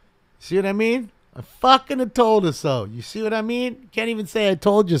so. See what I mean? I fucking told her so. You see what I mean? Can't even say I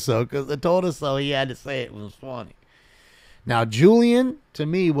told you so, because I told her so. He had to say it was funny. Now, Julian, to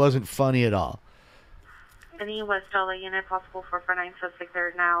me, wasn't funny at all. Any West LA unit possible for 49 suspect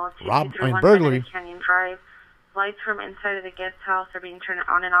there now. Burglary. Canyon Drive. Lights from inside of the guest house are being turned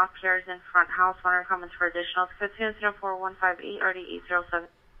on and off. PRs in front house. One comments for additional. Code 204-158 RD807.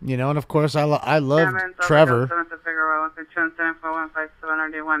 You know, and of course, I love Trevor.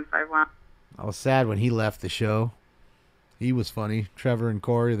 I was sad when he left the show. He was funny. Trevor and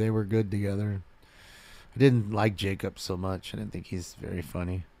Corey, they were good together. I didn't like Jacob so much. I didn't think he's very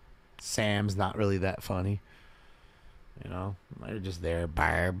funny. Sam's not really that funny. You know, they're just there.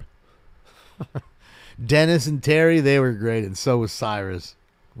 Barb. Dennis and Terry, they were great, and so was Cyrus.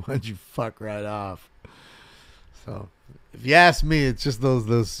 Why'd you fuck right off? So, if you ask me, it's just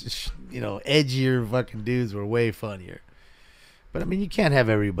those you know, edgier fucking dudes were way funnier. But I mean, you can't have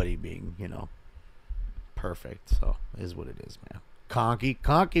everybody being, you know, perfect. So, it is what it is, man.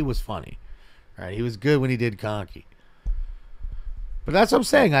 Conky was funny. Right? He was good when he did Conky. But that's what I'm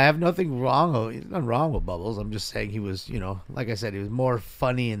saying. I have nothing wrong. There's nothing wrong with Bubbles. I'm just saying he was, you know, like I said, he was more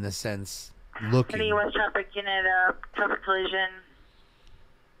funny in the sense looking. Any West traffic unit, traffic collision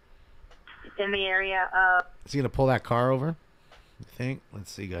in the area of. Is he gonna pull that car over? You think?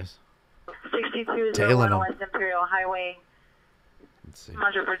 Let's see, guys. 6201 West Imperial Highway. Let's see.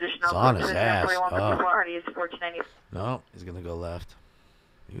 100 for additional. It's on his ass. Oh. No, he's gonna go left.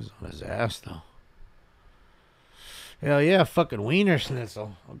 He was on his ass though. Hell yeah, fucking wiener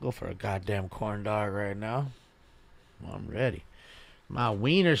schnitzel. I'll go for a goddamn corn dog right now. I'm ready. My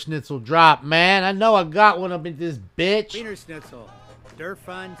wiener schnitzel drop, man. I know I got one up in this bitch. Wiener schnitzel. Dirt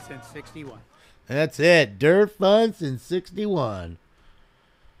fun since 61. That's it. Dirt fun since 61. You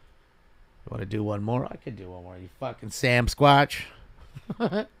want to do one more? I could do one more. You fucking Sam Squatch.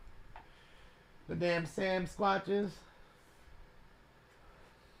 The damn Sam Squatches.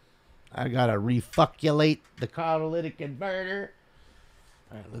 I gotta refucculate the catalytic converter.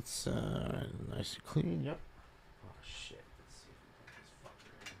 All right, let's nice and clean. Yep. Oh shit. Let's see if we can get this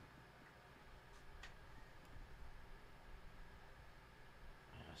fucker in.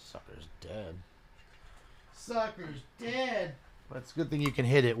 Yeah, sucker's dead. Sucker's dead. But it's a good thing you can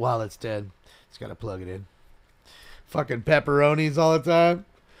hit it while it's dead. Just gotta plug it in. Fucking pepperonis all the time.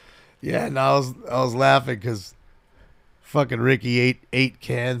 Yeah, and I was laughing because fucking Ricky ate 8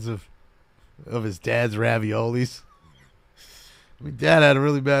 cans of his dad's raviolis. I mean, Dad had a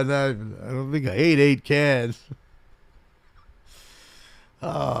really bad night. I don't think I ate 8 cans.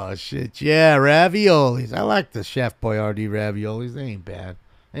 Oh, shit. Yeah, raviolis. I like the Chef Boyardee raviolis. They ain't bad.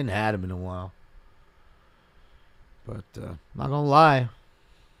 I hadn't had them in a while. But, not gonna lie.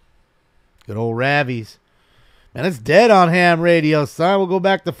 Good old Ravies. Man, it's dead on ham radio, son. We'll go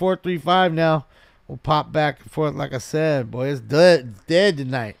back to 435 now. We'll pop back and forth like I said. Boy, it's dead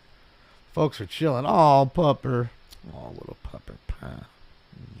tonight. Folks are chilling. Oh, pupper. Oh, little pupper. Pie.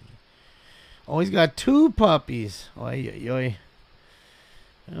 Oh, he's got 2 puppies. Oy, oy, oy.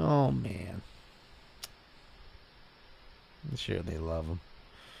 Oh, man. I'm sure they love him.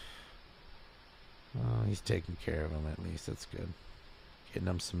 Oh, he's taking care of them at least. That's good. Getting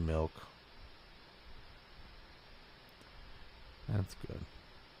them some milk. That's good.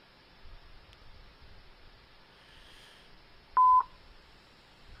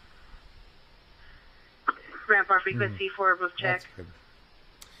 Rampart frequency for roof check. That's good.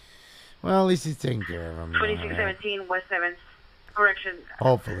 Well, at least he's taking care of them. 2617 West 7th. Correction.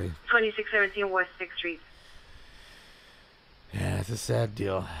 Hopefully. 2617 West 6th Street. Yeah, it's a sad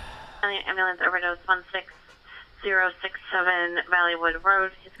deal. Ambulance overdose 16067 Valleywood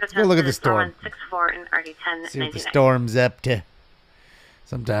Road. Let's go look at the storm. 164 and RD10. See what the storm's up to.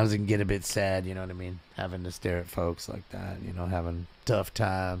 Sometimes it can get a bit sad, you know what I mean? Having to stare at folks like that, you know, having tough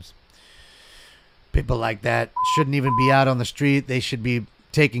times. People like that shouldn't even be out on the street. They should be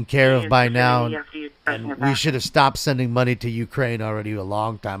taken care of by now. And we should have stopped sending money to Ukraine already a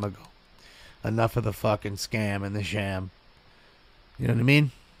long time ago. Enough of the fucking scam and the sham. You know what I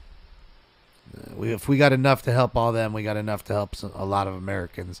mean? If we got enough to help all them, we got enough to help a lot of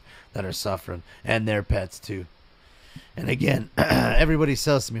Americans that are suffering. And their pets, too. And again, everybody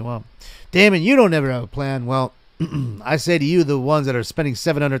says to me, well, Damon, you don't ever have a plan. Well, I say to you, the ones that are spending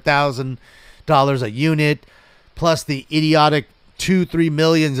 $700,000 a unit, plus the idiotic $2 to $3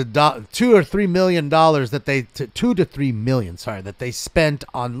 million that they $2 to $3 million, that they spent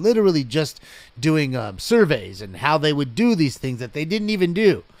on literally just doing surveys and how they would do these things that they didn't even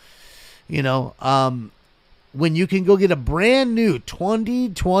do. You know, when you can go get a brand new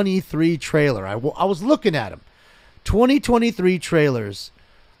 2023 trailer, I was looking at them, 2023 trailers,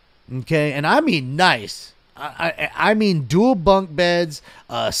 okay, and I mean nice. I mean dual bunk beds,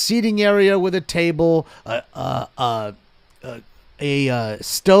 seating area with a table, a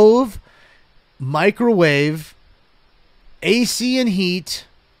stove, microwave, AC and heat,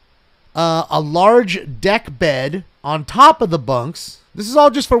 a large deck bed on top of the bunks. This is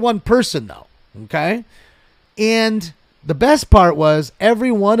all just for one person, though, okay? And the best part was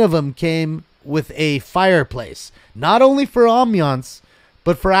every one of them came with a fireplace, not only for ambiance,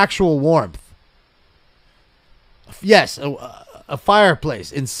 but for actual warmth. Yes, a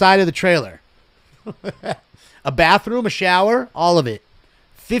fireplace inside of the trailer. A bathroom, a shower, all of it.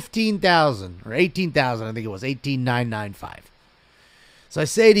 $15,000 or $18,000, I think it was $18,995. So I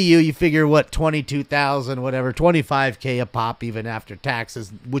say to you, you figure what, $22,000, whatever, $25K a pop even after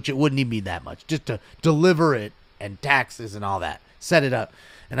taxes, which it wouldn't even be that much, just to deliver it and taxes and all that. Set it up.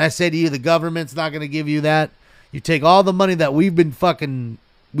 And I say to you, the government's not going to give you that. You take all the money that we've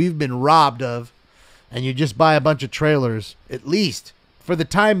been robbed of, and you just buy a bunch of trailers, at least for the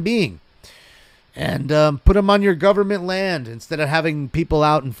time being, and put them on your government land instead of having people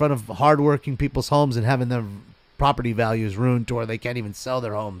out in front of hardworking people's homes and having their property values ruined to where they can't even sell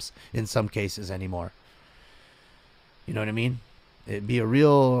their homes in some cases anymore. You know what I mean? It'd be a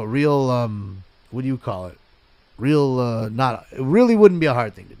real, what do you call it? It really wouldn't be a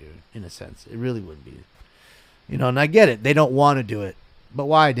hard thing to do, in a sense. It really wouldn't be. You know, and I get it. They don't want to do it. But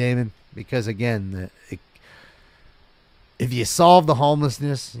why, Damon? Because, again, if you solve the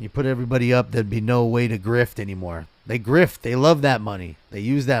homelessness and you put everybody up, there'd be no way to grift anymore. They grift. They love that money. They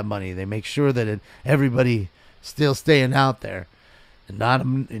use that money. They make sure that everybody still staying out there. And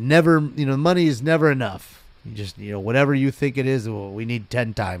money is never enough. You just, whatever you think it is, well, we need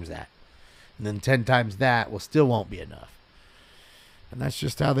 10 times that. And then 10 times that, still won't be enough. And that's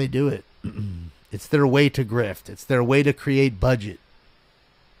just how they do it. It's their way to grift. It's their way to create budget.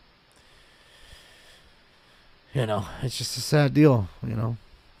 It's just a sad deal,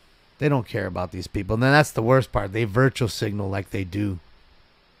 They don't care about these people. And then that's the worst part. They virtual signal like they do.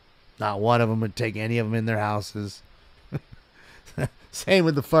 Not one of them would take any of them in their houses. Same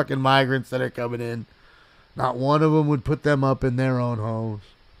with the fucking migrants that are coming in. Not one of them would put them up in their own homes.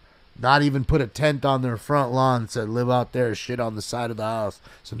 Not even put a tent on their front lawn and said, live out there, shit on the side of the house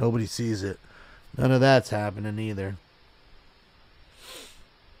so nobody sees it. None of that's happening either.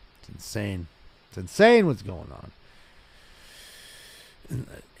 It's insane. It's insane what's going on.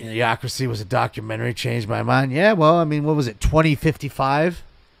 Idiocracy was a documentary, changed my mind. Yeah, well, I mean, what was it, 2055?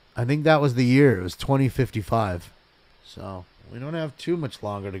 I think that was the year. It was 2055. So we don't have too much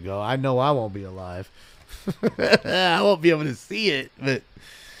longer to go. I know I won't be alive. I won't be able to see it, but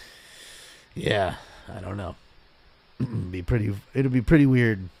yeah, I don't know. It'll be pretty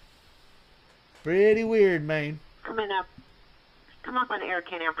weird. Pretty weird, man. Coming up. Come up on Air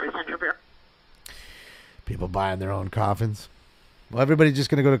Canyon for Central Bureau. People buying their own coffins. Well, everybody's just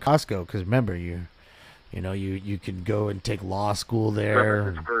gonna go to Costco because remember, you can go and take law school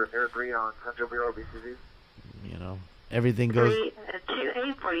there. For Air 3 on Central Bureau BCV. Everything goes.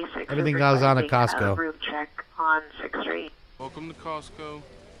 2846. Everything goes on at Costco. Roof check on 6th Street. Welcome to Costco.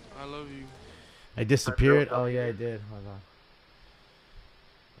 I love you. I disappeared. Oh yeah, I did. Hold on.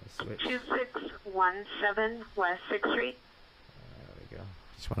 2617 West 6th Street. There we go.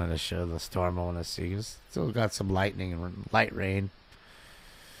 Just wanted to show the storm I want to see. It's still got some lightning and light rain.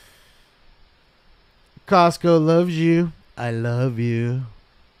 Costco loves you. I love you.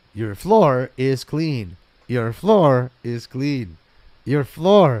 Your floor is clean. Your floor is clean. Your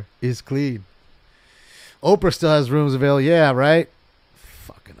floor is clean. Oprah still has rooms available. Yeah, right?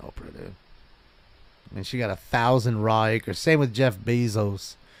 Fucking Oprah, dude. I mean, she got 1,000 raw acres. Same with Jeff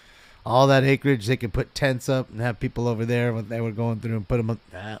Bezos. All that acreage, they could put tents up and have people over there when they were going through and put them up.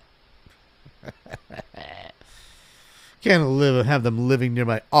 Nah. Can't have them living near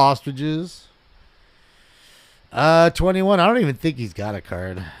my ostriches. 21. I don't even think he's got a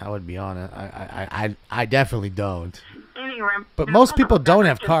card. I would be honest. I definitely don't. But most people don't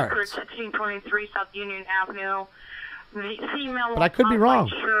have cards. 1623 South Union Avenue. The female But I could be wrong.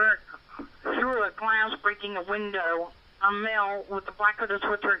 shirt through a glass, breaking a window. A male with a black hooded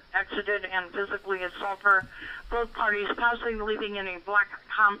sweatshirt exited and physically assaulted her. Both parties possibly leaving in a black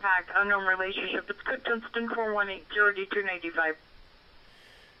compact unknown relationship. It's good Dunstan 418-0295.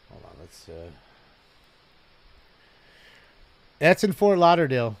 Hold on, let's That's in Fort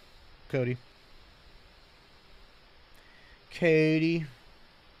Lauderdale, Cody. Cody.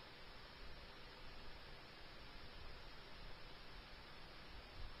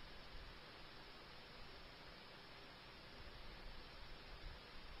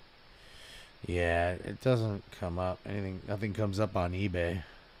 Yeah, it doesn't come up. Nothing comes up on eBay.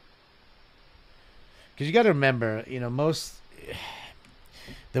 Because you got to remember,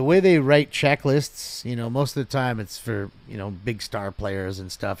 the way they write checklists, most of the time it's for, big star players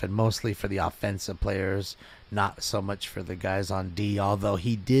and stuff, and mostly for the offensive players, not so much for the guys on D, although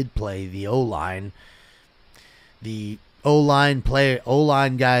he did play the O-line. The O-line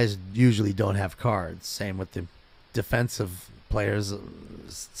guys usually don't have cards. Same with the defensive players.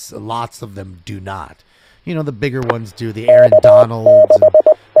 Lots of them do not. The bigger ones do, the Aaron Donalds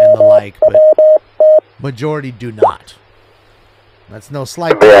and the like, but majority do not. That's no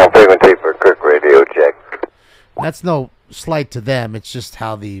slight. Frequency for Kirk radio check. That's no slight to them. It's just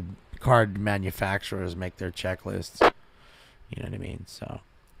how the card manufacturers make their checklists. You know what I mean? So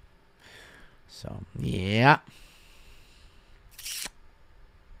yeah.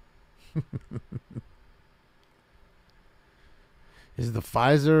 Is the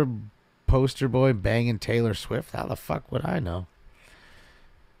Pfizer poster boy banging Taylor Swift? How the fuck would I know?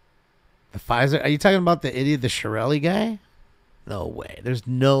 The Pfizer? Are you talking about the idiot, the Shirelli guy? No way. There's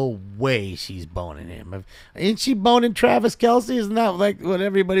no way she's boning him. Ain't she boning Travis Kelce? Isn't that like what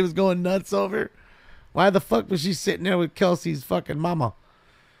everybody was going nuts over? Why the fuck was she sitting there with Kelce's fucking mama?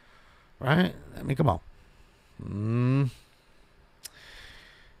 Right? I mean, come on.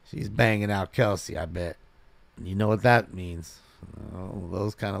 She's banging out Kelce, I bet. You know what that means. Oh,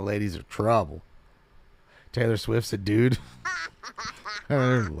 those kind of ladies are trouble. Taylor Swift's a dude.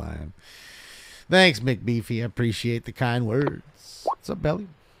 I'm lying. Thanks, McBeefy. I appreciate the kind words. What's up, Belly?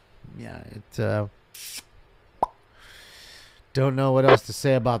 Yeah, don't know what else to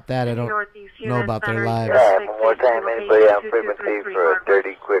say about that. I don't know about their lives. One more time, anybody on frequency for a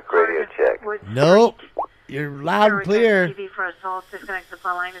dirty, quick radio check? Nope. You're loud and clear. TV for assault. Disconnect the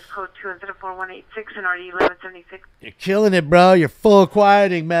phone line is code 204-186 and RD 1176. You're killing it, bro. You're full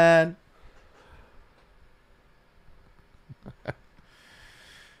quieting, man.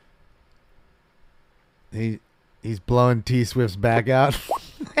 He's blowing T Swift's back out.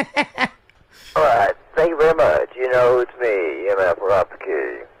 All right. Thank you very much. It's me, EMF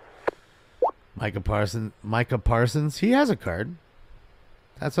Rapaki. Micah Parsons. He has a card.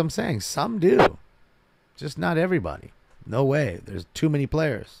 That's what I'm saying. Some do. Just not everybody. No way. There's too many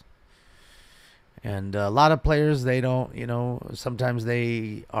players. And a lot of players, they don't, sometimes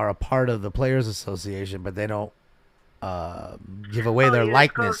they are a part of the Players Association, but they don't give away their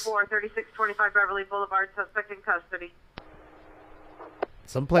likeness. Code 43625 Beverly Boulevard, suspect in custody.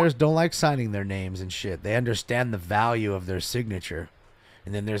 Some players don't like signing their names and shit. They understand the value of their signature.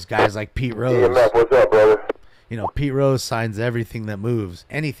 And then there's guys like Pete Rose. EMF, what's up, brother? Pete Rose signs everything that moves.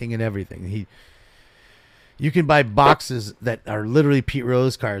 Anything and everything. You can buy boxes that are literally Pete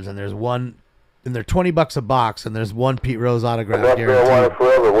Rose cards, and there's one, and they're $20 a box, and there's one Pete Rose autograph guaranteed.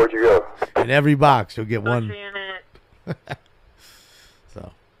 Forever. Where'd you go? In every box, you'll get one.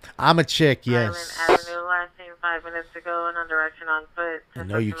 So, I'm a chick, yes. Avenue, last seen 5 minutes ago, in a direction on foot. I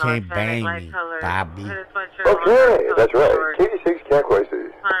know you can't bang me, Bobby. Okay, that's right. 86 can't quite see.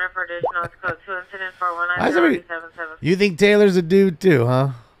 For additional, it's code 2 incident 419 You think Taylor's a dude too, huh?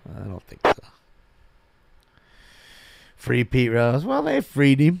 I don't think so. Free Pete Rose. Well, they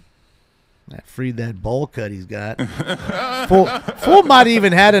freed him. That freed that bowl cut he's got. Fool might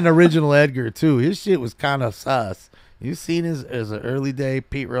even had an original Edgar too. His shit was kind of sus. You seen his as an early day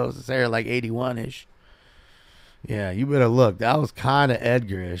Pete Rose's hair like 81-ish. Yeah, you better look. That was kind of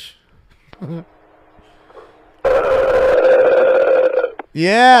Edgar-ish.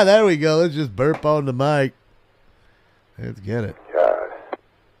 Yeah, there we go. Let's just burp on the mic. Let's get it.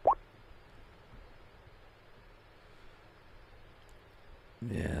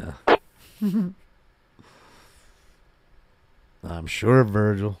 Yeah. I'm sure,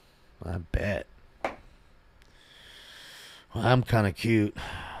 Virgil. I bet. Well, I'm kind of cute.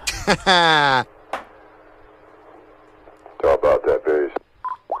 How about that, bass?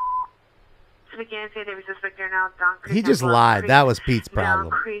 He just lied. That was Pete's problem.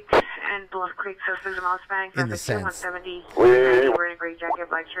 Down Creek and Bluff Creek, suspect is Hispanic. In the sense. 170. We wearing a gray jacket,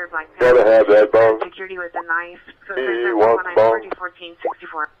 black shirt, black pants. Gotta have that bone. Security with a knife. He wants bone.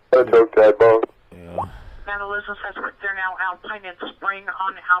 1464. I took that bone. Yeah. Vandalism suspect, they're now Alpine and Spring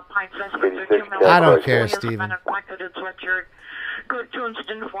on Alpine suspect. I don't care, Steven. Good to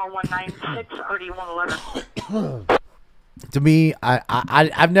incident 4196 To me,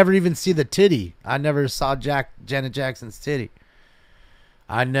 I've never even seen the titty. I never saw Janet Jackson's titty.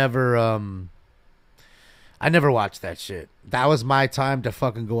 I never watched that shit. That was my time to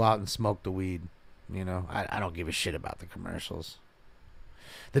fucking go out and smoke the weed. You know, I don't give a shit about the commercials.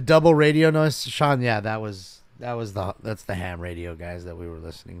 The double radio noise, Sean. Yeah, that's the ham radio guys that we were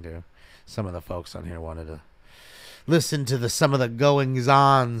listening to. Some of the folks on here wanted to listen to some of the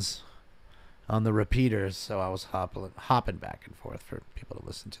goings-ons on the repeaters, so I was hopping back and forth for people to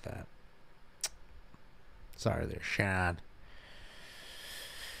listen to that. Sorry there, Sean.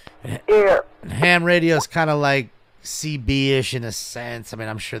 Yeah. Ham radio is kind of like CB-ish in a sense. I mean,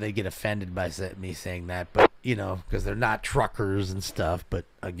 I'm sure they get offended by me saying that, but, you know, because they're not truckers and stuff. But,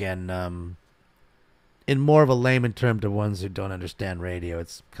 again, in more of a layman term to ones who don't understand radio,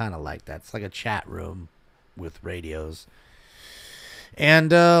 it's kind of like that. It's like a chat room with radios.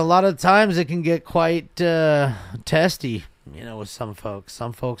 And a lot of times it can get quite testy, you know, with some folks.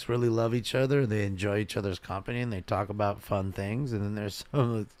 Some folks really love each other. They enjoy each other's company, and they talk about fun things. And then there's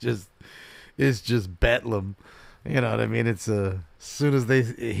some it's just bedlam. You know what I mean? It's as soon as they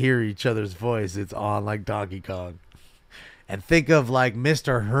hear each other's voice, it's on like Donkey Kong. And think of like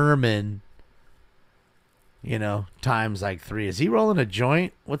Mr. Herman, you know, times like 3. Is he rolling a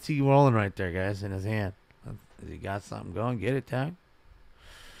joint? What's he rolling right there, guys, in his hand? Has he got something going? Get it, Tag?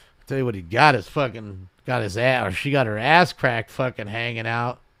 I'll tell you what he got is fucking got his ass, or she got her ass cracked fucking hanging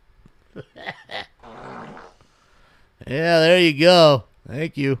out. Yeah, there you go.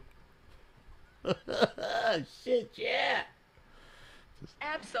 Thank you. Shit, yeah.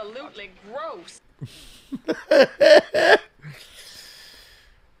 Absolutely gross.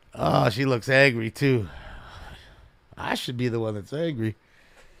 Oh, she looks angry too. I should be the one that's angry.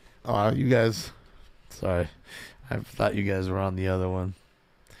 Oh, you guys. Sorry. I thought you guys were on the other one.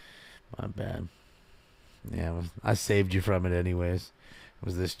 My bad. Yeah, I saved you from it anyways. It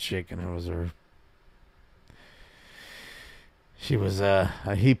was this chick, and it was her. She was,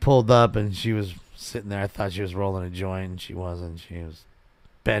 he pulled up, and she was sitting there. I thought she was rolling a joint, and she wasn't. She was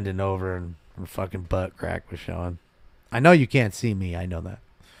bending over, and her fucking butt crack was showing. I know you can't see me. I know that.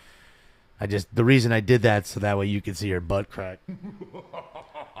 The reason I did that so that way you could see her butt crack.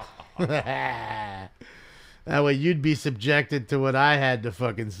 That way you'd be subjected to what I had to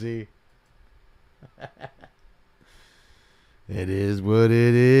fucking see. It is what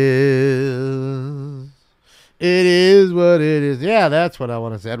it is. It is what it is. Yeah, that's what I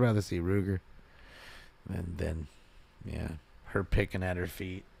want to say. I'd rather see Ruger than yeah, her picking at her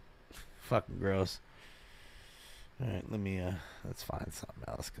feet. Fucking gross. All right, let's find something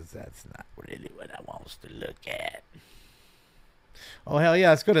else, because that's not really what I want to look at. Oh, hell yeah,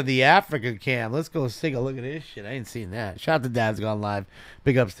 let's go to the Africa cam. Let's go take a look at this shit. I ain't seen that. Shout out to Dad's Gone Live.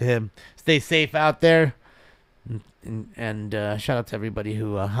 Big ups to him. Stay safe out there. And shout out to everybody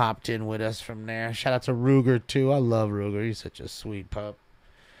who hopped in with us from there. Shout out to Ruger, too. I love Ruger. He's such a sweet pup.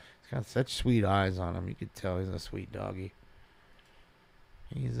 He's got such sweet eyes on him. You could tell he's a sweet doggy.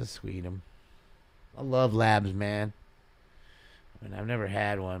 He's a sweetum. I love labs, man. I mean, I've never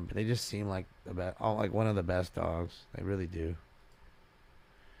had one, but they just seem like one of the best dogs. They really do.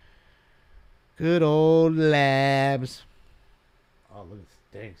 Good old labs. Oh, look, it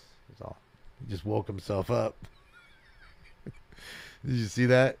stinks. He just woke himself up. Did you see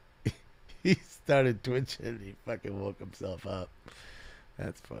that? He started twitching and he fucking woke himself up.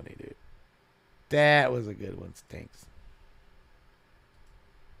 That's funny, dude. That was a good one. Stinks.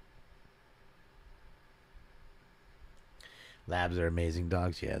 Labs are amazing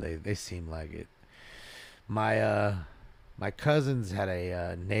dogs. Yeah, they seem like it. My cousins had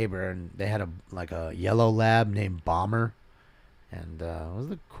a neighbor, and they had a yellow lab named Bomber, and it was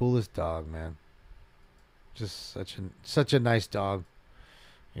the coolest dog, man. Just such a nice dog,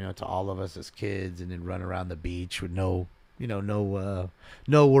 you know, to all of us as kids, and then run around the beach with no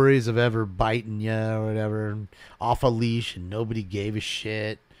worries of ever biting you or whatever, and off a leash, and nobody gave a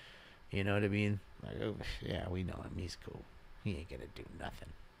shit. You know what I mean? Like, oh, yeah, we know him. He's cool. He ain't gonna do nothing.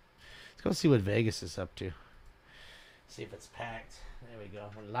 Let's go see what Vegas is up to. See if it's packed. There we go.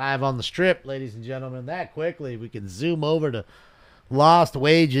 We're live on the Strip, ladies and gentlemen. That quickly, we can zoom over to Lost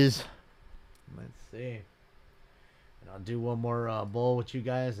Wages. Let's see. And I'll do one more bowl with you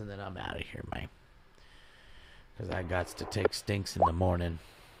guys, and then I'm out of here, man. Because I got to take Stinks in the morning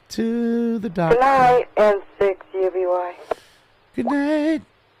to the doctor. Good night, N6 UBY. Good night.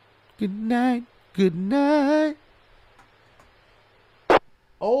 Good night. Good night.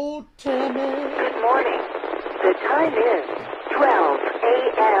 Old Timmy. Good morning. The time is 12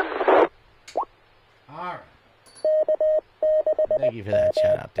 a.m. All right. Thank you for that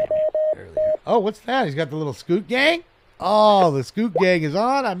shout out, Tammy, earlier. Oh, what's that? He's got the little Scoot Gang? Oh, the Scoot Gang is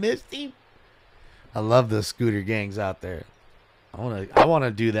on. I missed him. I love the scooter gangs out there. I want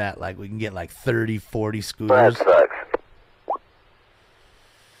to do that. Like, we can get like 30, 40 scooters. That sucks.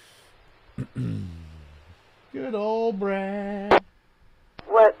 Good old Brad.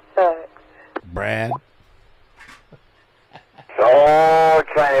 What sucks? Brad. So,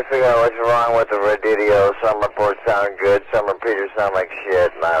 trying to figure out what's wrong with the radio. Some reports sound good, some repeaters sound like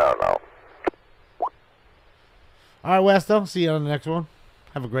shit, and I don't know. All right, Westo. See you on the next one.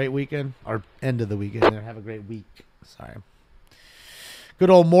 Have a great weekend. Or end of the weekend there. Have a great week. Sorry. Good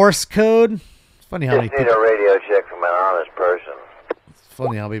old Morse code. It's funny how Just need a radio check from an honest person. It's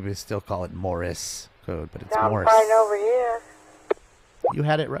funny how people still call it Morris code, but it's Sound Morse. fine over here. You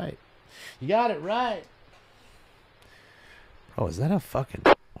had it right. You got it right. Oh, is that a fucking...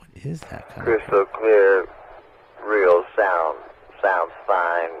 What is that kind of... Crystal clear, real sound. Sounds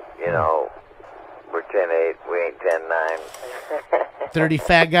fine, you know. We're 10-8, we ain't 10-9. 30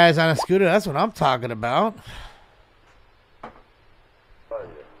 fat guys on a scooter. That's what I'm talking about.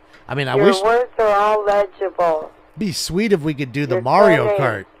 I mean, I Your wish... words are all legible. Be sweet if we could do the You're Mario 10-8.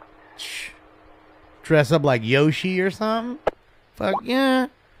 Kart. Dress up like Yoshi or something. Fuck yeah.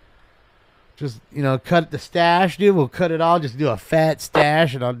 Just, you know, cut the stash, dude. We'll cut it all. Just do a fat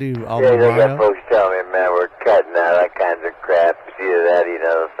stash, and I'll do all Yeah, the they got Mario. folks telling me, man, we're cutting out all kinds of crap. It's either that, you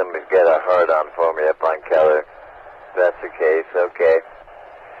know, somebody's got a hard-on for me up on Keller. If that's the case, okay.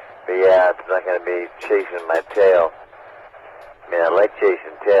 But yeah, it's not going to be chasing my tail. I mean, I like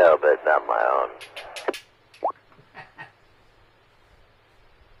chasing tail, but not my own.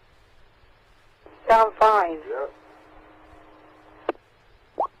 Sound fine.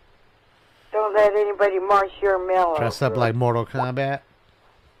 Don't let anybody march your mellow. Dress up like Mortal Kombat.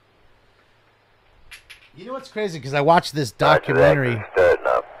 You know what's crazy? Because I watched this documentary. Starting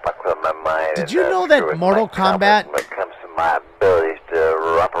to fuck with my mind. Did you know that Mortal Kombat... When it comes to my abilities to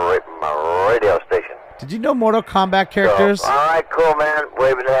operate my radio station. Did you know Mortal Kombat characters... So, all right, cool, man.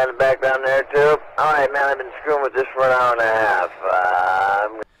 Waving the hand back down there, too. All right, man, I've been screwing with this for an hour and a half.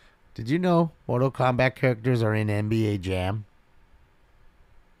 Did you know Mortal Kombat characters are in NBA Jam?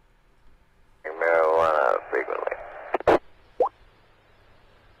 Marijuana frequently.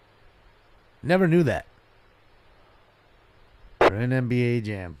 Never knew that. They're in NBA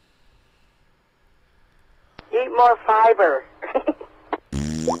Jam. Eat more fiber.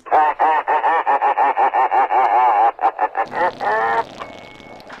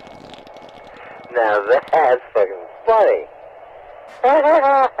 Now that's fucking funny.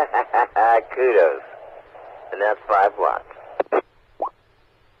 Kudos. And that's 5 blocks.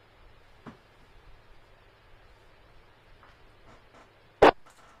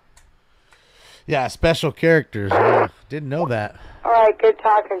 Yeah, special characters. Yeah, didn't know that. All right, good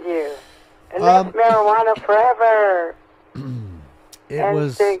talking to you. And that's marijuana forever. It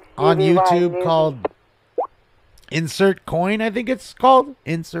was N6 on UBY YouTube News. called Insert Coin, I think it's called.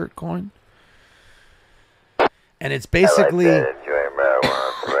 Insert Coin. And it's basically... I like that, enjoying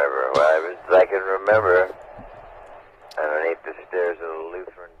marijuana forever. Well, I can remember underneath the stairs of the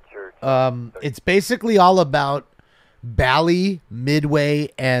Lutheran church. It's basically all about Bally, Midway,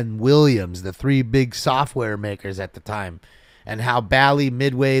 and Williams, the 3 big software makers at the time, and how Bally,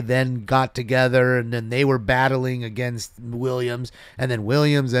 Midway then got together, and then they were battling against Williams, and then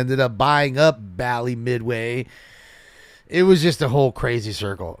Williams ended up buying up Bally, Midway. It was just a whole crazy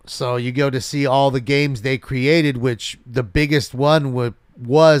circle. So you go to see all the games they created, which the biggest one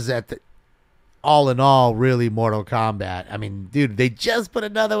was at the all in all, really Mortal Kombat. I mean, dude, they just put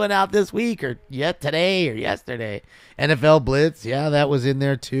another one out this week or today or yesterday. NFL Blitz, yeah, that was in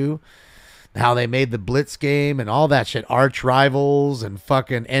there too. How they made the Blitz game and all that shit. Arch Rivals and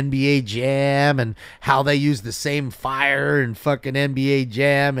fucking NBA Jam and how they used the same fire in fucking NBA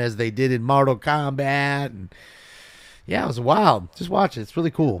Jam as they did in Mortal Kombat. And yeah, it was wild. Just watch it. It's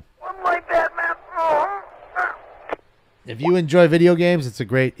really cool. If you enjoy video games, it's a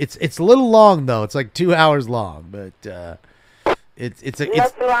great. It's a little long though. It's like 2 hours long, but it's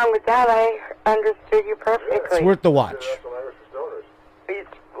Nothing wrong with that. I understood you perfectly. It's worth the watch.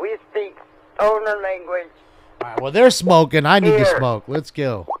 We speak stoner language. All right, well, they're smoking. I need to Here. smoke. Let's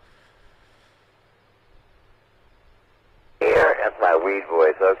go. Ear, that's my weed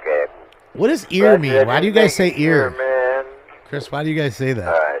voice, okay. What does ear That's mean? it. Why do you guys say ear? man. Chris, why do you guys say that?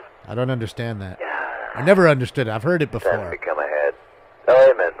 All right. I don't understand that. I never understood it. I've heard it Time before. to become ahead. Oh,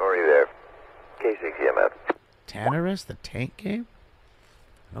 hey, man, where are you there? K6EMF. Tannerus, the tank game?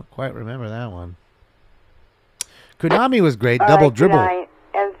 I don't quite remember that one. Konami was great. Double dribble.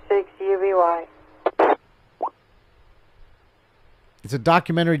 N6UBY. It's a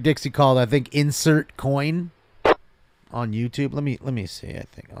documentary Dixie called, I think, Insert Coin on YouTube. Let me see. I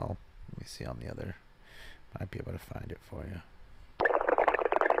think let me see on the other. Might be able to find it for you.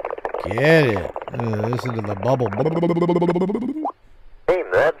 Get it. Listen to the bubble. Name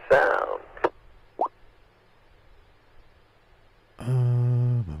that sound.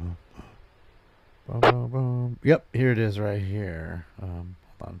 Yep, here it is right here. Hold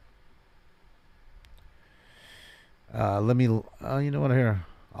on. Let me. You know what? Here,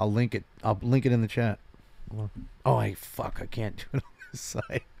 I'll link it. I'll link it in the chat. Oh, I can't do it on this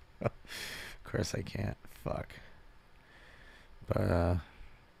site. Of course I can't. Fuck. But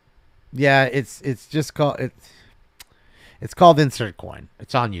yeah, it's just called it's called Insert Coin.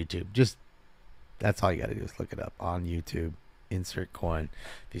 It's on YouTube. Just that's all you got to do is look it up on YouTube. Insert Coin.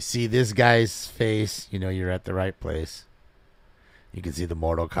 If you see this guy's face, you know you're at the right place. You can see the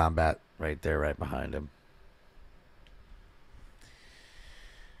Mortal Kombat right there, right behind him.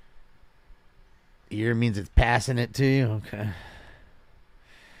 Ear means it's passing it to you. Okay.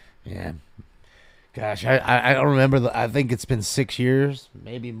 Yeah. Gosh, I don't remember. I think it's been 6 years,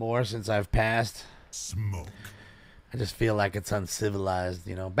 maybe more, since I've passed. Smoke. I just feel like it's uncivilized,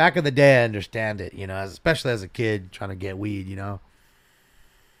 you know. Back in the day, I understand it, you know, especially as a kid trying to get weed, you know.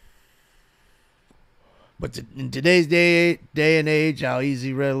 But in today's day and age, how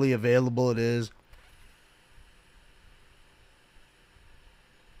easy, readily available it is.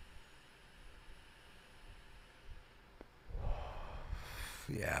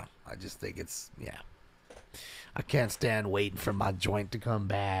 Yeah, I just think I can't stand waiting for my joint to come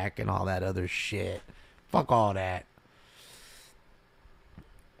back and all that other shit. Fuck all that.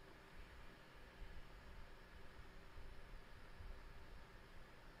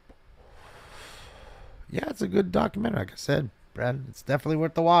 Yeah, it's a good documentary, like I said, Brad. It's definitely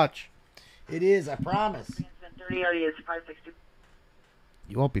worth the watch. It is, I promise. 30 is 560.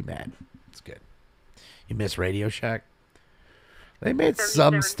 You won't be mad. It's good. You miss Radio Shack? They made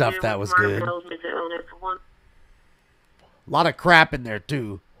some stuff that was good. A lot of crap in there,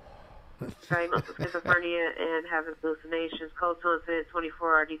 too. Diagnosed with schizophrenia and having hallucinations. Code to incident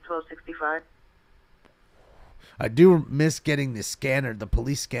 24 RD 1265. I do miss getting the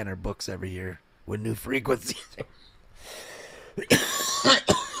police scanner books every year with new frequencies.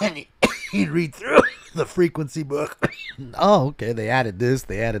 And you'd read through the frequency book. Oh, okay, they added this,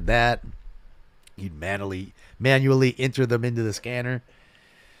 they added that. You'd manually enter them into the scanner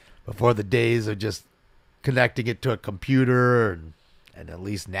before the days of just connecting it to a computer and at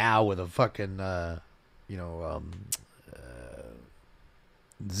least now with a fucking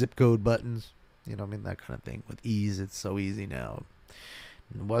zip code buttons, you know what I mean, that kind of thing. With ease, it's so easy now.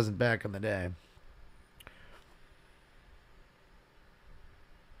 It wasn't back in the day.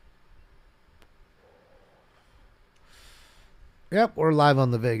 Yep, we're live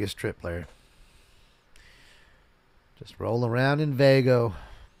on the Vegas Strip, Larry. Just roll around in Vago.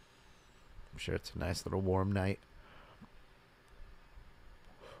 I'm sure it's a nice little warm night.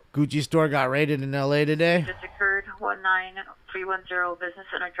 Gucci store got raided in LA today. Just occurred 19310 Business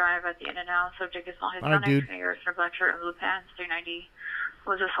Center Drive at the In-N-Out. Subject is all Alright, Hispanic, dude. New black shirt and blue pants. 390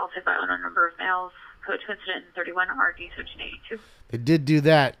 was assaulted by unknown number of males. Code to incident 31 RD 1382. They did do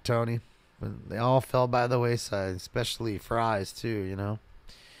that, Tony. But they all fell by the wayside, especially Fry's too, you know.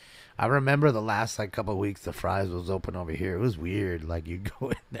 I remember the last couple of weeks the Fry's was open over here. It was weird. Like you go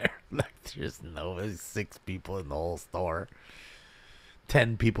in there, there's 6 people in the whole store.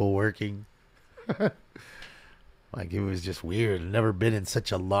 10 people working. Like, it was just weird. I've never been in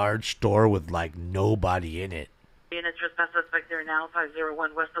such a large store with, like, nobody in it. Units trespass suspect there now,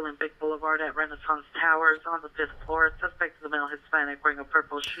 501 West Olympic Boulevard at Renaissance Towers on the 5th floor. Suspect is a male Hispanic wearing a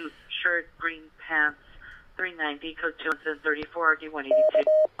purple shirt, green pants, 390, code 234,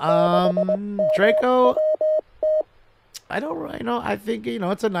 RD182. Draco, I think,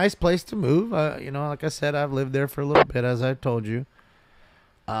 it's a nice place to move. Like I said, I've lived there for a little bit, as I told you.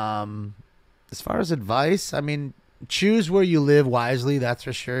 As far as advice, I mean, choose where you live wisely, that's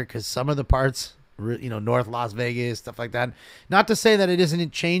for sure, because some of the parts, North Las Vegas, stuff like that. Not to say that it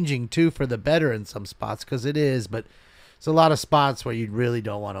isn't changing, too, for the better in some spots, because it is, but it's a lot of spots where you really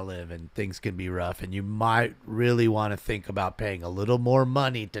don't want to live, and things can be rough, and you might really want to think about paying a little more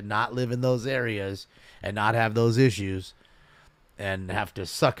money to not live in those areas and not have those issues and have to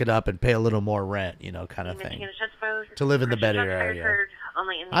suck it up and pay a little more rent, kind of thing, to live in the better area.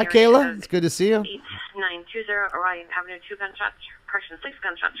 Hi, Kayla. It's good to see you. 8920 Orion Avenue, 2 gunshots, correction, 6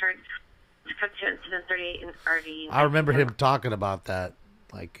 gunshots heard. Code 2 incident 38 in RD. I remember him talking about that,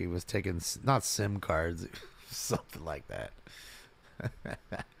 like he was taking, not SIM cards, something like that.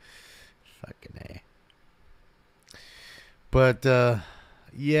 Fucking A. But,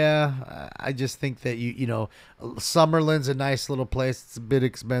 yeah, I just think that, Summerlin's a nice little place. It's a bit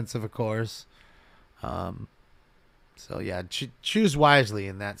expensive, of course. So, yeah, choose wisely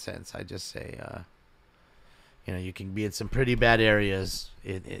in that sense. I just say, you can be in some pretty bad areas.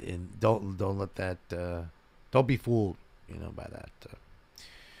 Don't let that, don't be fooled, by that.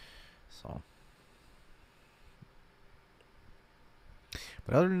 So.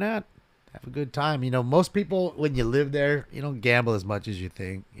 But other than that, have a good time. Most people, when you live there, you don't gamble as much as you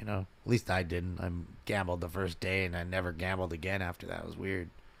think. At least I didn't. I gambled the first day, and I never gambled again after that. It was weird.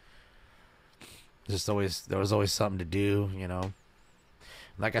 There was always something to do.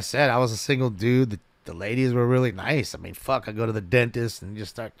 Like I said, I was a single dude. The ladies were really nice. I mean, fuck, I go to the dentist and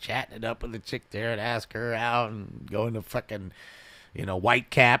just start chatting it up with the chick there and ask her out and go into fucking, White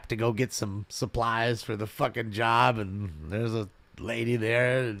Cap to go get some supplies for the fucking job. And there's a lady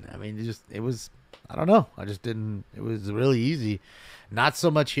there. And I mean, I don't know. It was really easy. Not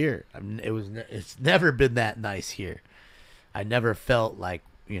so much here. It's never been that nice here. I never felt like,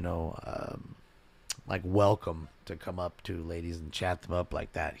 like welcome to come up to ladies and chat them up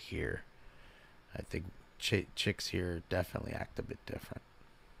like that here. I think chicks here definitely act a bit different.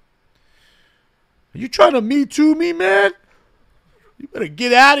 Are you trying to Me Too me, man? You better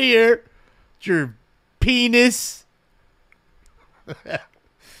get out of here. It's your penis. So,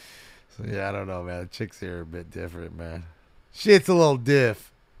 yeah, I don't know, man. Chicks here are a bit different, man. Shit's a little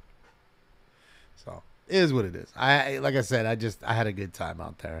diff. So, it is what it is. Like I said, I had a good time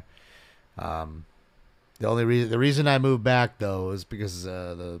out there. The reason I moved back, though, is because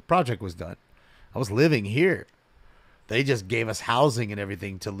the project was done. I was living here. They just gave us housing and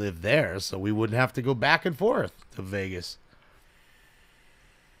everything to live there, so we wouldn't have to go back and forth to Vegas.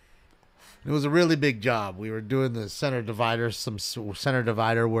 It was a really big job. We were doing the center divider, some center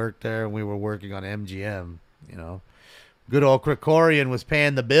divider work there, and we were working on MGM. Good old Krikorian was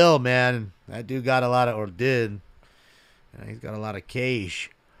paying the bill, man. That dude got a lot of, or did. He's got a lot of cash.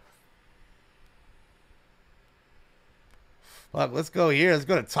 Look, let's go here. Let's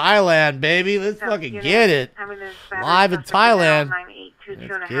go to Thailand, baby. Let's fucking get it. Live in Thailand.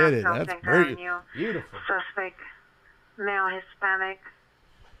 Let's get it. That's beautiful. Suspect, male Hispanic.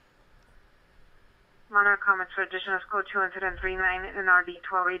 Minor comments for additional code 2 incident 39 in RD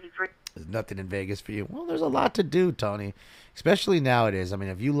 1283. There's nothing in Vegas for you. Well, there's a lot to do, Tony. Especially nowadays. I mean,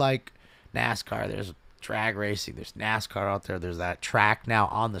 if you like NASCAR, there's drag racing. There's NASCAR out there. There's that track now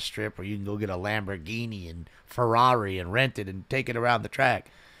on the strip where you can go get a Lamborghini and Ferrari and rent it and take it around the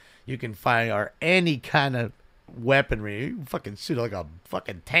track. You can find any kind of weaponry. You can fucking shoot like a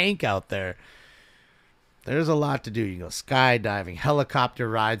fucking tank out there. There's a lot to do. You can go skydiving, helicopter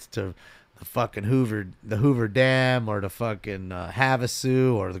rides to the fucking Hoover Dam or the fucking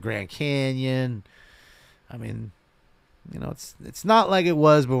Havasu or the Grand Canyon. I mean, it's not like it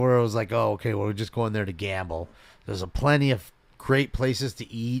was, but where it was like, oh, okay, well, we're just going there to gamble. There's plenty of great places to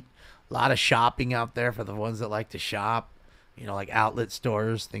eat. A lot of shopping out there for the ones that like to shop. Like outlet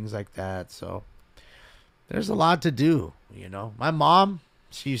stores, things like that. So there's a lot to do, My mom,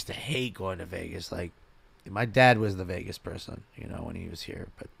 she used to hate going to Vegas. Like, my dad was the Vegas person, when he was here.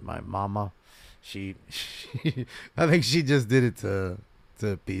 But my mama, she I think she just did it to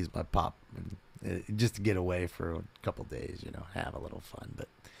appease my pop. And just to get away for a couple days, have a little fun. But,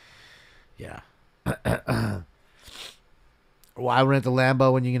 yeah. Why rent a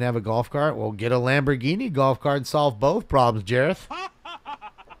Lambo when you can have a golf cart? Well, get a Lamborghini golf cart and solve both problems, Jareth.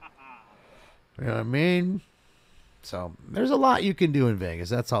 You know what I mean? So there's a lot you can do in Vegas.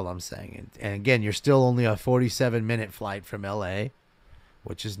 That's all I'm saying. And again, you're still only a 47-minute flight from L.A.,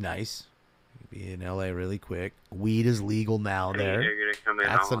 which is nice. You'll be in L.A. really quick. Weed is legal now there.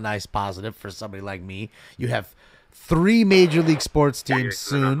 That's a nice positive for somebody like me. You have 3 major league sports teams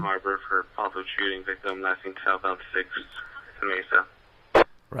soon. Harbor for possible shooting victim lasting southbound 6 in Mesa.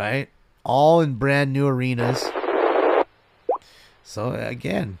 Right? All in brand new arenas. So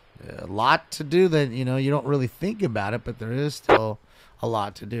again, a lot to do that, you don't really think about it, but there is still a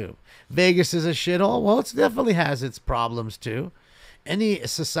lot to do. Vegas is a shithole. Well, it definitely has its problems too. Any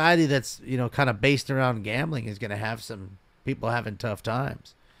society that's, kind of based around gambling is going to have some people having tough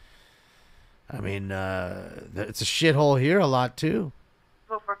times. I mean, it's a shithole here a lot too.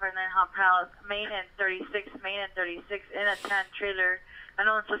 4459 Hot Palace, Main and 36 in a 10 trailer.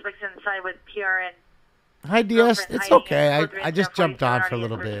 Unknown suspects inside with PRN. Hi DS, it's okay. I just jumped on for a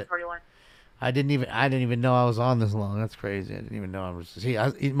little bit. I didn't even know I was on this long. That's crazy. I didn't even know I was. See,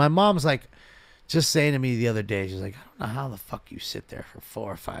 my mom's like, just saying to me the other day, she's like, I don't know how the fuck you sit there for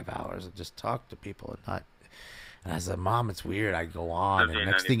 4 or 5 hours and just talk to people and not. And I said, Mom, it's weird. I go on, and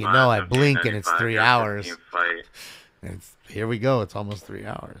next thing you know, I blink and it's 3 hours. And here we go. It's almost 3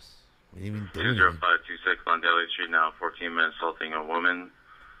 hours. We didn't even do anything. 0526 on Daly Street now. 14 minutes assaulting a woman.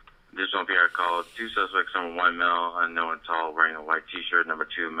 Additional PR call. 2 suspects, number 1 male, unknown tall, wearing a white t-shirt. Number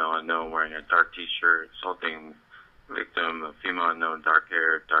 2 male, unknown, wearing a dark t-shirt, assaulting victim, a female unknown, dark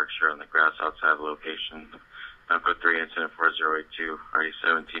hair, dark shirt on the grass outside the location. Number 3, incident 4082, RD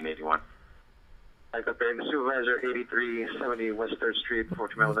 1781. I got there, supervisor 8370 West 3rd Street,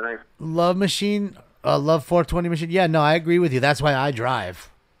 14 miles an hour. Love Machine, Love 420 Machine. Yeah, no, I agree with you. That's why I drive.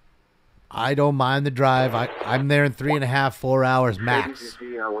 I don't mind the drive. I'm there in 3.5, 4 hours max.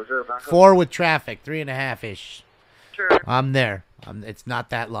 4 with traffic, 3.5-ish. Sure. I'm there. It's not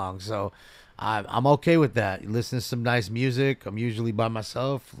that long, so I'm okay with that. You listen to some nice music. I'm usually by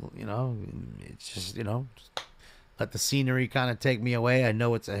myself. It's just let the scenery kind of take me away. I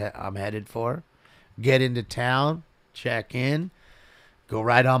know I'm headed for. Get into town, check in, go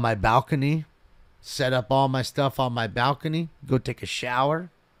right on my balcony, set up all my stuff on my balcony, go take a shower.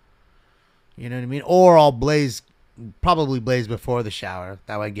 You know what I mean? Or I'll probably blaze before the shower.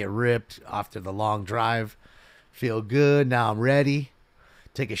 That way I get ripped after the long drive. Feel good. Now I'm ready.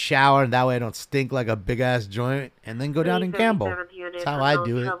 Take a shower, and that way I don't stink like a big-ass joint. And then go down and gamble. That's how I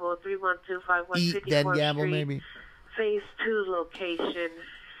do it. Eat, then gamble, maybe. Phase 2 location.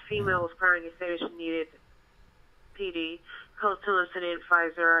 Female was crying and stated she needed PD. Code 2 incident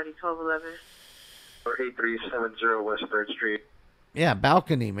 50 RD 1211. Or 8370 West 3rd Street. Yeah,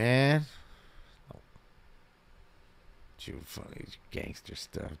 balcony, man. You funny gangster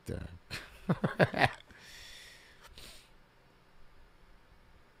stuff, done.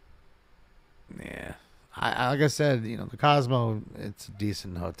 Yeah, I like I said, the Cosmo, it's a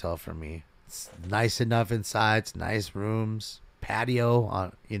decent hotel for me. It's nice enough inside. It's nice rooms, patio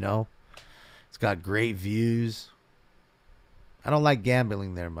on. It's got great views. I don't like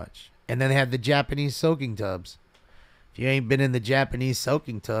gambling there much. And then they have the Japanese soaking tubs. If you ain't been in the Japanese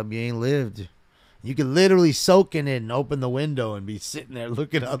soaking tub, you ain't lived. You can literally soak in it and open the window and be sitting there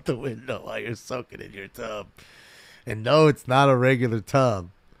looking out the window while you're soaking in your tub. And no, it's not a regular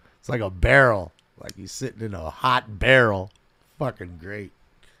tub. It's like a barrel. Like you're sitting in a hot barrel. Fucking great.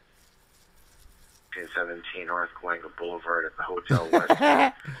 17 North Cahuenga Boulevard at the Hotel West.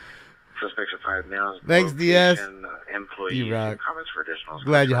 Suspects are 5 males. Thanks, DS. Employees. You rock. Comments for additional.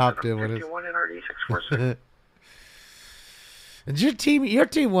 Glad you hopped in with us. 51 and RD 646. And your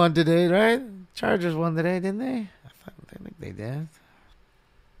team won today, right? Chargers won today, didn't they? I think they did.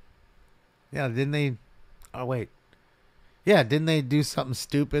 Yeah, didn't they? Oh, wait. Yeah, didn't they do something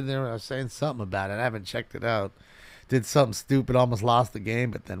stupid? They were saying something about it. I haven't checked it out. Did something stupid, almost lost the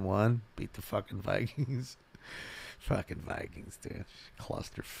game, but then won. Beat the fucking Vikings. Fucking Vikings, dude.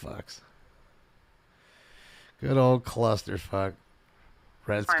 Clusterfucks. Good old clusterfuck.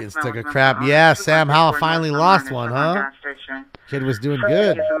 Redskins took a crap. Yeah, Sam Howell finally lost one, huh? Kid was doing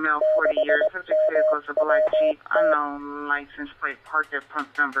good. Is a male, 40 years. Subject vehicle is a black Jeep. Unknown license plate parked at pump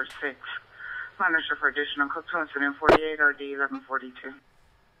number 6. Monitor for additional code 2 incident 48 RD 1142.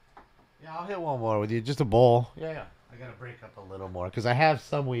 Yeah, I'll hit one more with you. Just a bowl. Yeah. I got to break up a little more because I have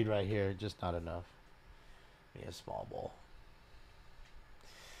some weed right here. Just not enough. Maybe a small bowl.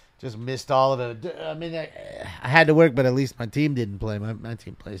 Just missed all of it. I mean, I had to work, but at least my team didn't play. My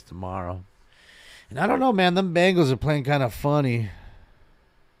team plays tomorrow. And I don't know, man. Them Bengals are playing kind of funny.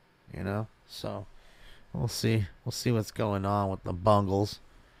 So we'll see. We'll see what's going on with the Bungles.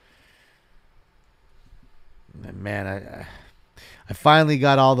 And man, I finally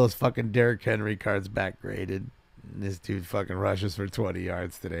got all those fucking Derrick Henry cards back graded. This dude fucking rushes for 20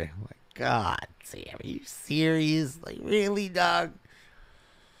 yards today. I'm like, God damn, are you serious? Like, really, dog?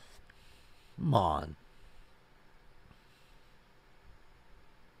 Come on.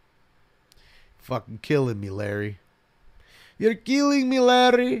 Fucking killing me, Larry. You're killing me,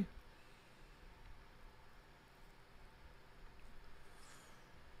 Larry.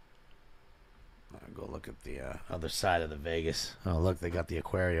 I'll go look at the other side of the Vegas. Oh, look, they got the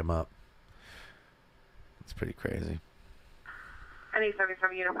aquarium up. It's pretty crazy. Any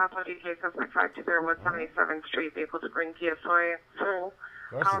 77 unit possible DK suspect 520 177th Street, vehicle to Green Kia Soy, full.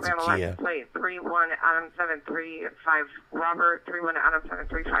 Alabama license plate 31 Adam 735 Robert, 31 Adam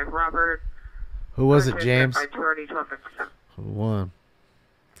 735 Robert. Who was it, James? By 2:30, 12:57. Who won?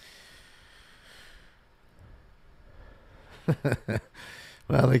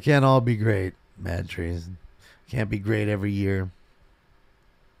 Well, they can't all be great, Mad Trees. Can't be great every year.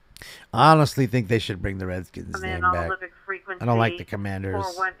 I honestly think they should bring the Redskins name back. I don't like the Commanders.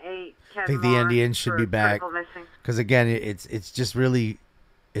 I think the Indians should be back. Because again, it's just really,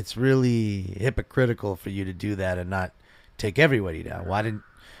 it's really hypocritical for you to do that and not take everybody down. Why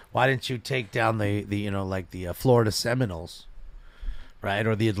didn't you take down the you know, like the Florida Seminoles, right,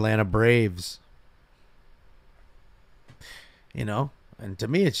 or the Atlanta Braves? You know, and to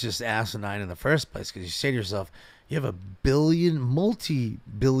me, it's just asinine in the first place, because you say to yourself, you have a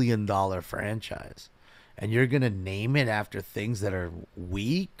multi-billion-dollar franchise, and you're gonna name it after things that are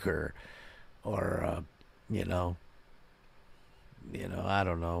weak or you know, I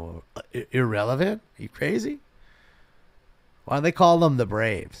don't know, irrelevant. Are you crazy? Why do they call them the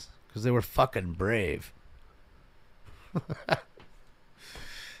Braves? Because they were fucking brave.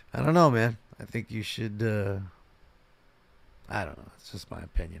 I don't know, man. I think you should. I don't know. It's just my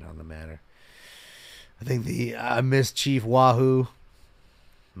opinion on the matter. I think I miss Chief Wahoo.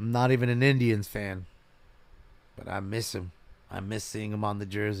 I'm not even an Indians fan, but I miss him. I miss seeing him on the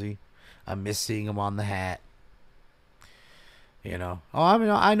jersey. I miss seeing him on the hat. You know. Oh, I mean,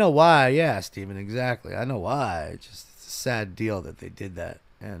 I know why. Yeah, Steven, exactly. I know why. It's just it's a sad deal that they did that.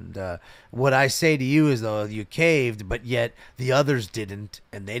 And what I say to you is, though, you caved, but yet the others didn't,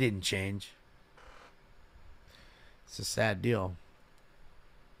 and they didn't change. It's a sad deal.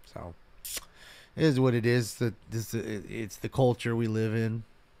 So it is what it is. It's the culture we live in,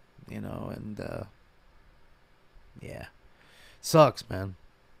 you know, and yeah, sucks, man.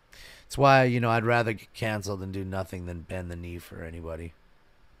 It's why, you know, I'd rather get canceled and do nothing than bend the knee for anybody.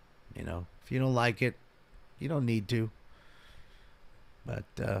 You know, if you don't like it, you don't need to. But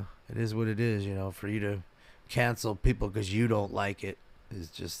it is what it is, you know. For you to cancel people because you don't like it is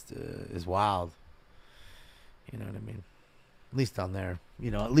just is wild. You know what I mean? At least on there,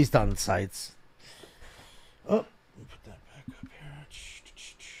 you know, at least on sites. Oh, put that back up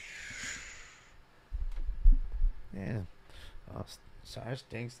here. Yeah. Oh, sorry,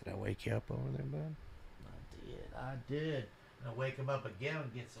 stinks. Did I wake you up over there, bud? I did. I'm gonna wake him up again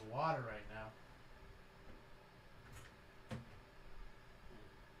and get some water right now.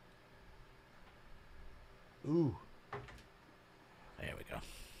 Ooh. There we go.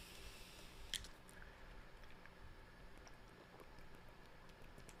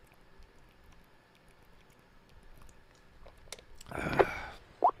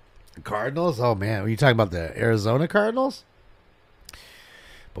 Cardinals? Oh, man. Were you talking about the Arizona Cardinals?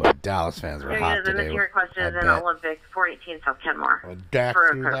 Boy, Dallas fans were hot today. The question is in Olympic 418 South Kenmore. Dak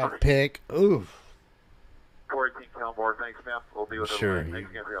threw that pick. Oof. 418 Kenmore. Thanks, man. We'll be with sure. it.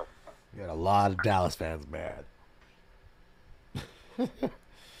 Thanks again for help. You got a lot of Dallas fans mad.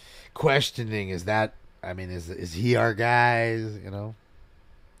 Questioning, is that, I mean, is he our guy? You know?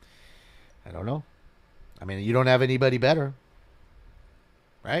 I don't know. I mean, you don't have anybody better.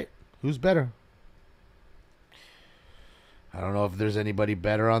 Right? Who's better? I don't know if there's anybody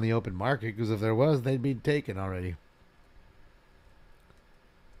better on the open market, because if there was, they'd be taken already.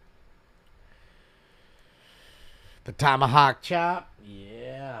 The tomahawk chop?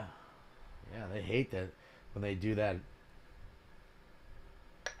 Yeah. Yeah, they hate that when they do that.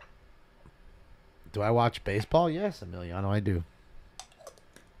 Do I watch baseball? Yes, Emiliano, I do.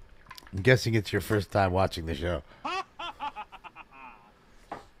 I'm guessing it's your first time watching the show.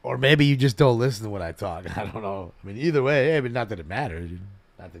 Or maybe you just don't listen to when I talk. I don't know. I mean, either way, I mean, not that it matters.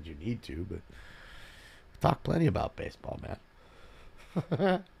 Not that you need to, but we talk plenty about baseball, man.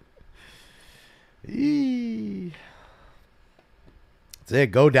 That's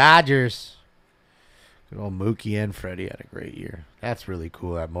it. Go Dodgers. Good old Mookie and Freddie had a great year. That's really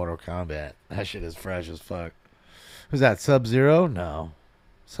cool, that Mortal Kombat. That shit is fresh as fuck. Who's that, Sub-Zero? No.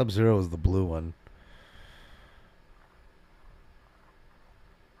 Sub-Zero is the blue one.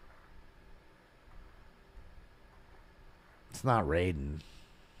 It's not Raiden.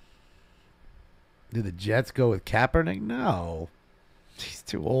 Did the Jets go with Kaepernick? No. He's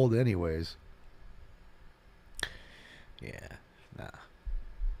too old anyways. Yeah, nah.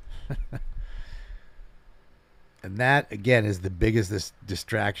 And that, again, is the biggest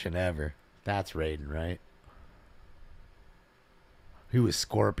distraction ever. That's Raiden, right? He was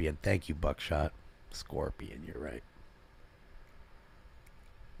Scorpion. Thank you, Buckshot. Scorpion, you're right.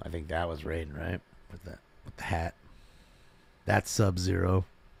 I think that was Raiden, right? With the hat. That's Sub-Zero.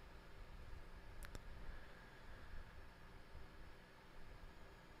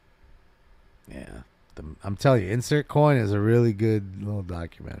 Yeah. I'm telling you, Insert Coin is a really good little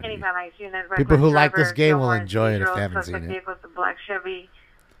documentary. People who like this game will enjoy it if they haven't seen it. With the black Chevy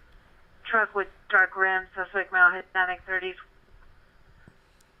truck with dark rims, suspect male, Hispanic 30s,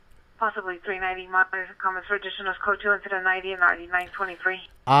 possibly 390 minors. Comments for additional code 2 incident 90 and 9923.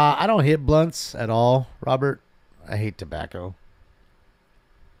 I don't hit blunts at all, Robert. I hate tobacco.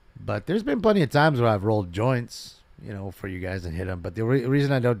 But there's been plenty of times where I've rolled joints, you know, for you guys and hit them. But the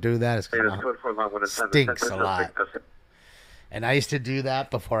reason I don't do that is because it stinks a lot. And I used to do that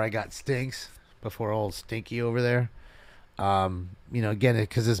before I got Stinks, before old Stinky over there. You know, again,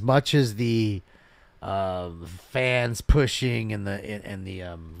 because as much as the fans pushing and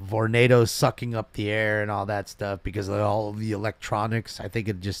the Vornado sucking up the air and all that stuff because of all of the electronics, I think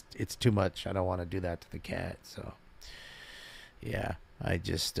it's too much. I don't want to do that to the cat. So, yeah, I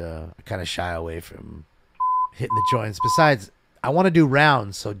just kind of shy away from hitting the joints. Besides, I want to do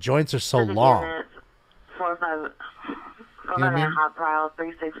rounds, so joints are so long. 45 You know what I mean? Hot Prowl,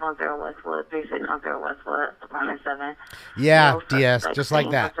 3610 Westwood, 3610 Westwood, Department 7. Yeah, No DS, suspect, just like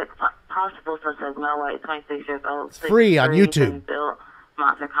that. Possible suspect, male white, 26 years old. It's free on YouTube. Bill,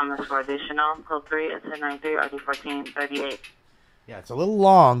 Monster comments for additional. Code 3, it's 1093, RD 1438. Yeah, it's a little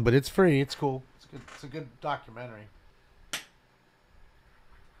long, but it's free. It's cool. It's good. It's a good documentary.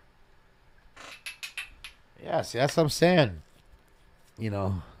 Yeah, see, that's what I'm saying. You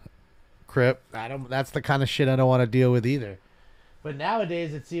know, Crip. That's the kind of shit I don't want to deal with either. But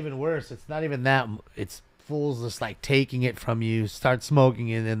nowadays, it's even worse. It's not even that. It's fools just like taking it from you, start smoking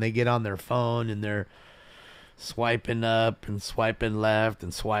it, and then they get on their phone and they're swiping up and swiping left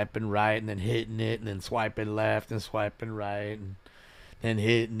and swiping right and then hitting it and then swiping left and swiping right and then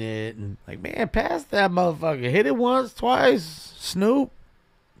hitting it and like, man, pass that motherfucker. Hit it once, twice, Snoop.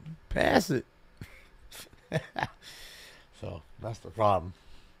 Pass it. So that's the problem.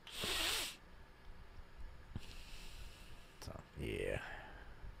 So yeah.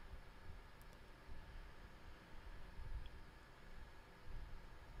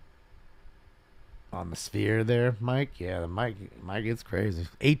 On the Sphere there, Mike. Yeah, the Mike gets crazy.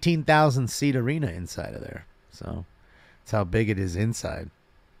 18,000 seat arena inside of there. So that's how big it is inside.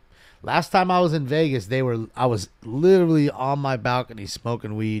 Last time I was in Vegas, I was literally on my balcony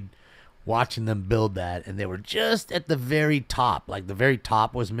smoking weed, watching them build that, and they were just at the very top. Like the very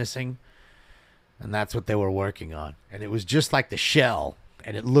top was missing, and that's what they were working on. And it was just like the shell,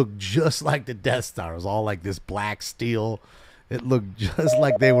 and it looked just like the Death Star. It was all like this black steel. It looked just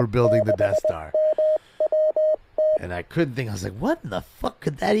like they were building the Death Star. And I couldn't think. I was like, what in the fuck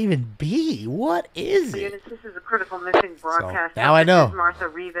could that even be? What is it? This is a critical missing broadcast. So, now I know. This is Martha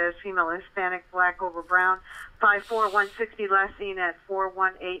Rivas, female Hispanic, black over brown, 5'4", 160, last seen at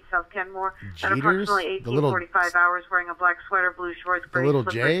 418 South Kenmore. At approximately 18:45 hours, wearing a black sweater, blue shorts, gray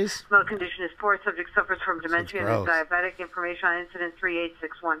slippers. J's? Smoke condition is poor. Subject suffers from dementia and is diabetic. Information on incident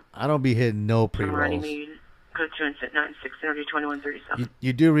 3861. I don't be hitting no pre-rolls. Code 2 incident 96 energy 2137.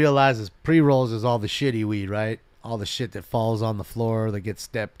 You do realize is pre-rolls is all the shitty weed, right? All the shit that falls on the floor that gets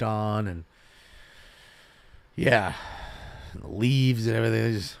stepped on, and yeah, and the leaves and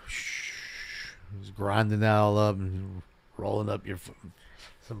everything. Just grinding that all up and rolling up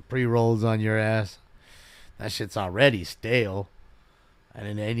some pre-rolls on your ass. That shit's already stale, and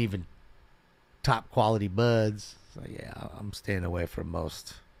it ain't even top quality buds. So yeah, I'm staying away from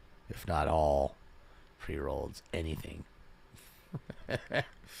most, if not all, pre-rolls. Anything.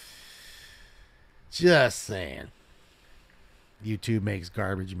 Just saying. YouTube makes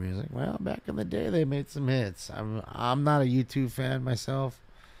garbage music. Well, back in the day, they made some hits. I'm not a YouTube fan myself,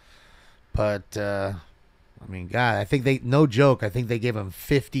 but I mean, God, I think no joke, I think they gave him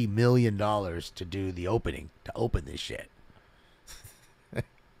 $50 million to do the opening, to open this shit. I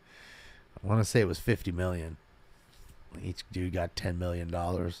want to say it was $50 million. Each dude got $10 million.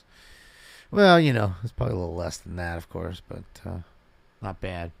 Well, you know, it's probably a little less than that, of course, but not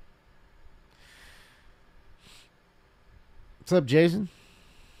bad. What's up, Jason?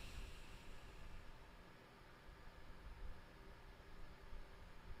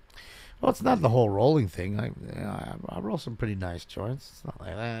 Well, it's not the whole rolling thing. I roll some pretty nice joints. It's not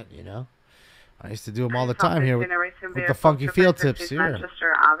like that, you know. I used to do them all the time here with the funky field tips here.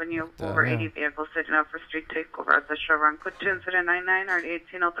 Manchester Avenue, over yeah. 80 vehicles sitting up for street takeover at the Chevron. Code 2 incident 99 or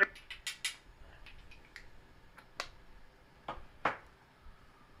 1803.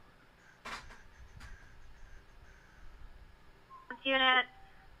 Unit.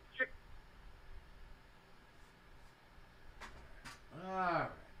 Alright.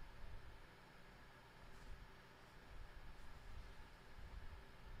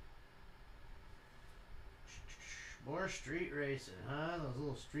 More street racing, huh? Those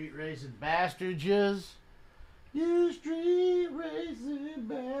little street racing bastards. You street racing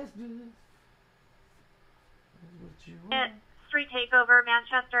bastards. That's what you want. Street takeover,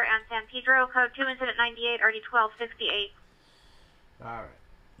 Manchester and San Pedro. Code 2 incident 98 RD 1268. Alright.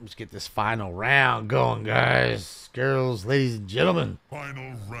 Let's get this final round going, guys. Girls, ladies, and gentlemen.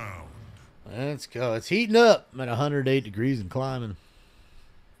 Final round. Let's go. It's heating up. I'm at 108 degrees and climbing.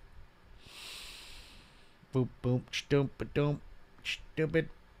 Boop, boom, stump, a dump, stupid,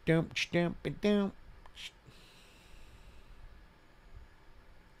 dump, stump, a dump.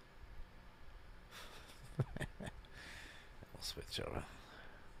 We'll switch over.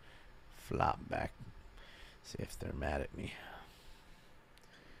 Flop back. See if they're mad at me.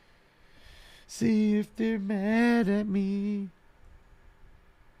 See if they're mad at me.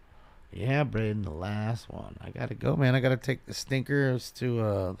 Yeah, Braden, the last one. I gotta go, man. I gotta take the stinkers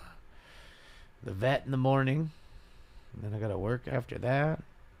to the vet in the morning. And then I gotta work after that.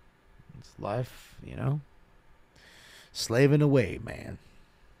 It's life, you know. Slaving away, man.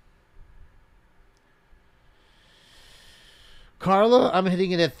 Carla, I'm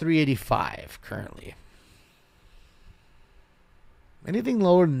hitting it at 385 currently. Anything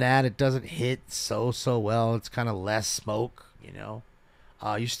lower than that, it doesn't hit so well. It's kind of less smoke, you know.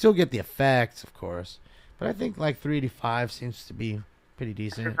 You still get the effects, of course. But I think like 385 seems to be pretty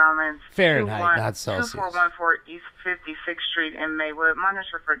decent. Fahrenheit, not Celsius. 2414 East 56th Street in Maywood.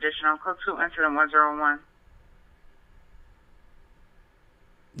 Monitor for additional. Code 2 incident 101.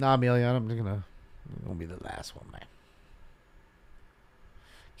 Nah, Amelia, I'm gonna be the last one, man.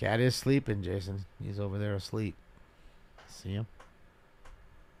 Cat is sleeping, Jason. He's over there asleep. See him?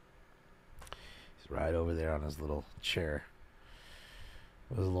 He's right over there on his little chair.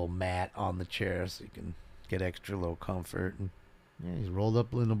 With a little mat on the chair so you can get extra little comfort. And yeah, he's rolled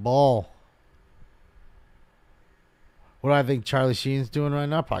up in a ball. What do I think Charlie Sheen's doing right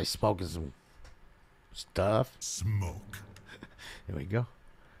now? Probably smoking some stuff. Smoke. Here we go.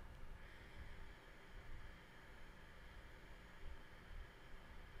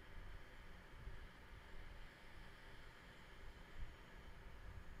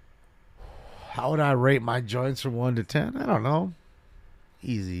 How would I rate my joints from 1 to 10? I don't know.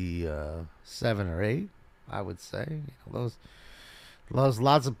 Easy 7 or 8, I would say. You know, those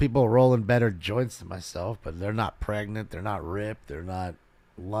lots of people rolling better joints than myself, but they're not pregnant, they're not ripped, they're not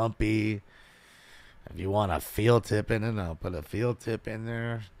lumpy. If you want a field tip in it, I'll put a field tip in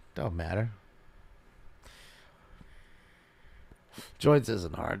there. Don't matter. Joints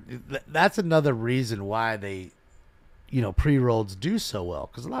isn't hard. That's another reason why they, you know, pre-rolls do so well,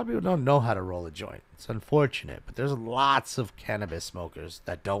 because a lot of people don't know how to roll a joint. It's unfortunate, but there's lots of cannabis smokers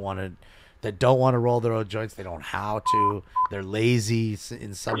that don't want to roll their own joints. They don't know how to. They're lazy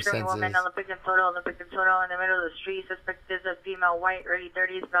in some senses. Woman, Olympic and photo in the middle of the street. Suspect is a female, white, early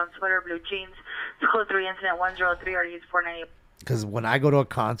 30s, brown sweater, blue jeans. Code 3 incident 103 RDs 490. Because when I go to a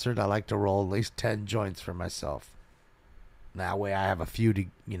concert, I like to roll at least 10 joints for myself. That way I have a few to,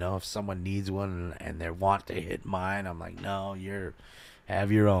 you know, if someone needs one and they want to hit mine, I'm like, no,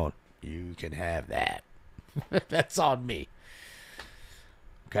 have your own. You can have that. That's on me.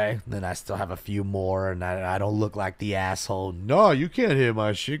 Okay? Then I still have a few more, and I don't look like the asshole. No, you can't hit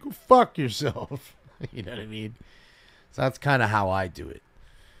my shit. Go fuck yourself. You know what I mean? So that's kind of how I do it.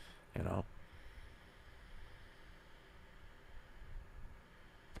 You know?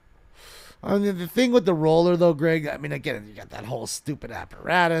 I mean, the thing with the roller, though, Greg, I mean, again, you got that whole stupid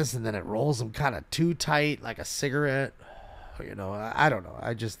apparatus, and then it rolls them kind of too tight, like a cigarette. You know, I don't know.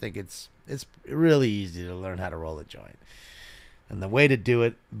 I just think it's really easy to learn how to roll a joint. And the way to do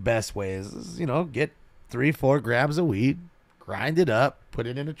it, best way is, you know, get 3-4 grams of weed, grind it up, put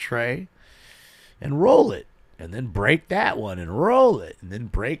it in a tray, and roll it. And then break that one and roll it. And then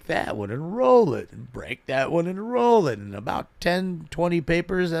break that one and roll it. And break that one and roll it. And about 10, 20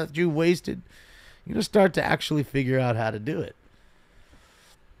 papers that you wasted, you're going to start to actually figure out how to do it.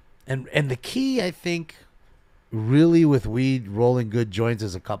 And the key, I think, really with weed rolling good joints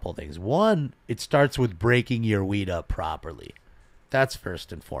is a couple things. One, it starts with breaking your weed up properly. That's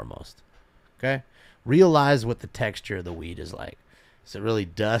first and foremost. Okay? Realize what the texture of the weed is like. Is it really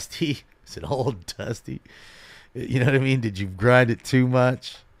dusty? Is it old dusty? You know what I mean? Did you grind it too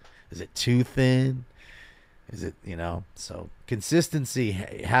much? Is it too thin? Is it, you know? So consistency,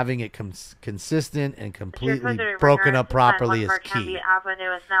 having it consistent and completely broken up properly is key.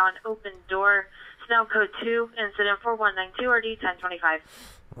 Avenue is now an open door. Snell code 2, incident 4192 RD 1025.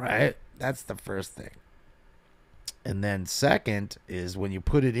 Right? That's the first thing. And then second is when you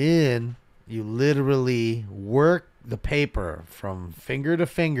put it in, you literally work the paper from finger to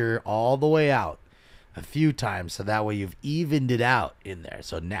finger all the way out a few times, so that way you've evened it out in there.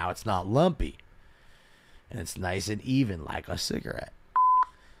 So now it's not lumpy. And it's nice and even like a cigarette.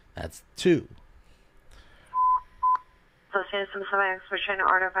 That's 2. Associated with some expression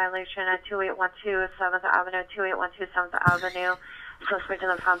order violation at 2812 7th Avenue, 2812 7th Avenue. Suspect in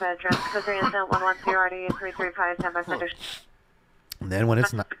the pump address, code 3 incident 110 RD 335, stand by center. And then when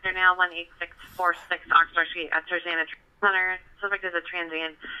it's not... They're now 18646 Oxford Street at Tarzana Center. Suspect is a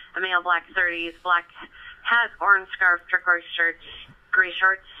transient, a male, black 30s, black hat, orange scarf, turquoise shirt, gray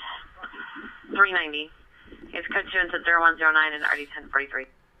shorts, 390. It's code 2 incident 0109 and RD 1043.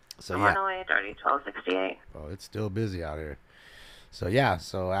 So yeah. 108 RD 1268. Oh, it's still busy out here. So yeah,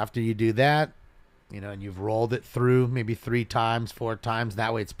 so after you do that, you know, and you've rolled it through maybe 3 times, 4 times,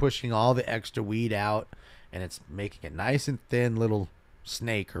 that way it's pushing all the extra weed out and it's making a nice and thin little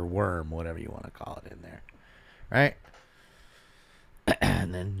snake or worm, whatever you want to call it in there. Right?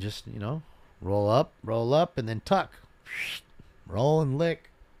 And then just, you know, roll up, and then tuck. Roll and lick.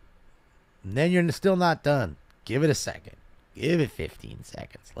 And then you're still not done. Give it a second. Give it 15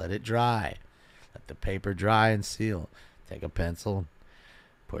 seconds. Let it dry. Let the paper dry and seal. Take a pencil.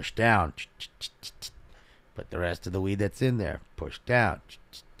 Push down. Put the rest of the weed that's in there. Push down.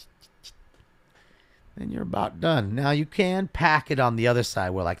 And you're about done. Now you can pack it on the other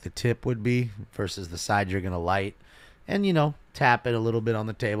side where like the tip would be versus the side you're going to light. And, you know, tap it a little bit on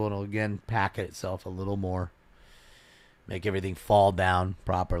the table and it'll again pack it itself a little more. Make everything fall down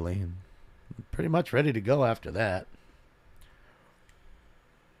properly. And pretty much ready to go after that.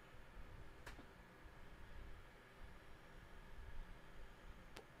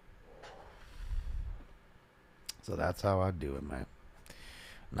 So that's how I do it, man.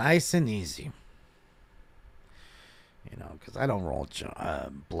 Nice and easy. You know, because I don't roll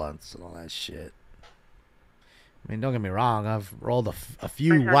blunts and all that shit. I mean, don't get me wrong. I've rolled a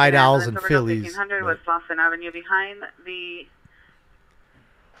few White Owls and Phillies. 1500 West Boston Avenue behind the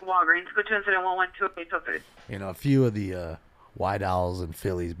Walgreens. Go to incident 112. You know, a few of the White Owls and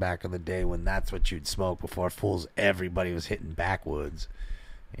Phillies back in the day when that's what you'd smoke before fools. Everybody was hitting backwoods.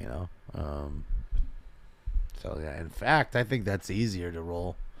 You know. So yeah, in fact, I think that's easier to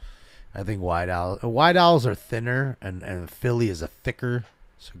roll. I think White Owls are thinner, and Philly is a thicker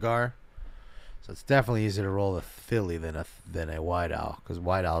cigar. So it's definitely easier to roll a Philly than a White Owl, because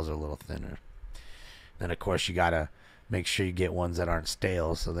White Owls are a little thinner. Then of course you gotta make sure you get ones that aren't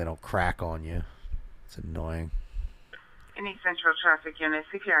stale so they don't crack on you. It's annoying. Any central traffic unit,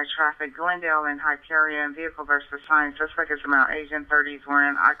 CPI traffic, Glendale and Hyperion, vehicle versus sign. Suspect is amount Asian, 30s,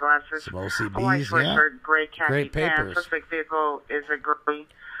 wearing eyeglasses. Some OCBs, white sweatshirt, gray khaki great pants. papers. Suspect vehicle is a gray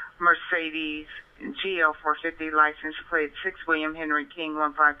Mercedes GL 450, license plate 6 William Henry King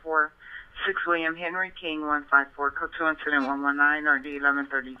 154. 6 William Henry King 154. Code 2 incident 119 RD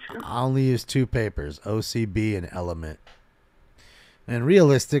 1132. I only use 2 papers, OCB and Element. And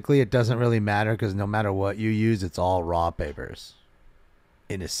realistically, it doesn't really matter because no matter what you use, it's all raw papers.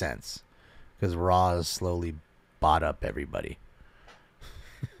 In a sense. Because raw has slowly bought up everybody.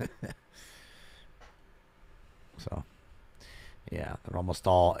 So, yeah, they're almost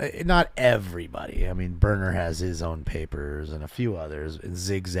all... Not everybody. I mean, Burner has his own papers and a few others. And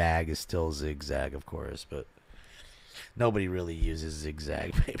Zigzag is still Zigzag, of course. But nobody really uses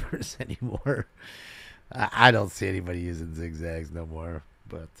Zigzag papers anymore. I don't see anybody using zigzags no more,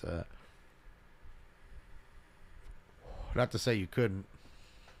 but not to say you couldn't.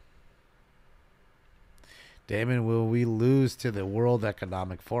 Damon, will we lose to the World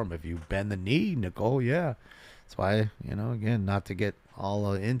Economic Forum if you bend the knee, Nicole? Yeah. That's why, you know, again, not to get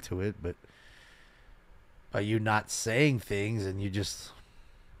all into it, but by you not saying things and you just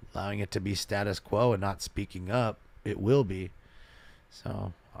allowing it to be status quo and not speaking up, it will be.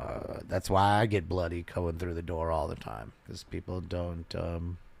 So... that's why I get bloody going through the door all the time, because people don't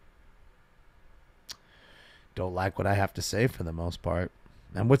like what I have to say for the most part.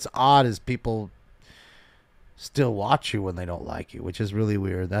 And what's odd is people still watch you when they don't like you, which is really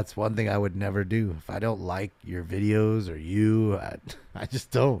weird. That's one thing I would never do. If I don't like your videos or you, I just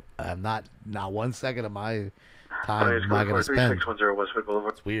don't. I'm not 1 second of my time am I going to spend.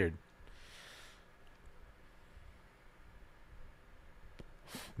 It's weird.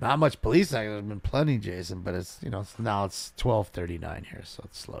 Not much police action. There's been plenty, Jason, but it's, now it's 12:39 here, so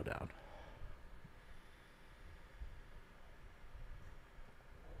let's slow down.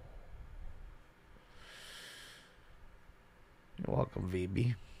 You're welcome,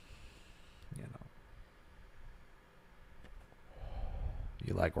 VB.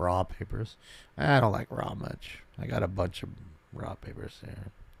 You like raw papers? I don't like raw much. I got a bunch of raw papers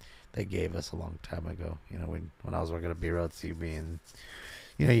there. They gave us a long time ago. When I was working at B-Road TV, and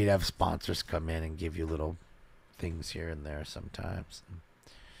you'd have sponsors come in and give you little things here and there sometimes.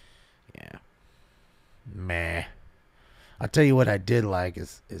 Yeah. Meh. I'll tell you what I did like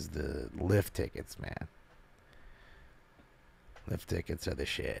is the lift tickets, man. Lift tickets are the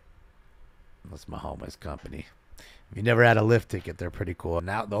shit. That's my homeless company. If you never had a lift ticket, they're pretty cool.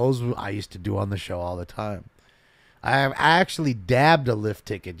 Now, those I used to do on the show all the time. I actually dabbed a lift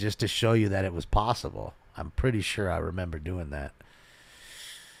ticket just to show you that it was possible. I'm pretty sure I remember doing that.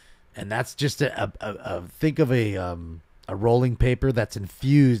 And that's just think of a rolling paper that's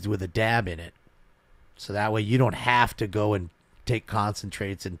infused with a dab in it. So that way you don't have to go and take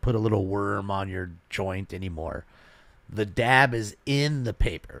concentrates and put a little worm on your joint anymore. The dab is in the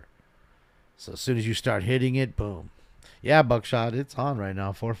paper. So as soon as you start hitting it, boom. Yeah, Buckshot, it's on right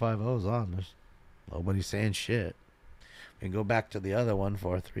now. 450 is on. There's nobody saying shit. We can go back to the other one,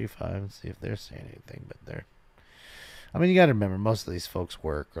 435, and see if they're saying anything. But you got to remember, most of these folks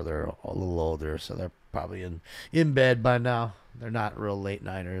work or they're a little older, so they're probably in bed by now. They're not real late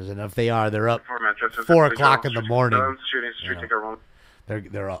nighters, and if they are, they're up 4 o'clock in the morning.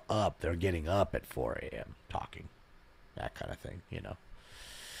 They're up. They're getting up at 4 a.m. talking, that kind of thing.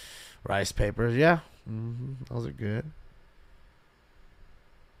 Rice papers, yeah, those are good.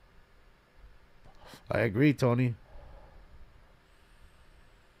 I agree, Tony.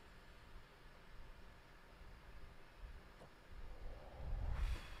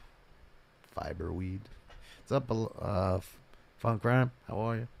 Fiber weed. What's up, Funk Rhyme? How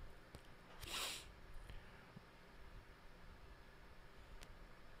are you?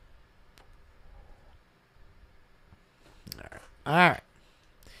 All right.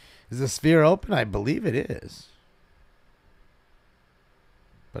 Is the sphere open? I believe it is.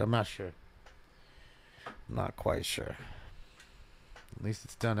 But I'm not sure. I'm not quite sure. At least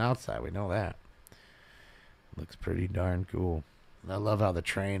it's done outside. We know that. Looks pretty darn cool. I love how the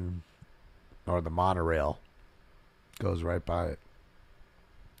train or the monorail goes right by it.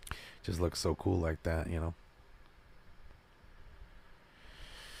 Just looks so cool like that,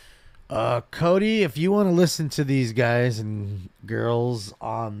 Cody, if you want to listen to these guys and girls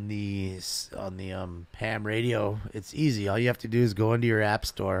on the ham radio, it's easy. All you have to do is go into your app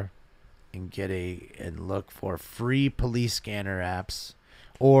store and look for free police scanner apps,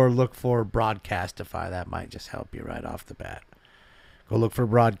 or look for Broadcastify. That might just help you right off the bat. Go look for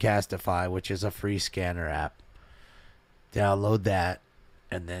Broadcastify, which is a free scanner app. Download that,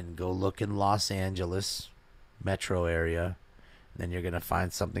 and then go look in Los Angeles metro area. Then you're going to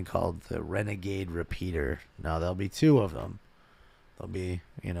find something called the Renegade Repeater. Now, there'll be 2 of them. There'll be,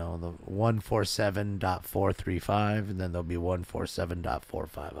 the 147.435, and then there'll be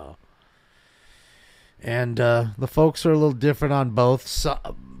 147.450. And the folks are a little different on both. So,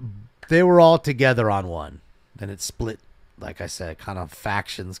 they were all together on one. Then it split, like I said, kind of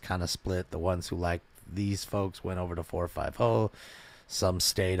factions kind of split. The ones who liked these folks went over to 450. Some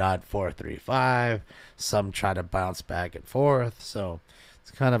stayed on 435. Some try to bounce back and forth. So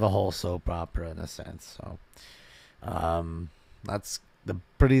it's kind of a whole soap opera in a sense. So that's the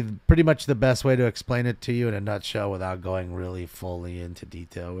pretty much the best way to explain it to you in a nutshell without going really fully into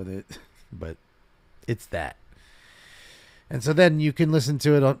detail with it. But it's that. And so then you can listen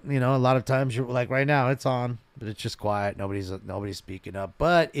to it. A lot of times you're like right now it's on, but it's just quiet. Nobody's speaking up.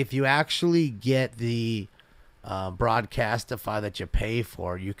 But if you actually get the Broadcastify that you pay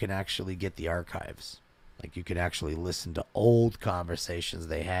for, you can actually get the archives. Like you can actually listen to old conversations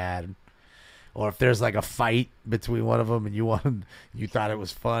they had, or if there's like a fight between one of them and you thought it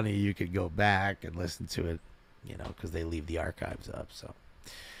was funny, you could go back and listen to it, because they leave the archives up. So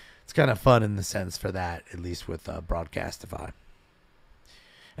it's kind of fun in the sense for that, at least with Broadcastify.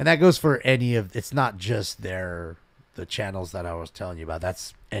 And that goes for any of. It's not just the channels that I was telling you about.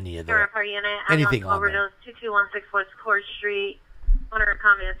 That's any of the anything on there. Overdose 2216 West Court Street. Monitor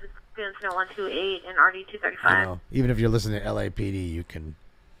comments incident 128 and RD 235. Even if you're listening to LAPD, you can,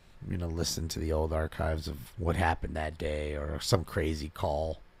 listen to the old archives of what happened that day or some crazy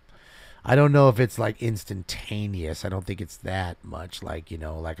call. I don't know if it's like instantaneous. I don't think it's that much. Like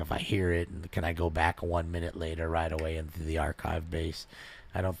like if I hear it, and can I go back 1 minute later right away into the archive base?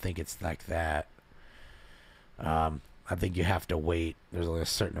 I don't think it's like that. I think you have to wait. There's only a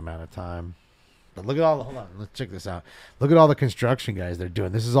certain amount of time. But look at all the, hold on, let's check this out. Look at all the construction guys they're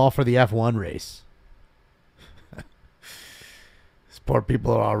doing. This is all for the F1 race. These poor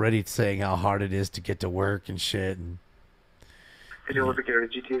people are already saying how hard it is to get to work and shit. And Video indicator,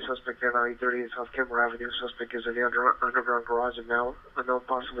 GTA suspect at I-30 South Campbell Avenue. Suspect is in the underground garage and now unknown,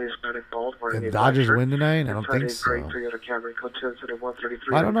 possibly Hispanic, bald. did the Dodgers win tonight? I don't think so. Toyota Camry, code 2 incident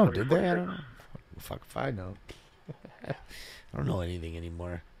 133. I don't know. Did they? I don't know. Fuck if I know. I don't know anything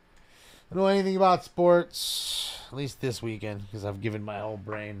anymore. I don't know anything about sports, at least this weekend, because I've given my whole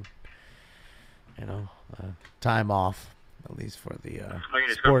brain, time off, at least for the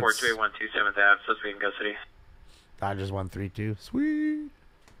sports. 42812 7th Ave, suspect in custody. Dodgers 1-3-2. Sweet.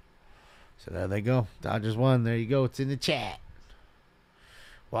 So there they go. Dodgers won. There you go. It's in the chat.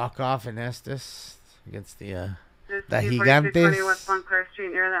 Walk off in Estes against the Gigantes. West Montclair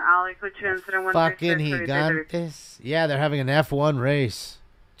Street near the alley. Code 2 incident Fucking Gigantes. Yeah, they're having an F1 race.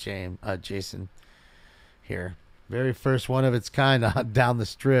 Jason here. Very first one of its kind down the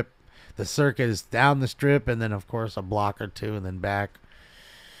strip. The circuit is down the strip and then, of course, a block or two and then back.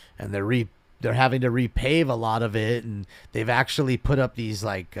 And they're having to repave a lot of it, and they've actually put up these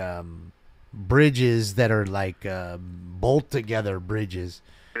like bridges that are like bolt together bridges.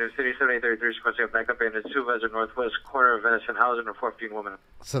 City 7833 requesting a backup in the supervisor northwest corner of Venison Housing and 14 women.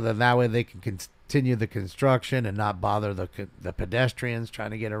 So then that way they can continue the construction and not bother the pedestrians trying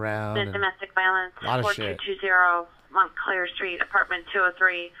to get around. Domestic violence. A lot of shit. 4220 Montclair Street, apartment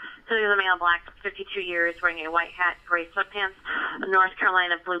 203. So there's a male, black, 52 years, wearing a white hat, gray sweatpants, North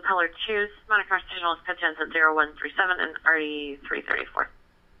Carolina blue-colored shoes. Mounted constitutional is potential at 0137 and RD 334.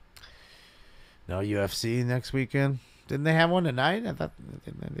 No UFC next weekend. Didn't they have one tonight? I thought,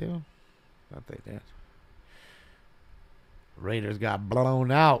 didn't they do? I thought they did. Raiders got blown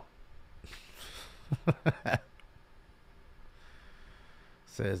out.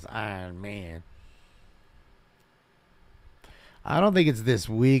 Says Iron Man. I don't think it's this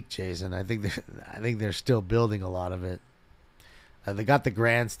week, Jason. I think they're still building a lot of it. They got the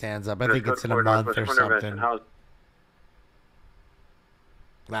grandstands up. I think it's in a month or something.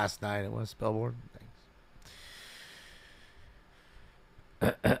 Last night it was billboard.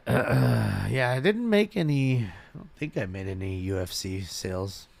 Yeah, I didn't make any. I don't think I made any UFC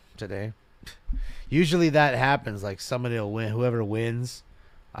sales today. Usually that happens. Like somebody will win. Whoever wins,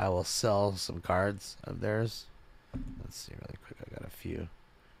 I will sell some cards of theirs. Let's see really quick. I got a few.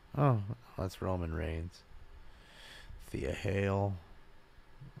 Oh, that's Roman Reigns. Thea Hale.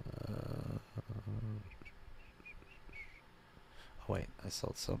 Oh wait, I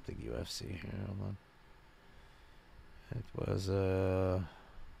sold something UFC here. Hold on. It was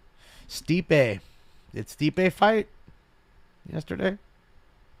Stipe. Did Stipe fight yesterday?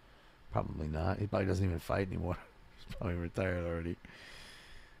 Probably not. He probably doesn't even fight anymore. He's probably retired already.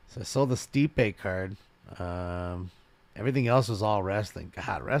 So I sold the Stipe card. Everything else was all wrestling.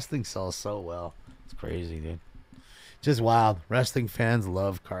 God, wrestling sells so well. It's crazy, dude. Just wild. Wrestling fans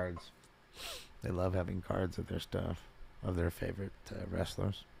love cards. They love having cards of their stuff, of their favorite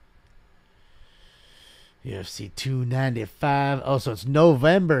wrestlers. UFC 295. Oh, so it's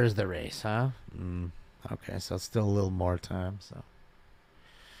November is the race, huh? Okay, so it's still a little more time. So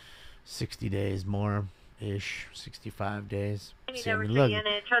 60 days more ish, 65 days. See, I mean, look,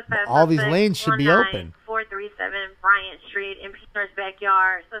 all these lanes should be open. 437 Bryant Street in Peter's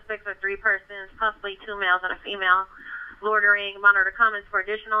backyard. Suspects are 3 persons, possibly 2 males and a female. Loitering. Monitor comments for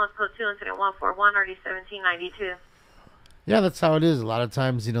additional. Code 2 incident 141 RD 1792. Yeah, that's how it is. A lot of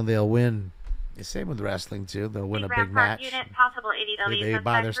times, they'll win. The same with wrestling too. They'll win a big match. Unit, possible ADW. They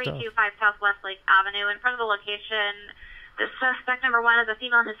buy their stuff. 325 South Westlake Avenue. In front of the location, the suspect number 1 is a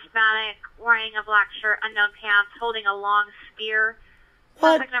female Hispanic wearing a black shirt, unknown pants, holding a long spear.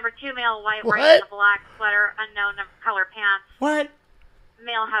 What? Suspect number 2, male, white, wearing a black sweater, unknown color pants. What?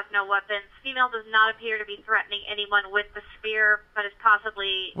 Male has no weapons. Female does not appear to be threatening anyone with the spear, but is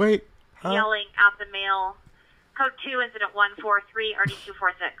possibly yelling at the male. Code 2, incident 143,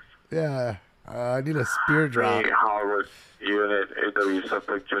 RD246. Yeah. I need a spear drop. Howard unit AW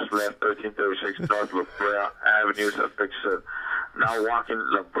suspect just left 1336 North La Brea Avenue. Suspect now walking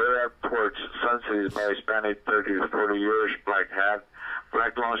La Brea towards Sunset. Is by Hispanic, 30 to 40 years, black hat,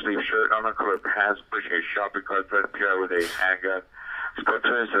 black long sleeve shirt, uncolored pants, pushing a shopping cart, threat appear with a handgun. Spot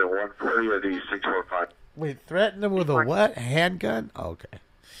 2 incident 140 or the 645. Wait, threaten him with a what? Handgun? Okay.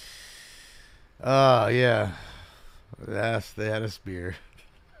 Oh, yeah. Yes, they had a spear.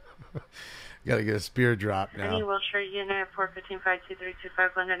 Gotta get a spear drop now. Any Wilshire unit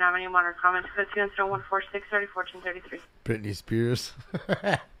 415-52325 London Avenue, Monitor comments. Code 2 incident 146 30 1433. Britney Spears.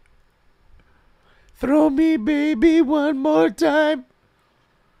 Throw me, baby, one more time.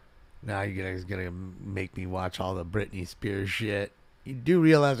 Now you guys gonna make me watch all the Britney Spears shit. You do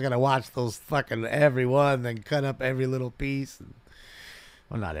realize I'm gonna watch those fucking every one, then cut up every little piece.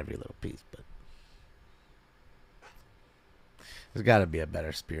 Well, not every little piece, but there's got to be a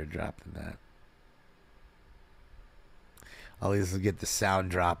better Spear drop than that. At least get the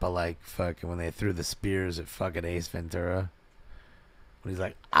sound drop of like fucking when they threw the spears at fucking Ace Ventura. When he's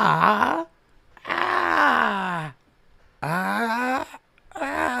like, ah, ah, ah,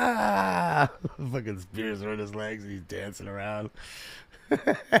 ah. Fucking spears are in his legs and he's dancing around.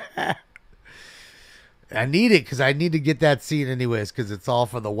 I need it because I need to get that scene anyways because it's all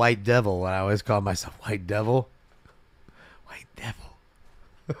for the White Devil. I always call myself White Devil. White Devil.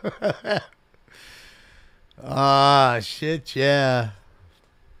 Ah, shit, yeah.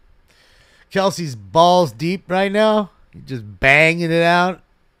 Kelsey's balls deep right now. He's just banging it out.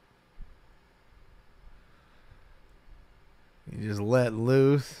 He just let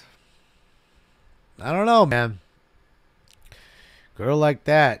loose. I don't know, man. Girl like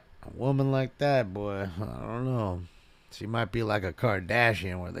that, a woman like that, boy, I don't know. She might be like a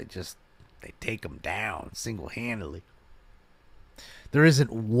Kardashian where they take them down single-handedly. There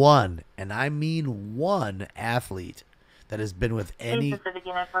isn't one, and I mean one athlete that has been with any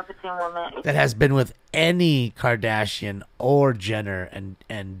Kardashian or Jenner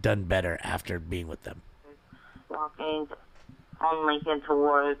and done better after being with them. Walking on Lincoln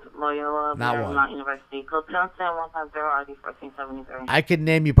towards Loyola Marymount University. Code 150 RD 1473. I could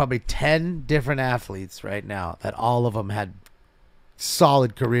name you probably 10 different athletes right now that all of them had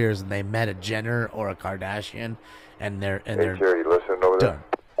solid careers and they met a Jenner or a Kardashian and they're Jerry, listen over done.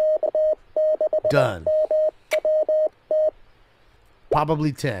 Done.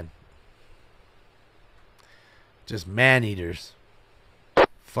 Probably 10. Just man-eaters.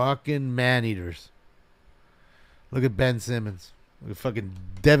 Fucking man-eaters. Look at Ben Simmons. Look at fucking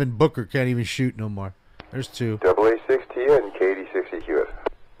Devin Booker can't even shoot no more. There's 2. AA6T and KD60QS.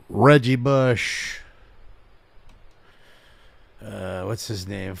 Reggie Bush. What's his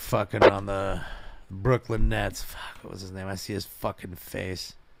name? Fucking on the Brooklyn Nets. Fuck, what was his name? I see his fucking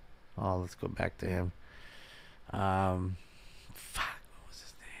face. Oh, let's go back to him. Fuck, what was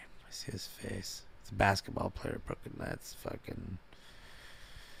his name? I see his face. It's a basketball player, Brooklyn Nets. Fucking.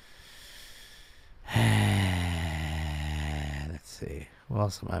 Let's see. What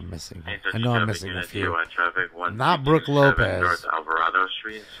else am I missing? I know I'm missing a few. Not Brooke Lopez.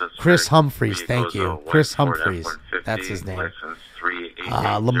 Chris Humphreys, thank you. Chris Humphreys. That's his name.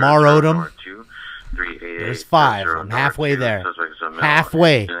 Lamar Odom. There's 5. I'm halfway there.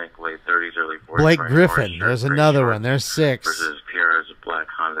 Halfway. Blake Griffin. There's another one. There's 6. Versus Pierre's black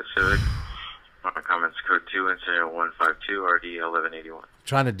Honda Civic. Comments code 2 incident 152 RD 1181.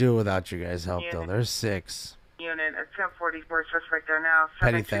 Trying to do it without you guys' help though. There's 6. Unit at 1044 suspect there now.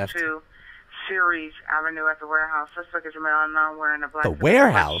 Petty theft. 722 Ceres Avenue at the warehouse. Suspect is a male unknown wearing a black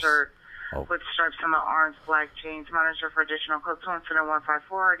warehouse? shirt Oh. with stripes on the arms, black jeans. Monitor for additional code 2 incident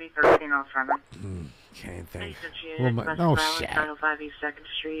 154 RD 1307. Can't think. No No shit. 905 East 2nd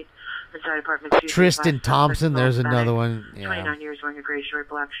Street. Inside apartment 2. Tristan Thompson. There's another one. 29 years wearing a gray shirt,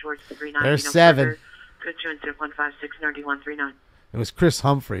 black shorts, 390. There's 7. Code 2 incident 156 RD 139. It was Chris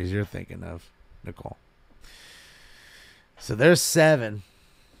Humphreys you're thinking of, Nicole. So there's 7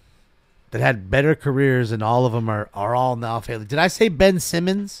 that had better careers, and all of them are all now failing. Did I say Ben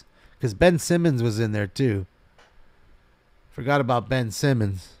Simmons? Because Ben Simmons was in there too. Forgot about Ben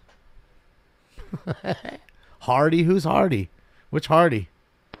Simmons. Hardy? Who's Hardy? Which Hardy?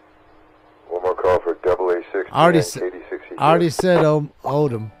 One more call for AA6T and KD60QS. I already said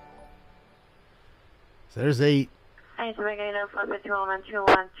Odom. So there's 8. Hey, so we're going to flip it to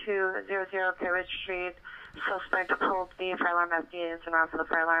 21200 Pivot Street. Suspect pulled the fire alarm FD and around for the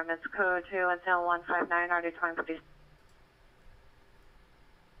fire alarm. It's code 2 until 159 RD 2050.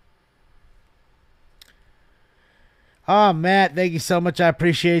 Oh, Matt, thank you so much. I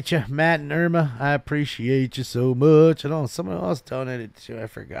appreciate you. Matt and Irma, I appreciate you so much. I know someone else donated too. I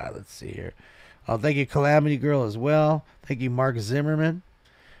forgot. Let's see here. Oh, thank you, Calamity Girl, as well. Thank you, Mark Zimmerman.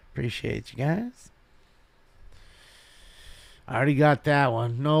 Appreciate you guys. I already got that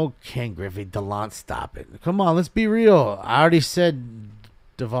one. No, Ken Griffey. DeLont, stop it. Come on, let's be real. I already said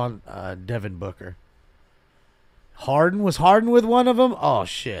Devin Booker. Harden? Was Harden with one of them? Oh,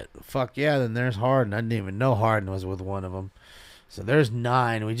 shit. Fuck yeah, then there's Harden. I didn't even know Harden was with one of them. So there's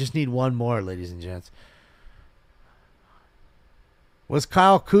 9. We just need one more, ladies and gents. Was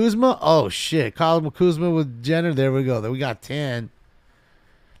Kyle Kuzma? Oh, shit. Kyle Kuzma with Jenner. There we go. Then we got 10.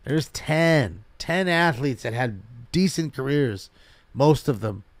 There's 10. 10 athletes that had decent careers. Most of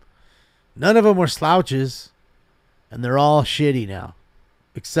them. None of them were slouches, and they're all shitty now,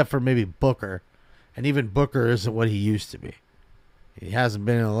 except for maybe Booker, and even Booker isn't what he used to be. He hasn't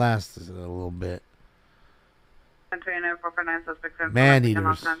been in the last a little bit. Man eaters.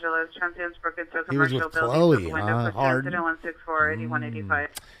 Los Angeles, transients broken to He was commercial with buildings Chloe, with huh? windows Hard. 164-8185.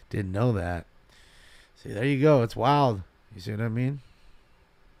 Didn't know that. See, there you go. It's wild. You see what I mean?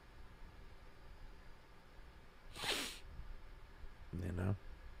 You know?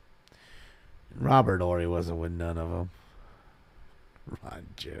 Robert Horry wasn't with none of them. Ron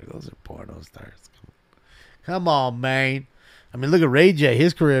Jerry, those are porno stars. Come on, man. I mean, look at Ray J.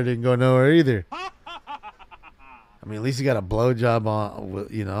 His career didn't go nowhere either. I mean, at least he got a blowjob on,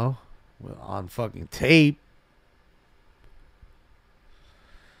 you know, on fucking tape.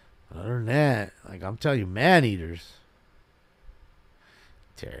 Other than that, like I'm telling you, man eaters.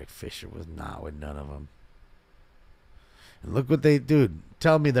 Derek Fisher was not with none of them. And look what they, dude.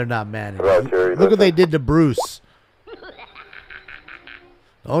 Tell me they're not man eaters. Look what they did to Bruce.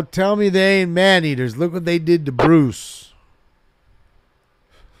 Don't tell me they ain't man eaters. Look what they did to Bruce.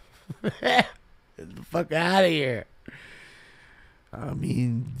 Get the fuck out of here. I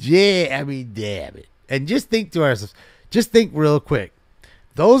mean, damn it. And just think to ourselves, just think real quick.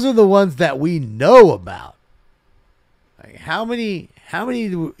 Those are the ones that we know about. Like how many,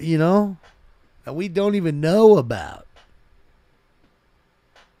 you know, that we don't even know about?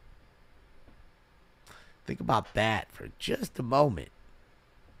 Think about that for just a moment.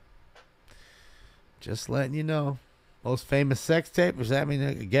 Just letting you know. Most famous sex tape? I mean,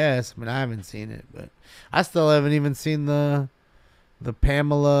 I guess. I mean, I haven't seen it, but I still haven't even seen the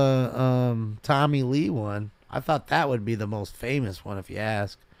Pamela Tommy Lee one. I thought that would be the most famous one if you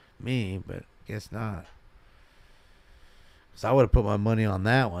ask me, but guess not. Because I would have put my money on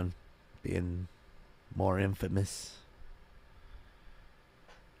that one being more infamous.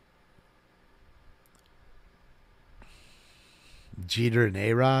 Jeter and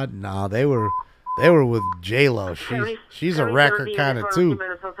A-Rod? No, they were with J-Lo. She's a record kind of too.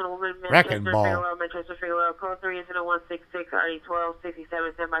 Wrecking ball.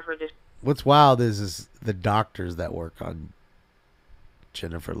 What's wild is the doctors that work on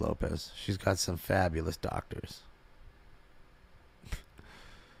Jennifer Lopez. She's got some fabulous doctors.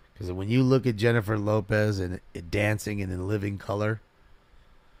 Because when you look at Jennifer Lopez and dancing and in living color,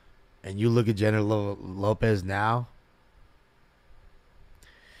 and you look at Jennifer Lopez now,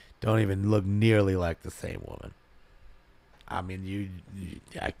 don't even look nearly like the same woman. I mean,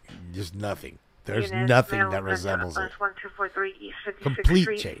 just nothing. There's nothing that resembles it. 1243 East 56th Complete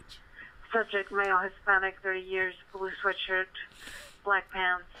Street. change. Subject male, Hispanic, 30 years, blue sweatshirt, black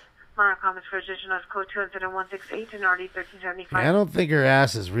pants. Minor comments for addition of code 20168 and RD 1375. I don't think her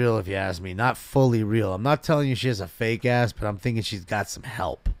ass is real, if you ask me. Not fully real. I'm not telling you she has a fake ass, but I'm thinking she's got some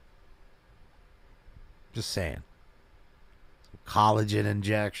help. Just saying. Collagen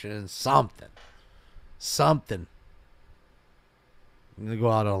injection, something. I'm going to go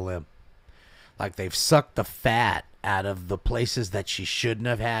out on a limb. Like they've sucked the fat out of the places that she shouldn't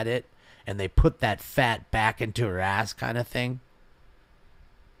have had it, and they put that fat back into her ass kind of thing.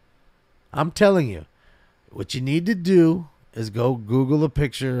 I'm telling you, what you need to do is go Google a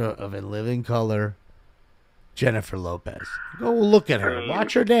picture of in living color Jennifer Lopez. Go look at her.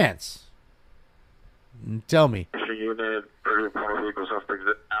 Watch her dance. And tell me. Unit, 30 motor vehicle suspects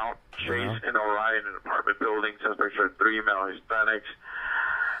out. Chase in Orion, an apartment building. Suspects are 3 male Hispanics.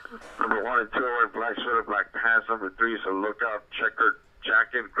 Number 1 and 2 are in black sweater, black pants. Number 3 is a lookout, checkered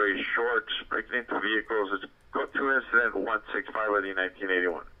jacket, gray shorts. Breaking into vehicles. It's go to incident 165 of the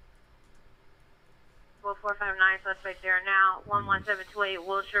 1981. 459 suspect there now. 11728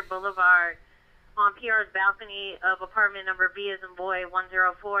 Wilshire Boulevard. On PR's balcony of apartment number B as in boy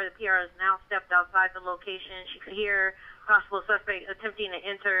 104. The PR has now stepped outside the location. She could hear possible suspect attempting to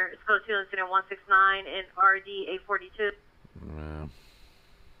enter. It's code 2 incident 169 and RD 842. Yeah.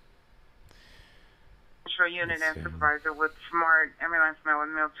 Unit and supervisor with Smart ambulance man with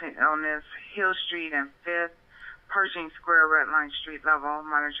mental illness, Hill Street and 5th, Pershing Square, Redline Street level.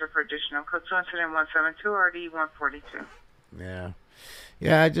 Monitor for additional code 2 incident 172 RD 142. Yeah.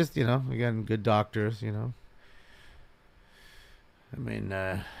 Yeah, I just, you know, again, good doctors, you know. I mean,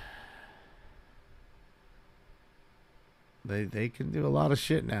 they can do a lot of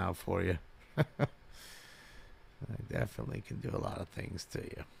shit now for you. They definitely can do a lot of things to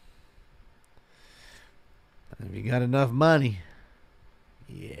you. And if you got enough money,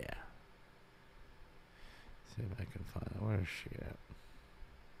 yeah. See if I can find her. Where is she at?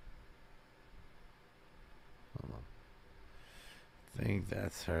 Hold on. I think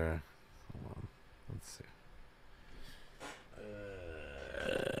that's her. Hold on. Let's see.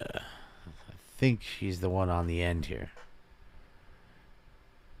 think she's the one on the end here.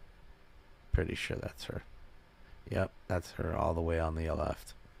 Pretty sure that's her. Yep, that's her all the way on the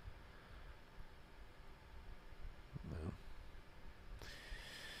left.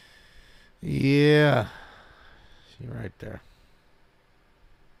 Yeah. She's right there.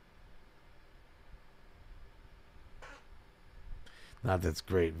 Not that's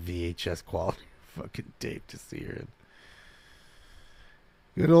great VHS quality fucking tape to see her in.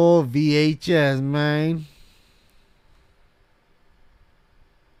 Good old VHS, man.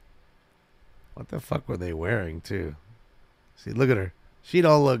 What the fuck were they wearing, too? See, look at her. She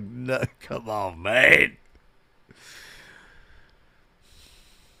don't look... Come on, man.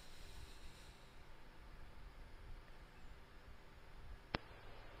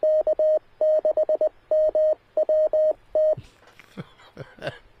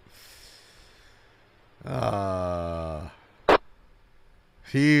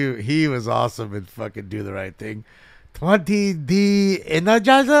 He was awesome and fucking Do the Right Thing. 20D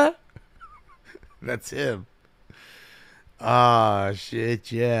Energizer? That's him. Ah,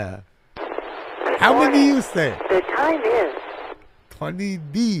 shit, yeah. How many you say? The time is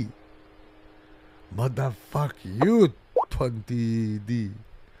 20D. Motherfuck you, 20D.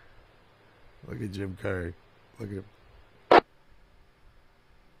 Look at Jim Carrey. Look at him.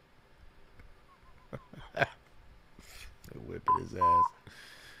 Whipping his ass.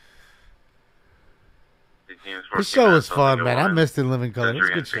 This show was fun, man. I missed it in Living Color. It was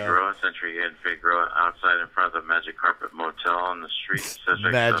a good show. Century in Figueroa, outside in front of the Magic Carpet Motel on the street.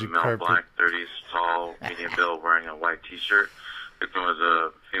 Suspect Magic male, Carpet. black, 30s, tall, medium build, wearing a white T-shirt. Victim was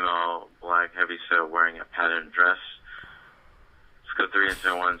a female, black, heavy set, wearing a patterned dress. Let's go 3 and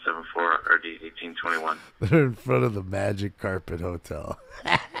 174 RD 1821. They're in front of the Magic Carpet Hotel.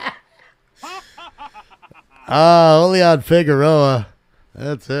 Only on Figueroa.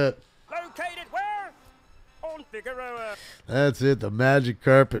 That's it. Located where? On Figueroa. That's it, the Magic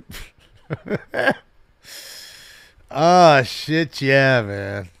Carpet. Oh, shit, yeah,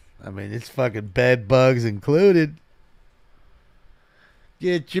 man. I mean, it's fucking bed bugs included.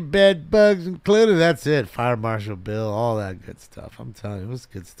 Get your bed bugs included. That's it. Fire Marshal Bill, all that good stuff. I'm telling you, it was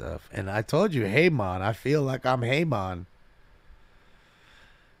good stuff. And I told you, Haymon. I feel like I'm Haymon.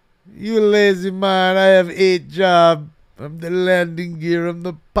 You lazy man, I have 8 jobs. I'm the landing gear, I'm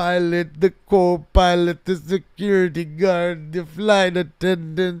the pilot, the co-pilot, the security guard, the flight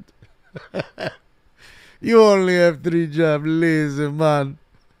attendant. You only have 3 jobs, lazy man.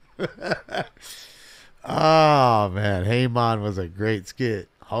 Oh, man, Haymon was a great skit.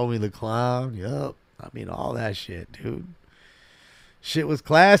 Homie the Clown, yup. I mean, all that shit, dude. Shit was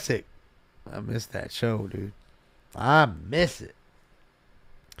classic. I miss that show, dude. I miss it.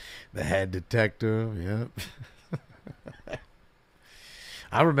 The Head Detective, yep.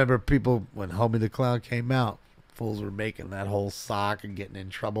 I remember people, when Homie the Clown came out, fools were making that whole sock and getting in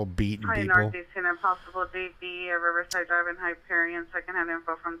trouble, beating Hi, people. Northeast and Impossible DB, Riverside Drive and Hyperion. Secondhand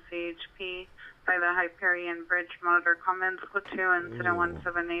info from CHP. By the Hyperion Bridge monitor comments. Click 2, incident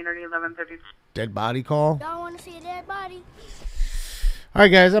 178 or 1130. Dead body call? Y'all want to see a dead body? All right,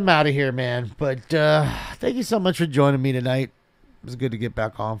 guys, I'm out of here, man. But thank you so much for joining me tonight. It was good to get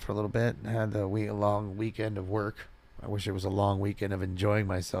back on for a little bit. I had a long weekend of work. I wish it was a long weekend of enjoying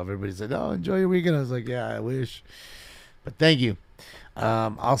myself. Everybody said, oh, enjoy your weekend. I was like, yeah, I wish. But thank you.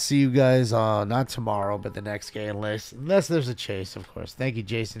 I'll see you guys not tomorrow, but the next game unless there's a chase, of course. Thank you,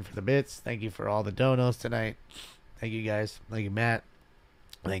 Jason, for the bits. Thank you for all the donos tonight. Thank you, guys. Thank you, Matt.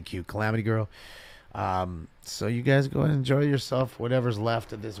 Thank you, Calamity Girl. So you guys go and enjoy yourself, whatever's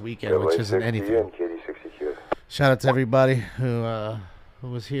left of this weekend, which isn't anything. Shout out to everybody who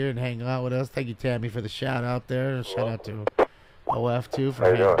was here and hanging out with us. Thank you, Tammy, for the shout out there. Shout out to OF too for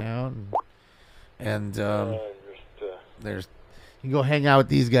hanging out. And there's you can go hang out with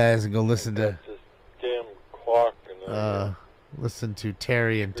these guys and go listen to listen to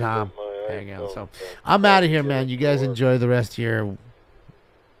Terry and Tom hang out. So I'm out of here, man. You guys enjoy the rest of your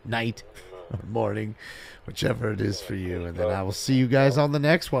night or morning, whichever it is for you, and then I will see you guys on the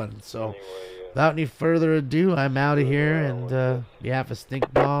next one. So without any further ado, I'm out of here, and behalf of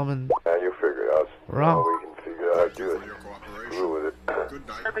Stink Bomb and you figure it out. we're on. We can figure out how to do it. Screw with it.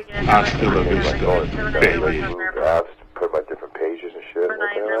 Hasta la vista, baby.